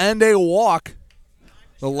 Single and a walk.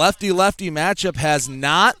 The lefty-lefty matchup has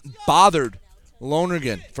not bothered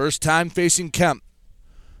Lonergan. First time facing Kemp.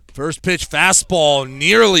 First pitch fastball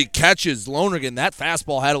nearly catches Lonergan. That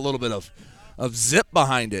fastball had a little bit of zip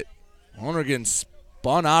behind it. Lonergan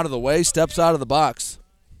spun out of the way, steps out of the box.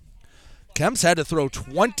 Kemp's had to throw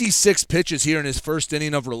 26 pitches here in his first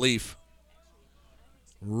inning of relief.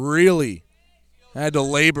 Really had to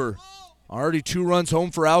labor. Already 2 runs home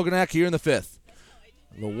for Algonac here in the fifth.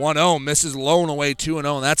 The 1-0 misses low and away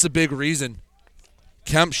 2-0, and that's a big reason.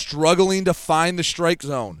 Kemp struggling to find the strike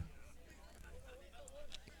zone.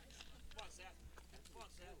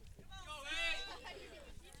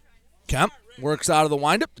 Kemp works out of the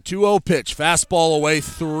windup. The 2-0 pitch. Fastball away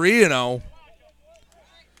 3-0.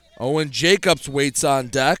 Owen Jacobs waits on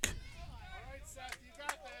deck.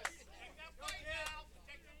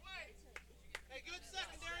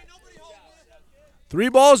 Three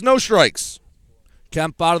balls, no strikes.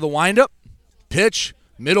 Kemp out of the windup. Pitch,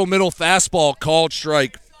 middle fastball, called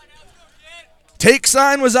strike. Take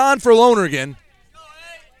sign was on for Lonergan.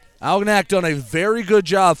 Algonac done a very good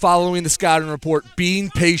job following the scouting report, being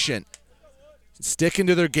patient, sticking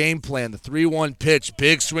to their game plan. The 3-1 pitch,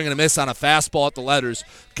 big swing and a miss on a fastball at the letters.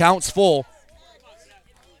 Counts full.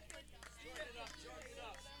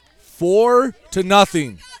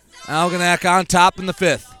 4-0. Algonac on top in the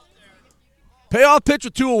fifth. Payoff pitch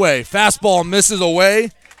with 2 away. Fastball misses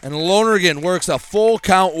away, and Lonergan works a full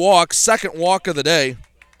count walk, second walk of the day.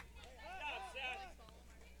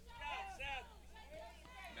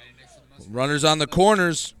 Runners on the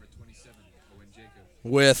corners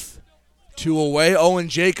with 2 away. Owen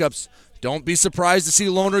Jacobs. Don't be surprised to see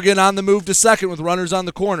Lonergan on the move to second with runners on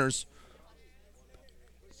the corners.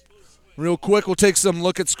 Real quick, we'll take some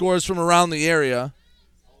look at scores from around the area.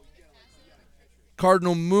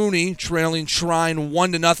 Cardinal Mooney trailing Shrine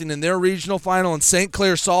 1-0 in their regional final, and St.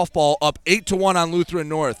 Clair softball up 8-1 on Lutheran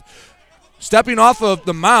North. Stepping off of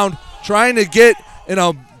the mound, trying to get in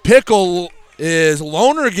a pickle is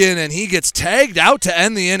Lonergan, and he gets tagged out to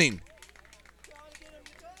end the inning.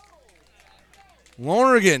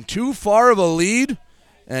 Lonergan too far of a lead,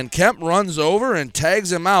 and Kemp runs over and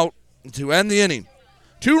tags him out to end the inning.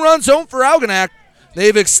 2 runs home for Algonac.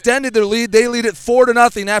 They've extended their lead. They lead it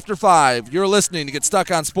 4-0 after 5. You're listening to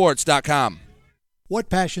GetStuckOnSports.com. What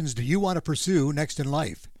passions do you want to pursue next in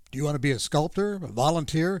life? Do you want to be a sculptor, a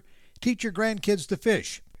volunteer, teach your grandkids to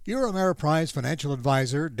fish? Your Ameriprise financial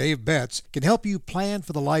advisor, Dave Betts, can help you plan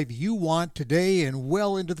for the life you want today and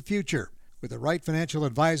well into the future. With the right financial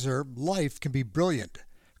advisor, life can be brilliant.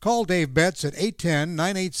 Call Dave Betts at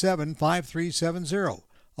 810-987-5370.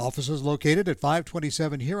 Offices located at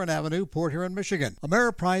 527 Huron Avenue, Port Huron, Michigan.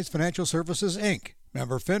 Ameriprise Financial Services, Inc.,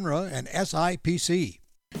 member FINRA and SIPC.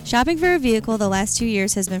 Shopping for a vehicle the last 2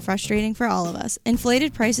 years has been frustrating for all of us.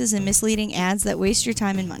 Inflated prices and misleading ads that waste your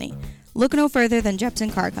time and money. Look no further than Jepson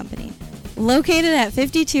Car Company. Located at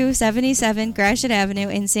 5277 Gratiot Avenue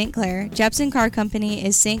in St. Clair, Jepson Car Company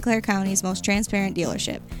is St. Clair County's most transparent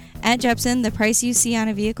dealership. At Jepson, the price you see on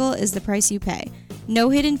a vehicle is the price you pay. No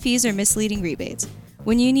hidden fees or misleading rebates.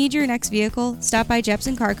 When you need your next vehicle, stop by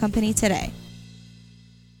Jepson Car Company today.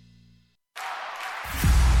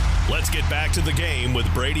 Let's get back to the game with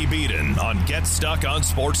Brady Beaton on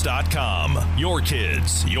GetStuckOnSports.com. Your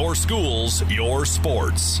kids, your schools, your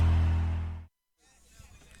sports.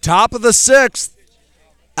 Top of the sixth,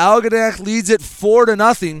 Algonac leads it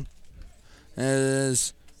 4-0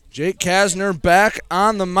 as Jake Kasner back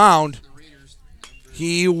on the mound.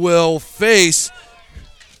 He will face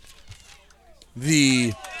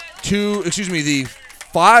the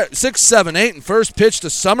 5, 6, 7, 8, and first pitch to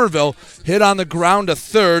Somerville. Hit on the ground to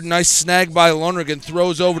third. Nice snag by Lonergan.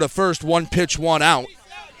 Throws over to first. 1 pitch, 1 out.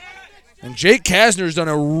 And Jake Kasner's done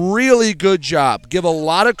a really good job. Give a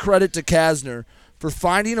lot of credit to Kasner for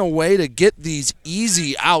finding a way to get these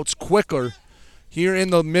easy outs quicker here in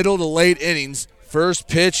the middle to late innings. First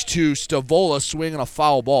pitch to Stavola, swinging a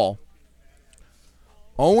foul ball.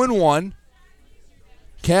 0-1.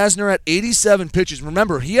 Kasner at 87 pitches.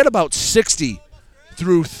 Remember, he had about 60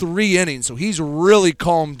 through 3 innings, so he's really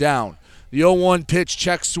calmed down. The 0-1 pitch,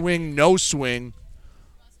 check swing, no swing.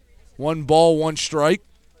 1 ball, 1 strike.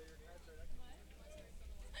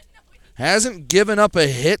 Hasn't given up a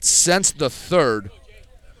hit since the third.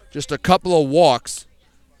 Just a couple of walks.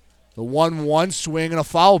 The 1-1 swing and a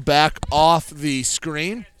foul back off the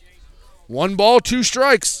screen. 1 ball, 2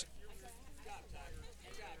 strikes.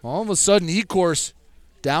 All of a sudden, Ecorse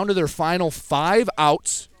down to their final 5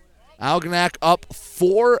 outs. Algonac up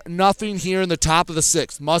 4-0 here in the top of the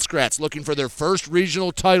 6th. Muskrats looking for their first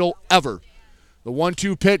regional title ever. The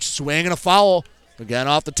 1-2 pitch, swing and a foul. Again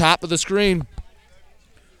off the top of the screen.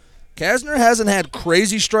 Kasner hasn't had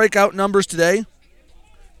crazy strikeout numbers today.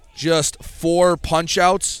 Just 4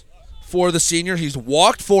 punch-outs for the senior. He's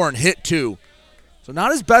walked 4 and hit 2. So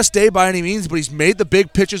not his best day by any means, but he's made the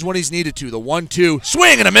big pitches when he's needed to. The 1-2,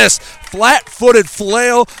 swing and a miss. Flat-footed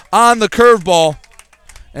flail on the curveball.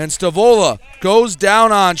 And Stavola goes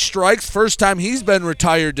down on strikes. First time he's been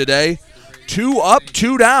retired today. 2 up,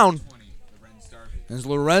 2 down. As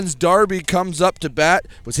Lorenz Darby comes up to bat,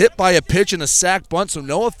 was hit by a pitch and a sac bunt, so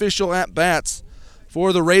no official at-bats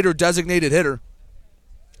for the Raider designated hitter.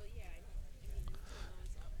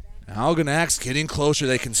 Algonac's getting closer.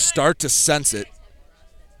 They can start to sense it.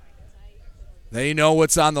 They know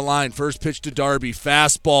what's on the line. First pitch to Darby.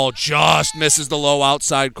 Fastball just misses the low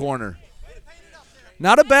outside corner.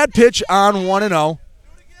 Not a bad pitch on 1-0.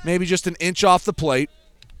 Maybe just an inch off the plate.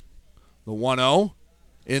 The 1-0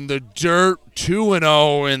 in the dirt,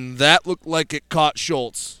 2-0, and that looked like it caught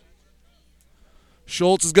Schultz.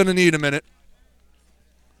 Schultz is going to need a minute.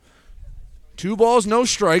 2 balls, no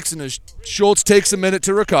strikes, and as Schultz takes a minute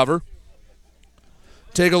to recover.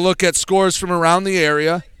 Take a look at scores from around the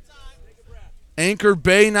area. Anchor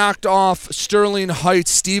Bay knocked off Sterling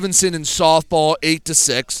Heights Stevenson in softball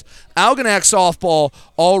 8-6. Algonac softball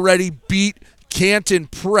already beat Canton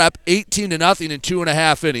Prep 18-0 in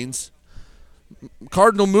 2.5 innings.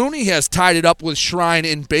 Cardinal Mooney has tied it up with Shrine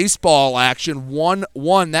in baseball action,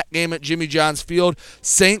 1-1, that game at Jimmy John's Field.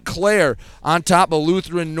 St. Clair on top of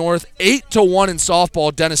Lutheran North, 8-1 in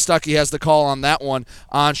softball. Dennis Stuckey has the call on that one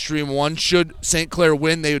on Stream 1. Should St. Clair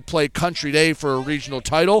win, they would play Country Day for a regional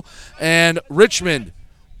title. And Richmond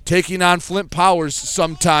taking on Flint Powers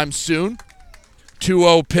sometime soon.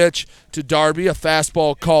 2-0 pitch to Darby, a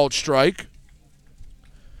fastball called strike.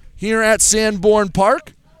 Here at Sanborn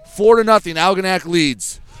Park, 4-0, Algonac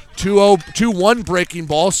leads. 2-1 breaking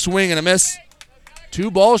ball, swing and a miss.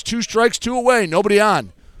 2 balls, 2 strikes, 2 away, nobody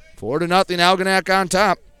on. 4-0, Algonac on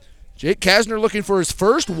top. Jake Kasner looking for his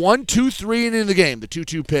first 1-2-3 inning of the game, the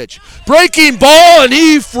 2-2 pitch. Breaking ball, and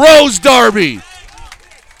he froze Darby.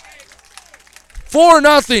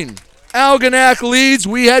 4-0, Algonac leads.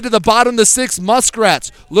 We head to the bottom of the 6th.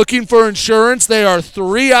 Muskrats looking for insurance. They are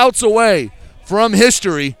 3 outs away from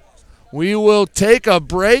history. We will take a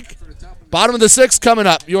break. Bottom of the 6th coming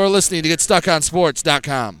up. You're listening to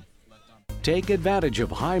GetStuckOnSports.com. Take advantage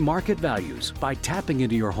of high market values by tapping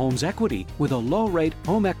into your home's equity with a low-rate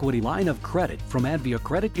home equity line of credit from Advia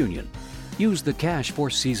Credit Union. Use the cash for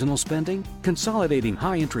seasonal spending, consolidating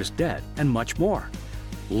high-interest debt, and much more.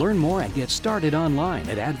 Learn more and get started online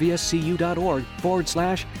at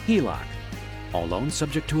adviacu.org/HELOC. All loans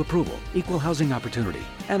subject to approval. Equal housing opportunity.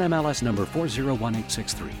 NMLS number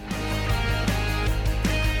 401863.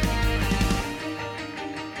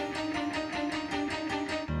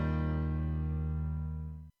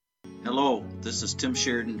 Hello, this is Tim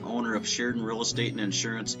Sheridan, owner of Sheridan Real Estate and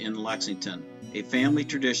Insurance in Lexington, a family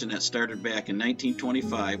tradition that started back in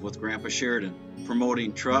 1925 with Grandpa Sheridan.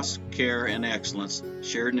 Promoting trust, care, and excellence,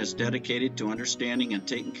 Sheridan is dedicated to understanding and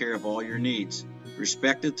taking care of all your needs.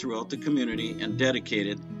 Respected throughout the community and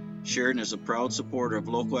dedicated, Sheridan is a proud supporter of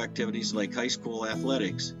local activities like high school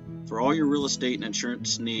athletics. For all your real estate and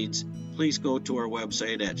insurance needs, please go to our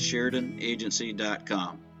website at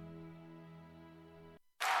SheridanAgency.com.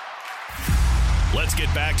 Let's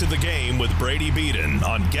get back to the game with Brady Beaton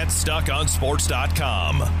on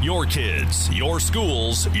GetStuckOnSports.com. Your kids, your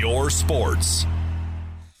schools, your sports.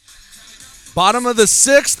 Bottom of the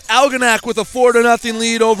sixth, Algonac with a 4-0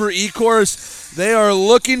 lead over Ecorse. They are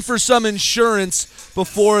looking for some insurance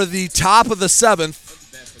before the top of the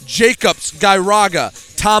seventh. Jacobs,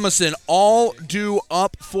 Gairaga, Thomason all due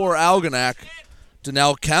up for Algonac.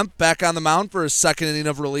 Donnell Kemp back on the mound for his second inning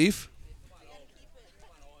of relief.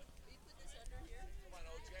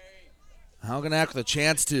 Algonac with a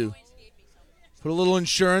chance to put a little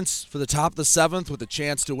insurance for the top of the seventh with a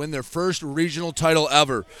chance to win their first regional title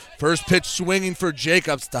ever. First pitch swinging for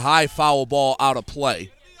Jacobs, the high foul ball out of play.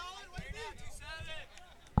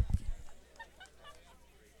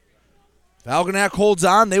 If Algonac holds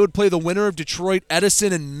on, they would play the winner of Detroit,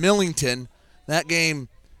 Edison, and Millington. That game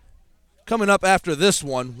coming up after this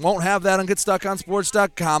one. Won't have that on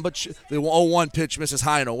GetStuckOnSports.com, but the 0-1 pitch misses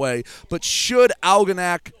high and away. But should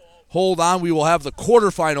Algonac hold on, we will have the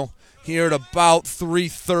quarterfinal here at about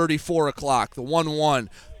 3:30, 4 o'clock. The 1-1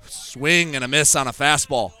 swing and a miss on a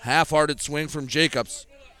fastball. Half-hearted swing from Jacobs.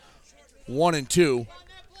 1-2.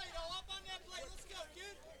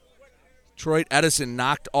 Detroit Edison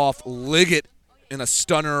knocked off Liggett in a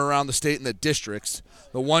stunner around the state in the districts.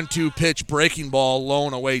 The 1-2 pitch breaking ball low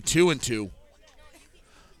and away, 2-2.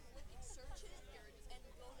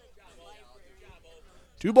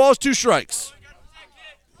 Two balls, two strikes.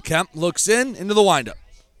 Kemp looks into the windup.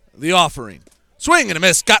 The offering. Swing and a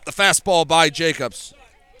miss. Got the fastball by Jacobs.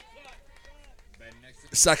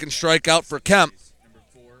 Second strikeout for Kemp.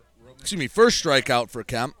 First strikeout for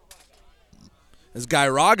Kemp. As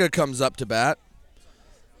Gairaga comes up to bat.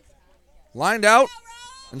 Lined out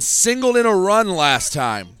and singled in a run last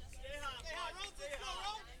time.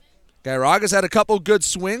 Gairaga's had a couple good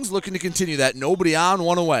swings, looking to continue that. Nobody on,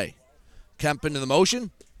 one away. Kemp into the motion.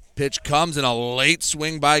 Pitch comes in a late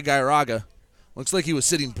swing by Gairaga. Looks like he was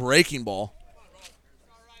sitting breaking ball.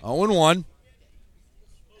 0-1.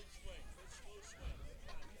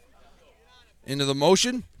 Into the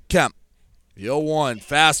motion, Kemp. The 0-1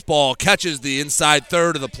 fastball catches the inside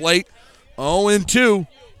third of the plate. 0-2.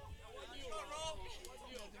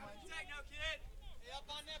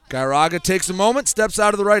 Gairaga takes a moment, steps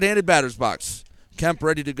out of the right-handed batter's box. Kemp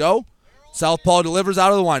ready to go. Southpaw delivers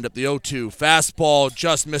out of the windup. The 0-2 fastball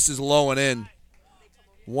just misses low and in.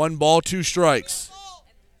 1 ball, 2 strikes.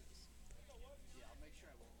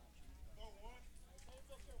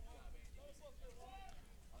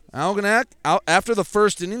 Algonac, out after the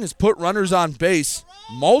first inning, has put runners on base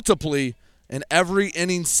multiply in every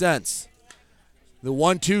inning since. The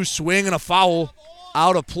 1-2 swing and a foul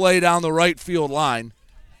out of play down the right field line.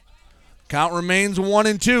 Count remains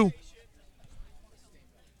 1-2.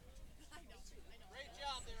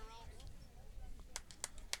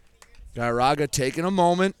 Gairaga taking a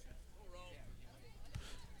moment.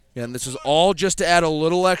 And this is all just to add a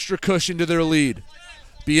little extra cushion to their lead.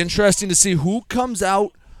 Be interesting to see who comes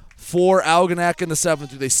out for Algonac in the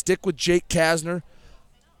seventh. Do they stick with Jake Kasner?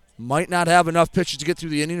 Might not have enough pitches to get through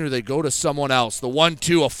the inning, or they go to someone else. The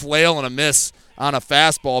 1-2, a flail and a miss on a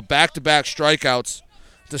fastball. Back-to-back strikeouts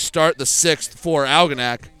to start the sixth for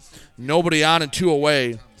Algonac. Nobody on and 2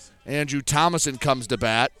 away. Andrew Thomason comes to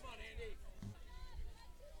bat.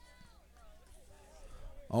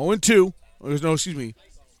 0-2. No, excuse me.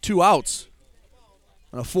 2 outs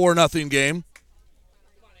in a 4-0 game.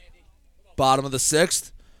 Bottom of the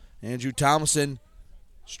sixth. Andrew Thomason,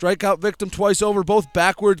 strikeout victim twice over, both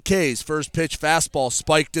backward Ks. First pitch fastball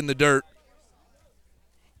spiked in the dirt.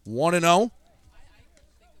 1-0.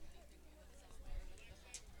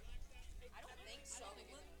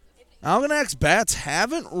 Algonac's bats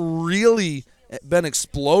haven't really been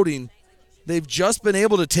exploding. They've just been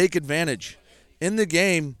able to take advantage. In the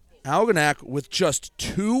game, Algonac with just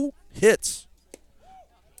 2 hits.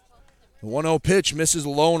 The 1-0 pitch misses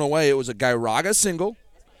low and away. It was a Gairaga single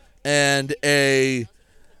and a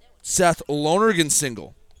Seth Lonergan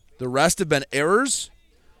single. The rest have been errors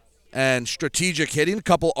and strategic hitting, a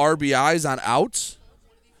couple RBIs on outs.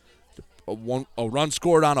 A run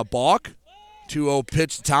scored on a balk. 2-0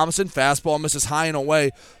 pitch to Thomason. Fastball misses high and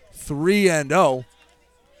away. 3-0.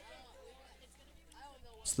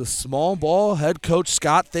 It's the small ball head coach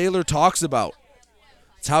Scott Thaler talks about.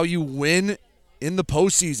 It's how you win in the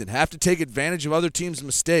postseason. Have to take advantage of other teams'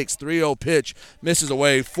 mistakes. 3-0 pitch misses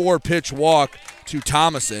away. 4-pitch walk to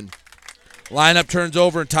Thomason. Lineup turns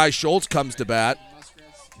over and Ty Schultz comes to bat.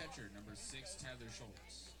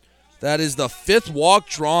 That is the 5th walk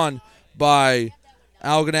drawn by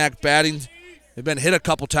Algonac batting. They've been hit a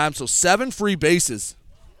couple times, so 7 free bases.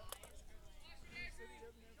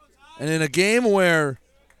 And in a game where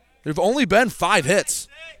there have only been 5 hits,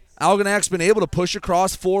 Algonac's been able to push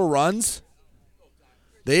across 4 runs.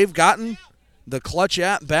 They've gotten the clutch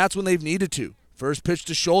at-bats when they've needed to. First pitch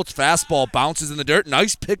to Schultz, fastball bounces in the dirt.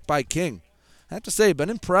 Nice pick by King. I have to say, been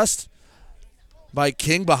impressed by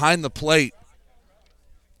King behind the plate.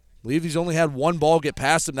 I believe he's only had 1 ball get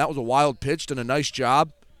past him. That was a wild pitch. Done a nice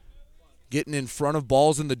job getting in front of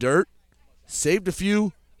balls in the dirt. Saved a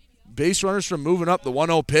few base runners from moving up. The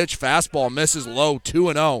 1-0 pitch, fastball misses low,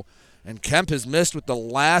 2-0. And Kemp has missed with the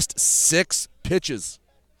last 6 pitches.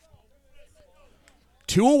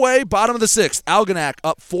 2 away, bottom of the 6th. Algonac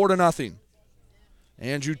up 4-0.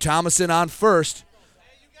 Andrew Thomason on first.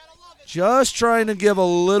 Just trying to give a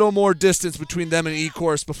little more distance between them and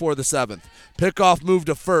Ecorse before the 7th. Pickoff move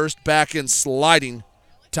to first, back in sliding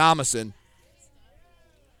Thomason.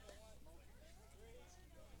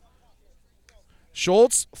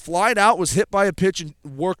 Schultz flied out, was hit by a pitch and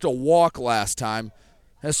worked a walk last time.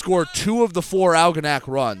 Has scored 2 of the 4 Algonac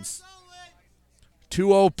runs.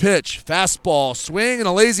 2-0 pitch, fastball, swing, and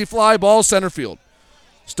a lazy fly ball center field.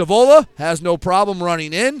 Stavola has no problem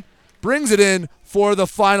running in, brings it in for the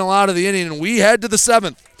final out of the inning, and we head to the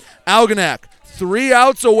 7th. Algonac, 3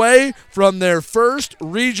 outs away from their first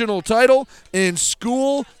regional title in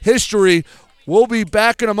school history. We'll be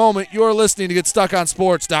back in a moment. You're listening to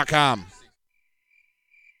GetStuckOnSports.com.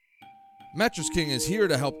 Mattress King is here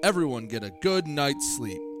to help everyone get a good night's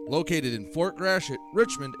sleep. Located in Fort Gratiot,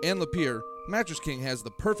 Richmond, and Lapeer, Mattress King has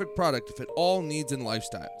the perfect product to fit all needs and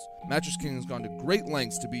lifestyles. Mattress King has gone to great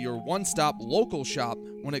lengths to be your one-stop local shop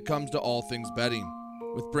when it comes to all things bedding.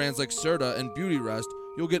 With brands like Serta and Beauty Rest,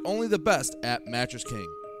 you'll get only the best at Mattress King.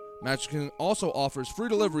 Mattress King also offers free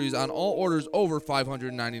deliveries on all orders over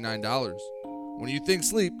 $599. When you think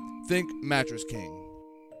sleep, think Mattress King.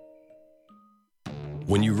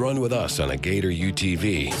 When you run with us on a Gator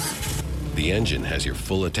UTV, the engine has your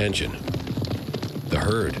full attention. The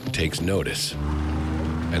herd takes notice.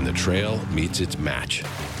 And the trail meets its match.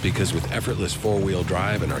 Because with effortless four-wheel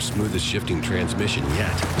drive and our smoothest shifting transmission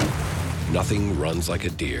yet, nothing runs like a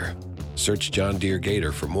deer. Search John Deere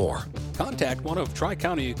Gator for more. Contact one of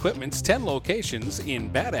Tri-County Equipment's 10 locations in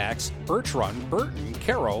Bad Axe, Birch Run, Burton,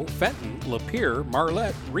 Caro, Fenton, Lapeer,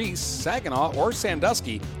 Marlette, Reese, Saginaw, or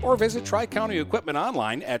Sandusky, or visit Tri-County Equipment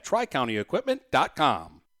online at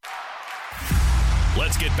tricountyequipment.com.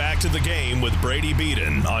 Let's get back to the game with Brady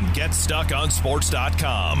Beaton on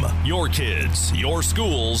GetStuckOnSports.com. Your kids, your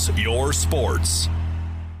schools, your sports.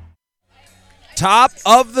 Top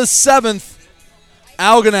of the 7th,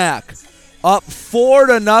 Algonac up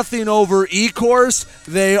 4-0 over Ecorse.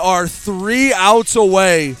 They are 3 outs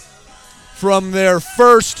away from their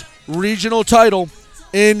first regional title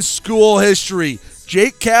in school history.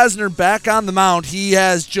 Jake Kasner back on the mound. He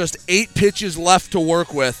has just 8 pitches left to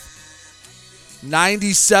work with.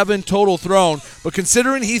 97 total thrown, but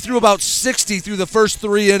considering he threw about 60 through the first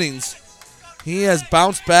 3 innings, he has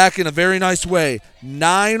bounced back in a very nice way.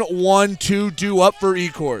 9-1-2 due up for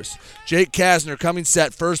Ecorse. Jake Kasner coming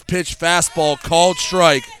set, first pitch fastball, called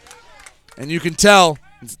strike. And you can tell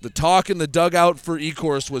the talk in the dugout for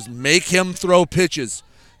Ecorse was make him throw pitches,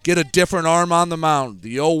 get a different arm on the mound.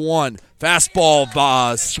 The 0-1,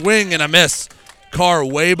 fastball, swing and a miss. Carr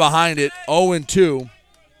way behind it, 0-2.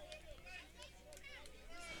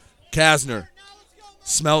 Kasner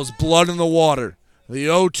smells blood in the water. The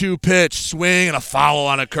 0-2 pitch, swing, and a foul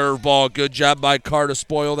on a curveball. Good job by Carr to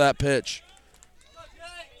spoil that pitch.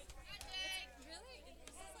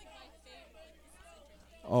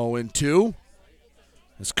 Oh, and 2.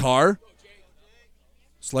 It's Carr.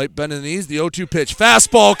 Slight bend in the knees. The 0-2 pitch.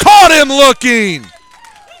 Fastball. Caught him looking.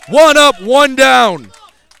 1 up, 1 down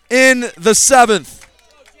in the 7th.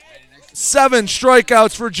 7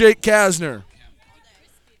 strikeouts for Jake Kasner.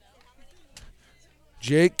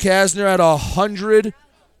 Jake Kasner at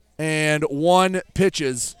 101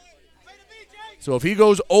 pitches. So if he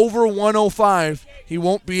goes over 105, he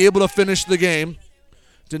won't be able to finish the game.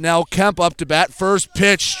 Donnell Kemp up to bat. First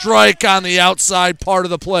pitch, strike on the outside part of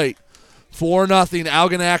the plate. 4-0,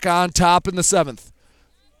 Algonac on top in the 7th.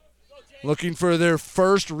 Looking for their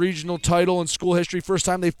first regional title in school history. First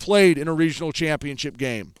time they've played in a regional championship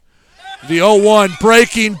game. The 0-1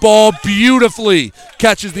 breaking ball beautifully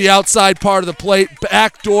catches the outside part of the plate.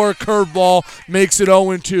 Backdoor curveball makes it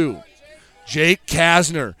 0-2. Jake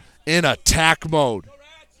Kasner in attack mode.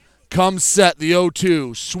 Comes set, the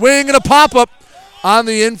 0-2. Swing and a pop-up on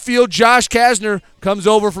the infield. Josh Kasner comes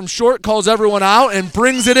over from short, calls everyone out, and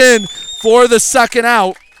brings it in for the second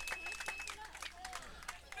out.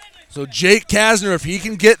 So Jake Kasner, if he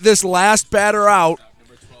can get this last batter out,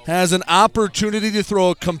 has an opportunity to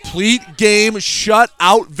throw a complete game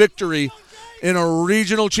shutout victory in a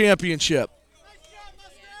regional championship.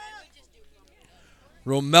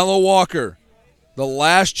 Romello Walker, the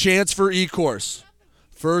last chance for Ecorse.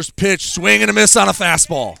 First pitch, swing and a miss on a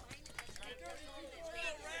fastball.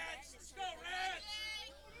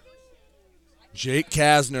 Jake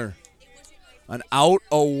Kasner, an out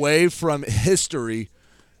away from history.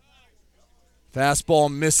 Fastball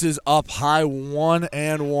misses up high,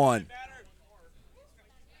 1-1.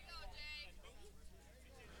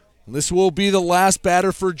 This will be the last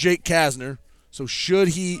batter for Jake Kasner. So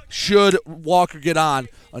should Walker get on,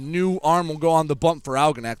 a new arm will go on the bump for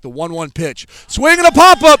Algonac. The 1-1 pitch. Swing and a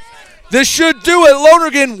pop-up. This should do it.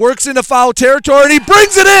 Lonergan works into foul territory, and he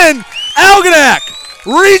brings it in. Algonac,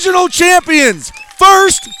 regional champions.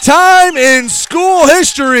 First time in school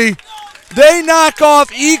history, they knock off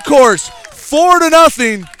Ecorse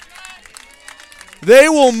 4-0. They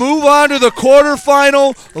will move on to the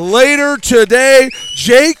quarterfinal later today.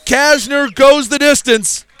 Jake Kasner goes the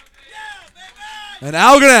distance. And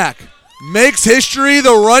Algonac makes history.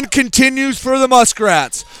 The run continues for the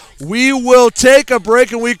Muskrats. We will take a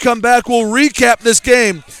break, and we come back. We'll recap this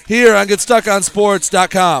game here on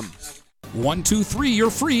GetStuckOnSports.com. 123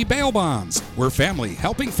 Your Free Bail Bonds. We're family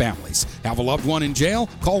helping families. Have a loved one in jail?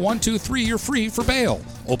 Call 123 You're Free for bail.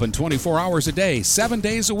 Open 24 hours a day, 7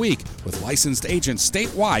 days a week, with licensed agents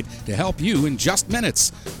statewide to help you in just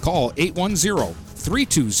minutes. Call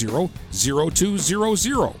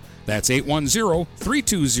 810-320-0200. That's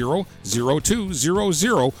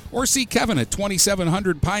 810-320-0200, or see Kevin at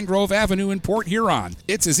 2700 Pine Grove Avenue in Port Huron.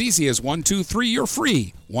 It's as easy as 123 You're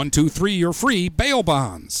Free. 123 You're Free Bail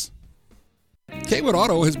Bonds. Kaywood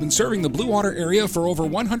Auto has been serving the Blue Water area for over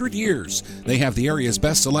 100 years. They have the area's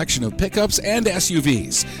best selection of pickups and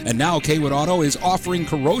SUVs. And now Kaywood Auto is offering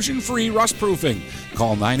corrosion-free rust proofing.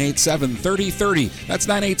 Call 987-3030. That's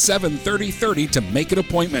 987-3030 to make an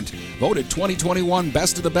appointment. Voted 2021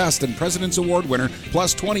 Best of the Best and President's Award winner,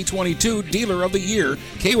 plus 2022 Dealer of the Year.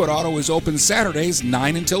 Kaywood Auto is open Saturdays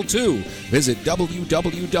 9 until 2. Visit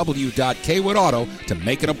www.kaywoodauto to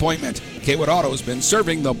make an appointment. Kaywood Auto has been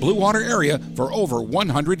serving the Blue Water area for over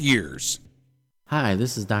 100 years. Hi,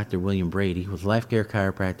 this is Dr. William Brady with Life Care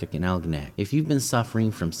Chiropractic in Algonac. If you've been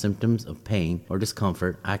suffering from symptoms of pain or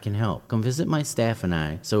discomfort, I can help. Come visit my staff and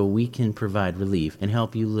I so we can provide relief and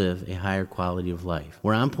help you live a higher quality of life.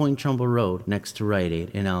 We're on Point Trumbull Road next to Rite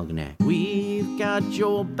Aid in Algonac. We've got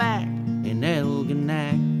your back in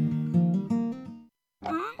Algonac.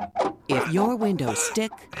 If your windows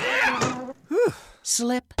stick,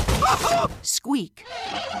 slip, squeak,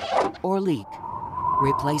 or leak,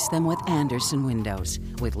 replace them with Andersen windows.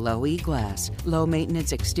 With low E-glass, low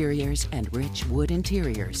maintenance exteriors, and rich wood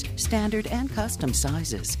interiors, standard and custom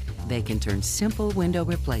sizes, they can turn simple window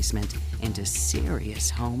replacement into serious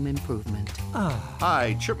home improvement.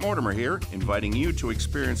 Hi, Chip Mortimer here, inviting you to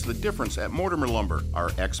experience the difference at Mortimer Lumber.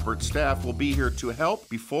 Our expert staff will be here to help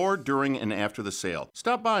before, during, and after the sale.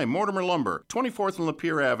 Stop by Mortimer Lumber, 24th and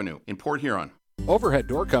Lapeer Avenue in Port Huron. Overhead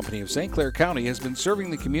Door Company of St. Clair County has been serving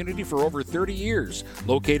the community for over 30 years.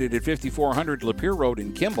 Located at 5400 Lapeer Road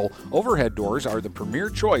in Kimball, Overhead Doors are the premier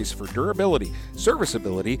choice for durability,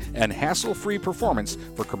 serviceability, and hassle-free performance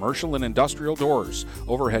for commercial and industrial doors.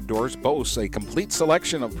 Overhead Doors boasts a complete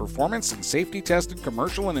selection of performance and safety-tested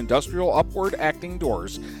commercial and industrial upward-acting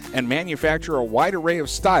doors and manufacture a wide array of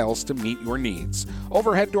styles to meet your needs.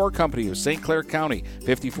 Overhead Door Company of St. Clair County,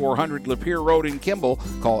 5400 Lapeer Road in Kimball.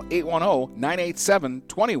 Call 810-987-2185.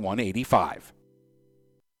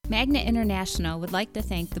 Magna International would like to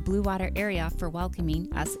thank the Blue Water area for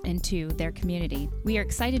welcoming us into their community. We are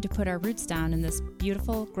excited to put our roots down in this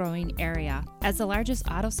beautiful, growing area. As the largest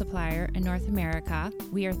auto supplier in North America,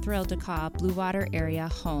 we are thrilled to call Blue Water area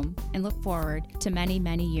home and look forward to many,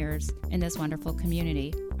 many years in this wonderful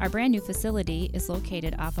community. Our brand new facility is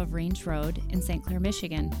located off of Range Road in St. Clair,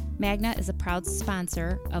 Michigan. Magna is a proud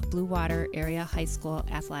sponsor of Blue Water Area High School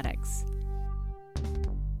athletics.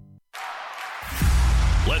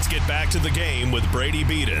 Let's get back to the game with Brady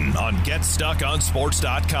Beaton on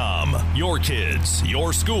GetStuckOnSports.com. Your kids,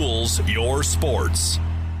 your schools, your sports.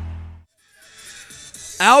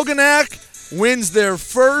 Algonac wins their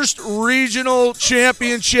first regional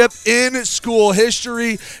championship in school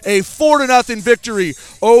history, a 4-0 victory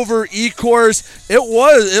over Ecorse. It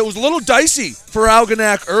was a little dicey for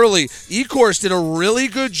Algonac early. Ecorse did a really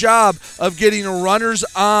good job of getting runners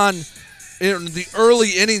on in the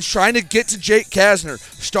early innings, trying to get to Jake Kasner.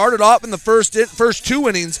 Started off in the first two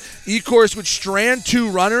innings, Ecorse would strand 2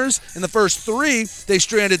 runners. In the first 3, they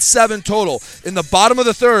stranded 7 total. In the bottom of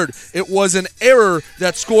the third, it was an error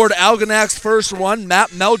that scored Algonac's first run.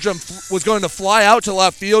 Matt Meldrum was going to fly out to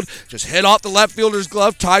left field, just hit off the left fielder's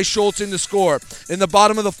glove. Ty Schultz in to score. In the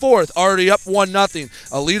bottom of the fourth, already up 1-0.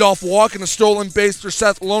 A leadoff walk and a stolen base for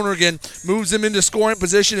Seth Lonergan moves him into scoring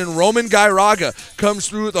position, and Roman Gairaga comes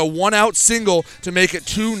through with a 1-out single to make it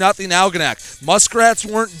 2-0 Algonac. Muskrats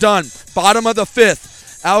weren't done. Bottom of the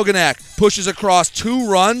 5th, Algonac pushes across 2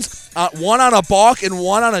 runs, one on a balk and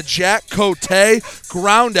one on a Jack Cote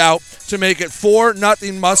ground out to make it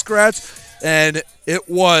 4-0 Muskrats. And it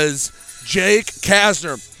was Jake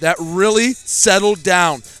Kasner that really settled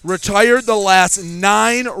down. Retired the last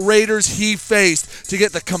 9 Raiders he faced to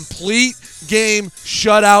get the complete game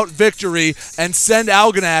shutout victory and send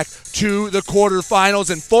Algonac to the quarterfinals.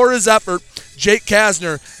 And for his effort, Jake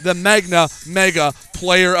Kasner, the mega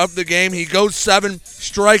player of the game. He goes 7,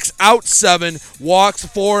 strikes out 7, walks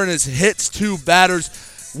 4, and hits 2 batters.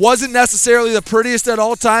 Wasn't necessarily the prettiest at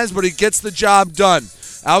all times, but he gets the job done.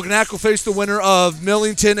 Algonac will face the winner of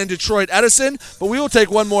Millington and Detroit Edison, but we will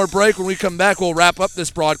take one more break. When we come back, we'll wrap up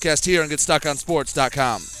this broadcast here and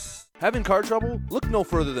GetStuckOnSports.com. Having car trouble? Look no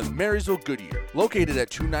further than Marysville Goodyear. Located at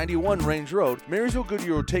 291 Range Road, Marysville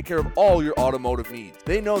Goodyear will take care of all your automotive needs.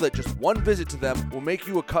 They know that just one visit to them will make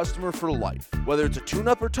you a customer for life. Whether it's a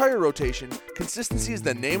tune-up or tire rotation, consistency is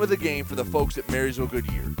the name of the game for the folks at Marysville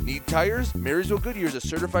Goodyear. Need tires? Marysville Goodyear is a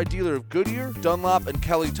certified dealer of Goodyear, Dunlop, and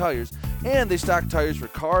Kelly tires, and they stock tires for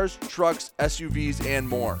cars, trucks, SUVs, and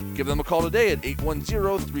more. Give them a call today at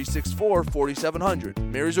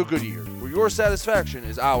 810-364-4700. Marysville Goodyear, where your satisfaction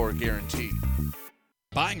is our guarantee.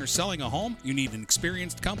 Buying or selling a home? You need an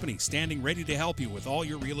experienced company standing ready to help you with all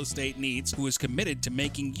your real estate needs, who is committed to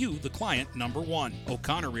making you the client #1.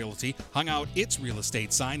 O'Connor Realty hung out its real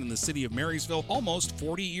estate sign in the city of Marysville almost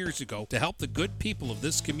 40 years ago to help the good people of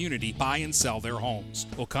this community buy and sell their homes.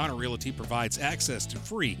 O'Connor Realty provides access to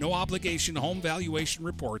free, no-obligation home valuation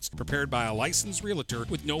reports prepared by a licensed realtor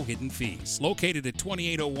with no hidden fees. Located at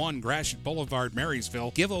 2801 Gratiot Boulevard,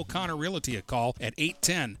 Marysville, give O'Connor Realty a call at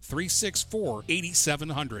 810-364-8700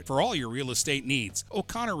 for all your real estate needs.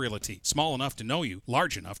 O'Connor Realty, small enough to know you,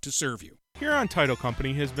 large enough to serve you. Huron Title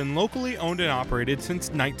Company has been locally owned and operated since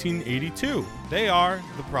 1982. They are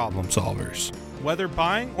the problem solvers. Whether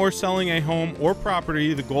buying or selling a home or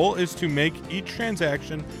property, the goal is to make each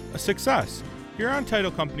transaction a success. Huron Title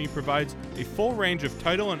Company provides a full range of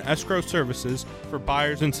title and escrow services for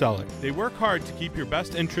buyers and sellers. They work hard to keep your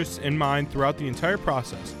best interests in mind throughout the entire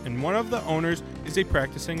process, and one of the owners is a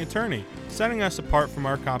practicing attorney, setting us apart from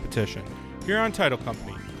our competition. Huron Title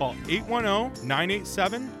Company. Call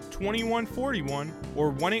 810-987-2141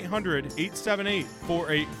 or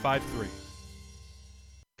 1-800-878-4853.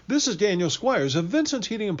 This is Daniel Squires of Vincent's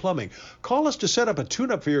Heating and Plumbing. Call us to set up a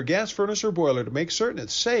tune-up for your gas furnace or boiler to make certain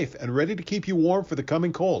it's safe and ready to keep you warm for the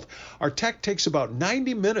coming cold. Our tech takes about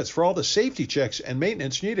 90 minutes for all the safety checks and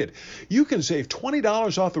maintenance needed. You can save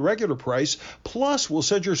 $20 off the regular price, plus we'll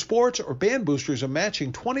send your sports or band boosters a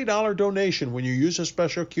matching $20 donation when you use a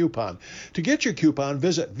special coupon. To get your coupon,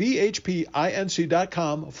 visit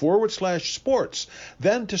vhpinc.com/sports.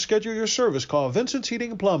 Then to schedule your service, call Vincent's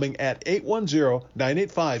Heating and Plumbing at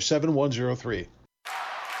 810-985-7103.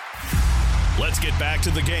 Let's get back to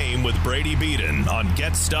the game with Brady Beaton on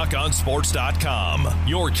GetStuckOnSports.com.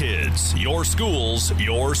 Your kids, your schools,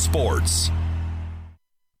 your sports.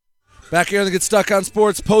 Back here on the Get Stuck on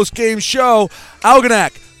Sports post-game show,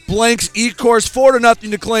 Algonac blanks Ecorse 4-0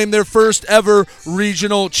 to claim their first ever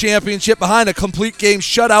regional championship behind a complete game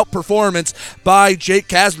shutout performance by Jake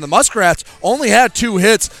Kasner. The Muskrats only had 2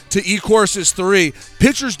 hits to Ecorse's 3.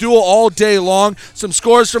 Pitchers duel all day long. Some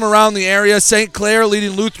scores from around the area. St. Clair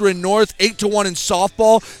leading Lutheran North 8-1 in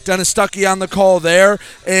softball. Dennis Stuckey on the call there.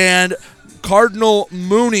 And Cardinal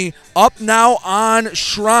Mooney up now on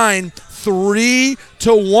Shrine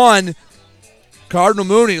 3-1. Cardinal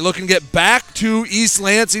Mooney looking to get back to East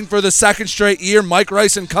Lansing for the second straight year. Mike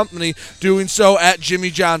Rice and company doing so at Jimmy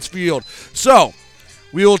John's Field. So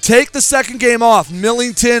we will take the second game off,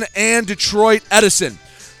 Millington and Detroit Edison.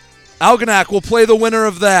 Algonac will play the winner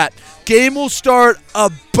of that. Game will start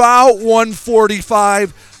about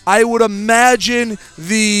 1:45. I would imagine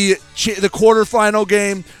the quarterfinal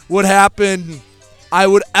game would happen, I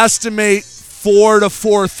would estimate 4 to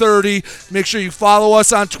 4:30. Make sure you follow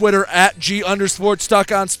us on Twitter at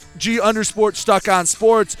G_Stuck on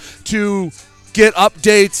Sports to get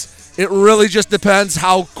updates. It really just depends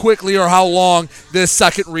how quickly or how long this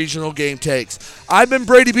second regional game takes. I've been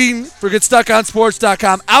Brady Beaton for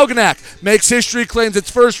GetStuckOnSports.com. Algonac makes history, claims its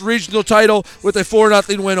first regional title with a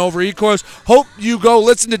 4-0 win over Ecorse. Hope you go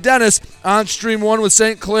listen to Dennis on Stream 1 with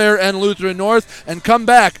St. Clair and Lutheran North, and come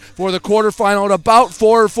back for the quarterfinal at about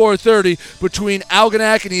 4 or 4:30 between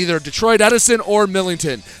Algonac and either Detroit Edison or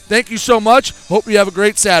Millington. Thank you so much. Hope you have a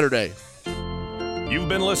great Saturday. You've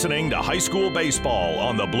been listening to High School Baseball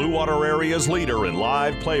on the Blue Water Area's leader in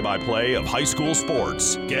live play-by-play of high school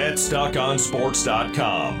sports.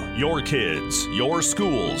 GetStuckOnSports.com. Your kids, your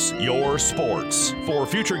schools, your sports. For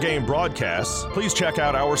future game broadcasts, please check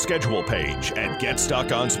out our schedule page at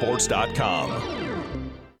GetStuckOnSports.com.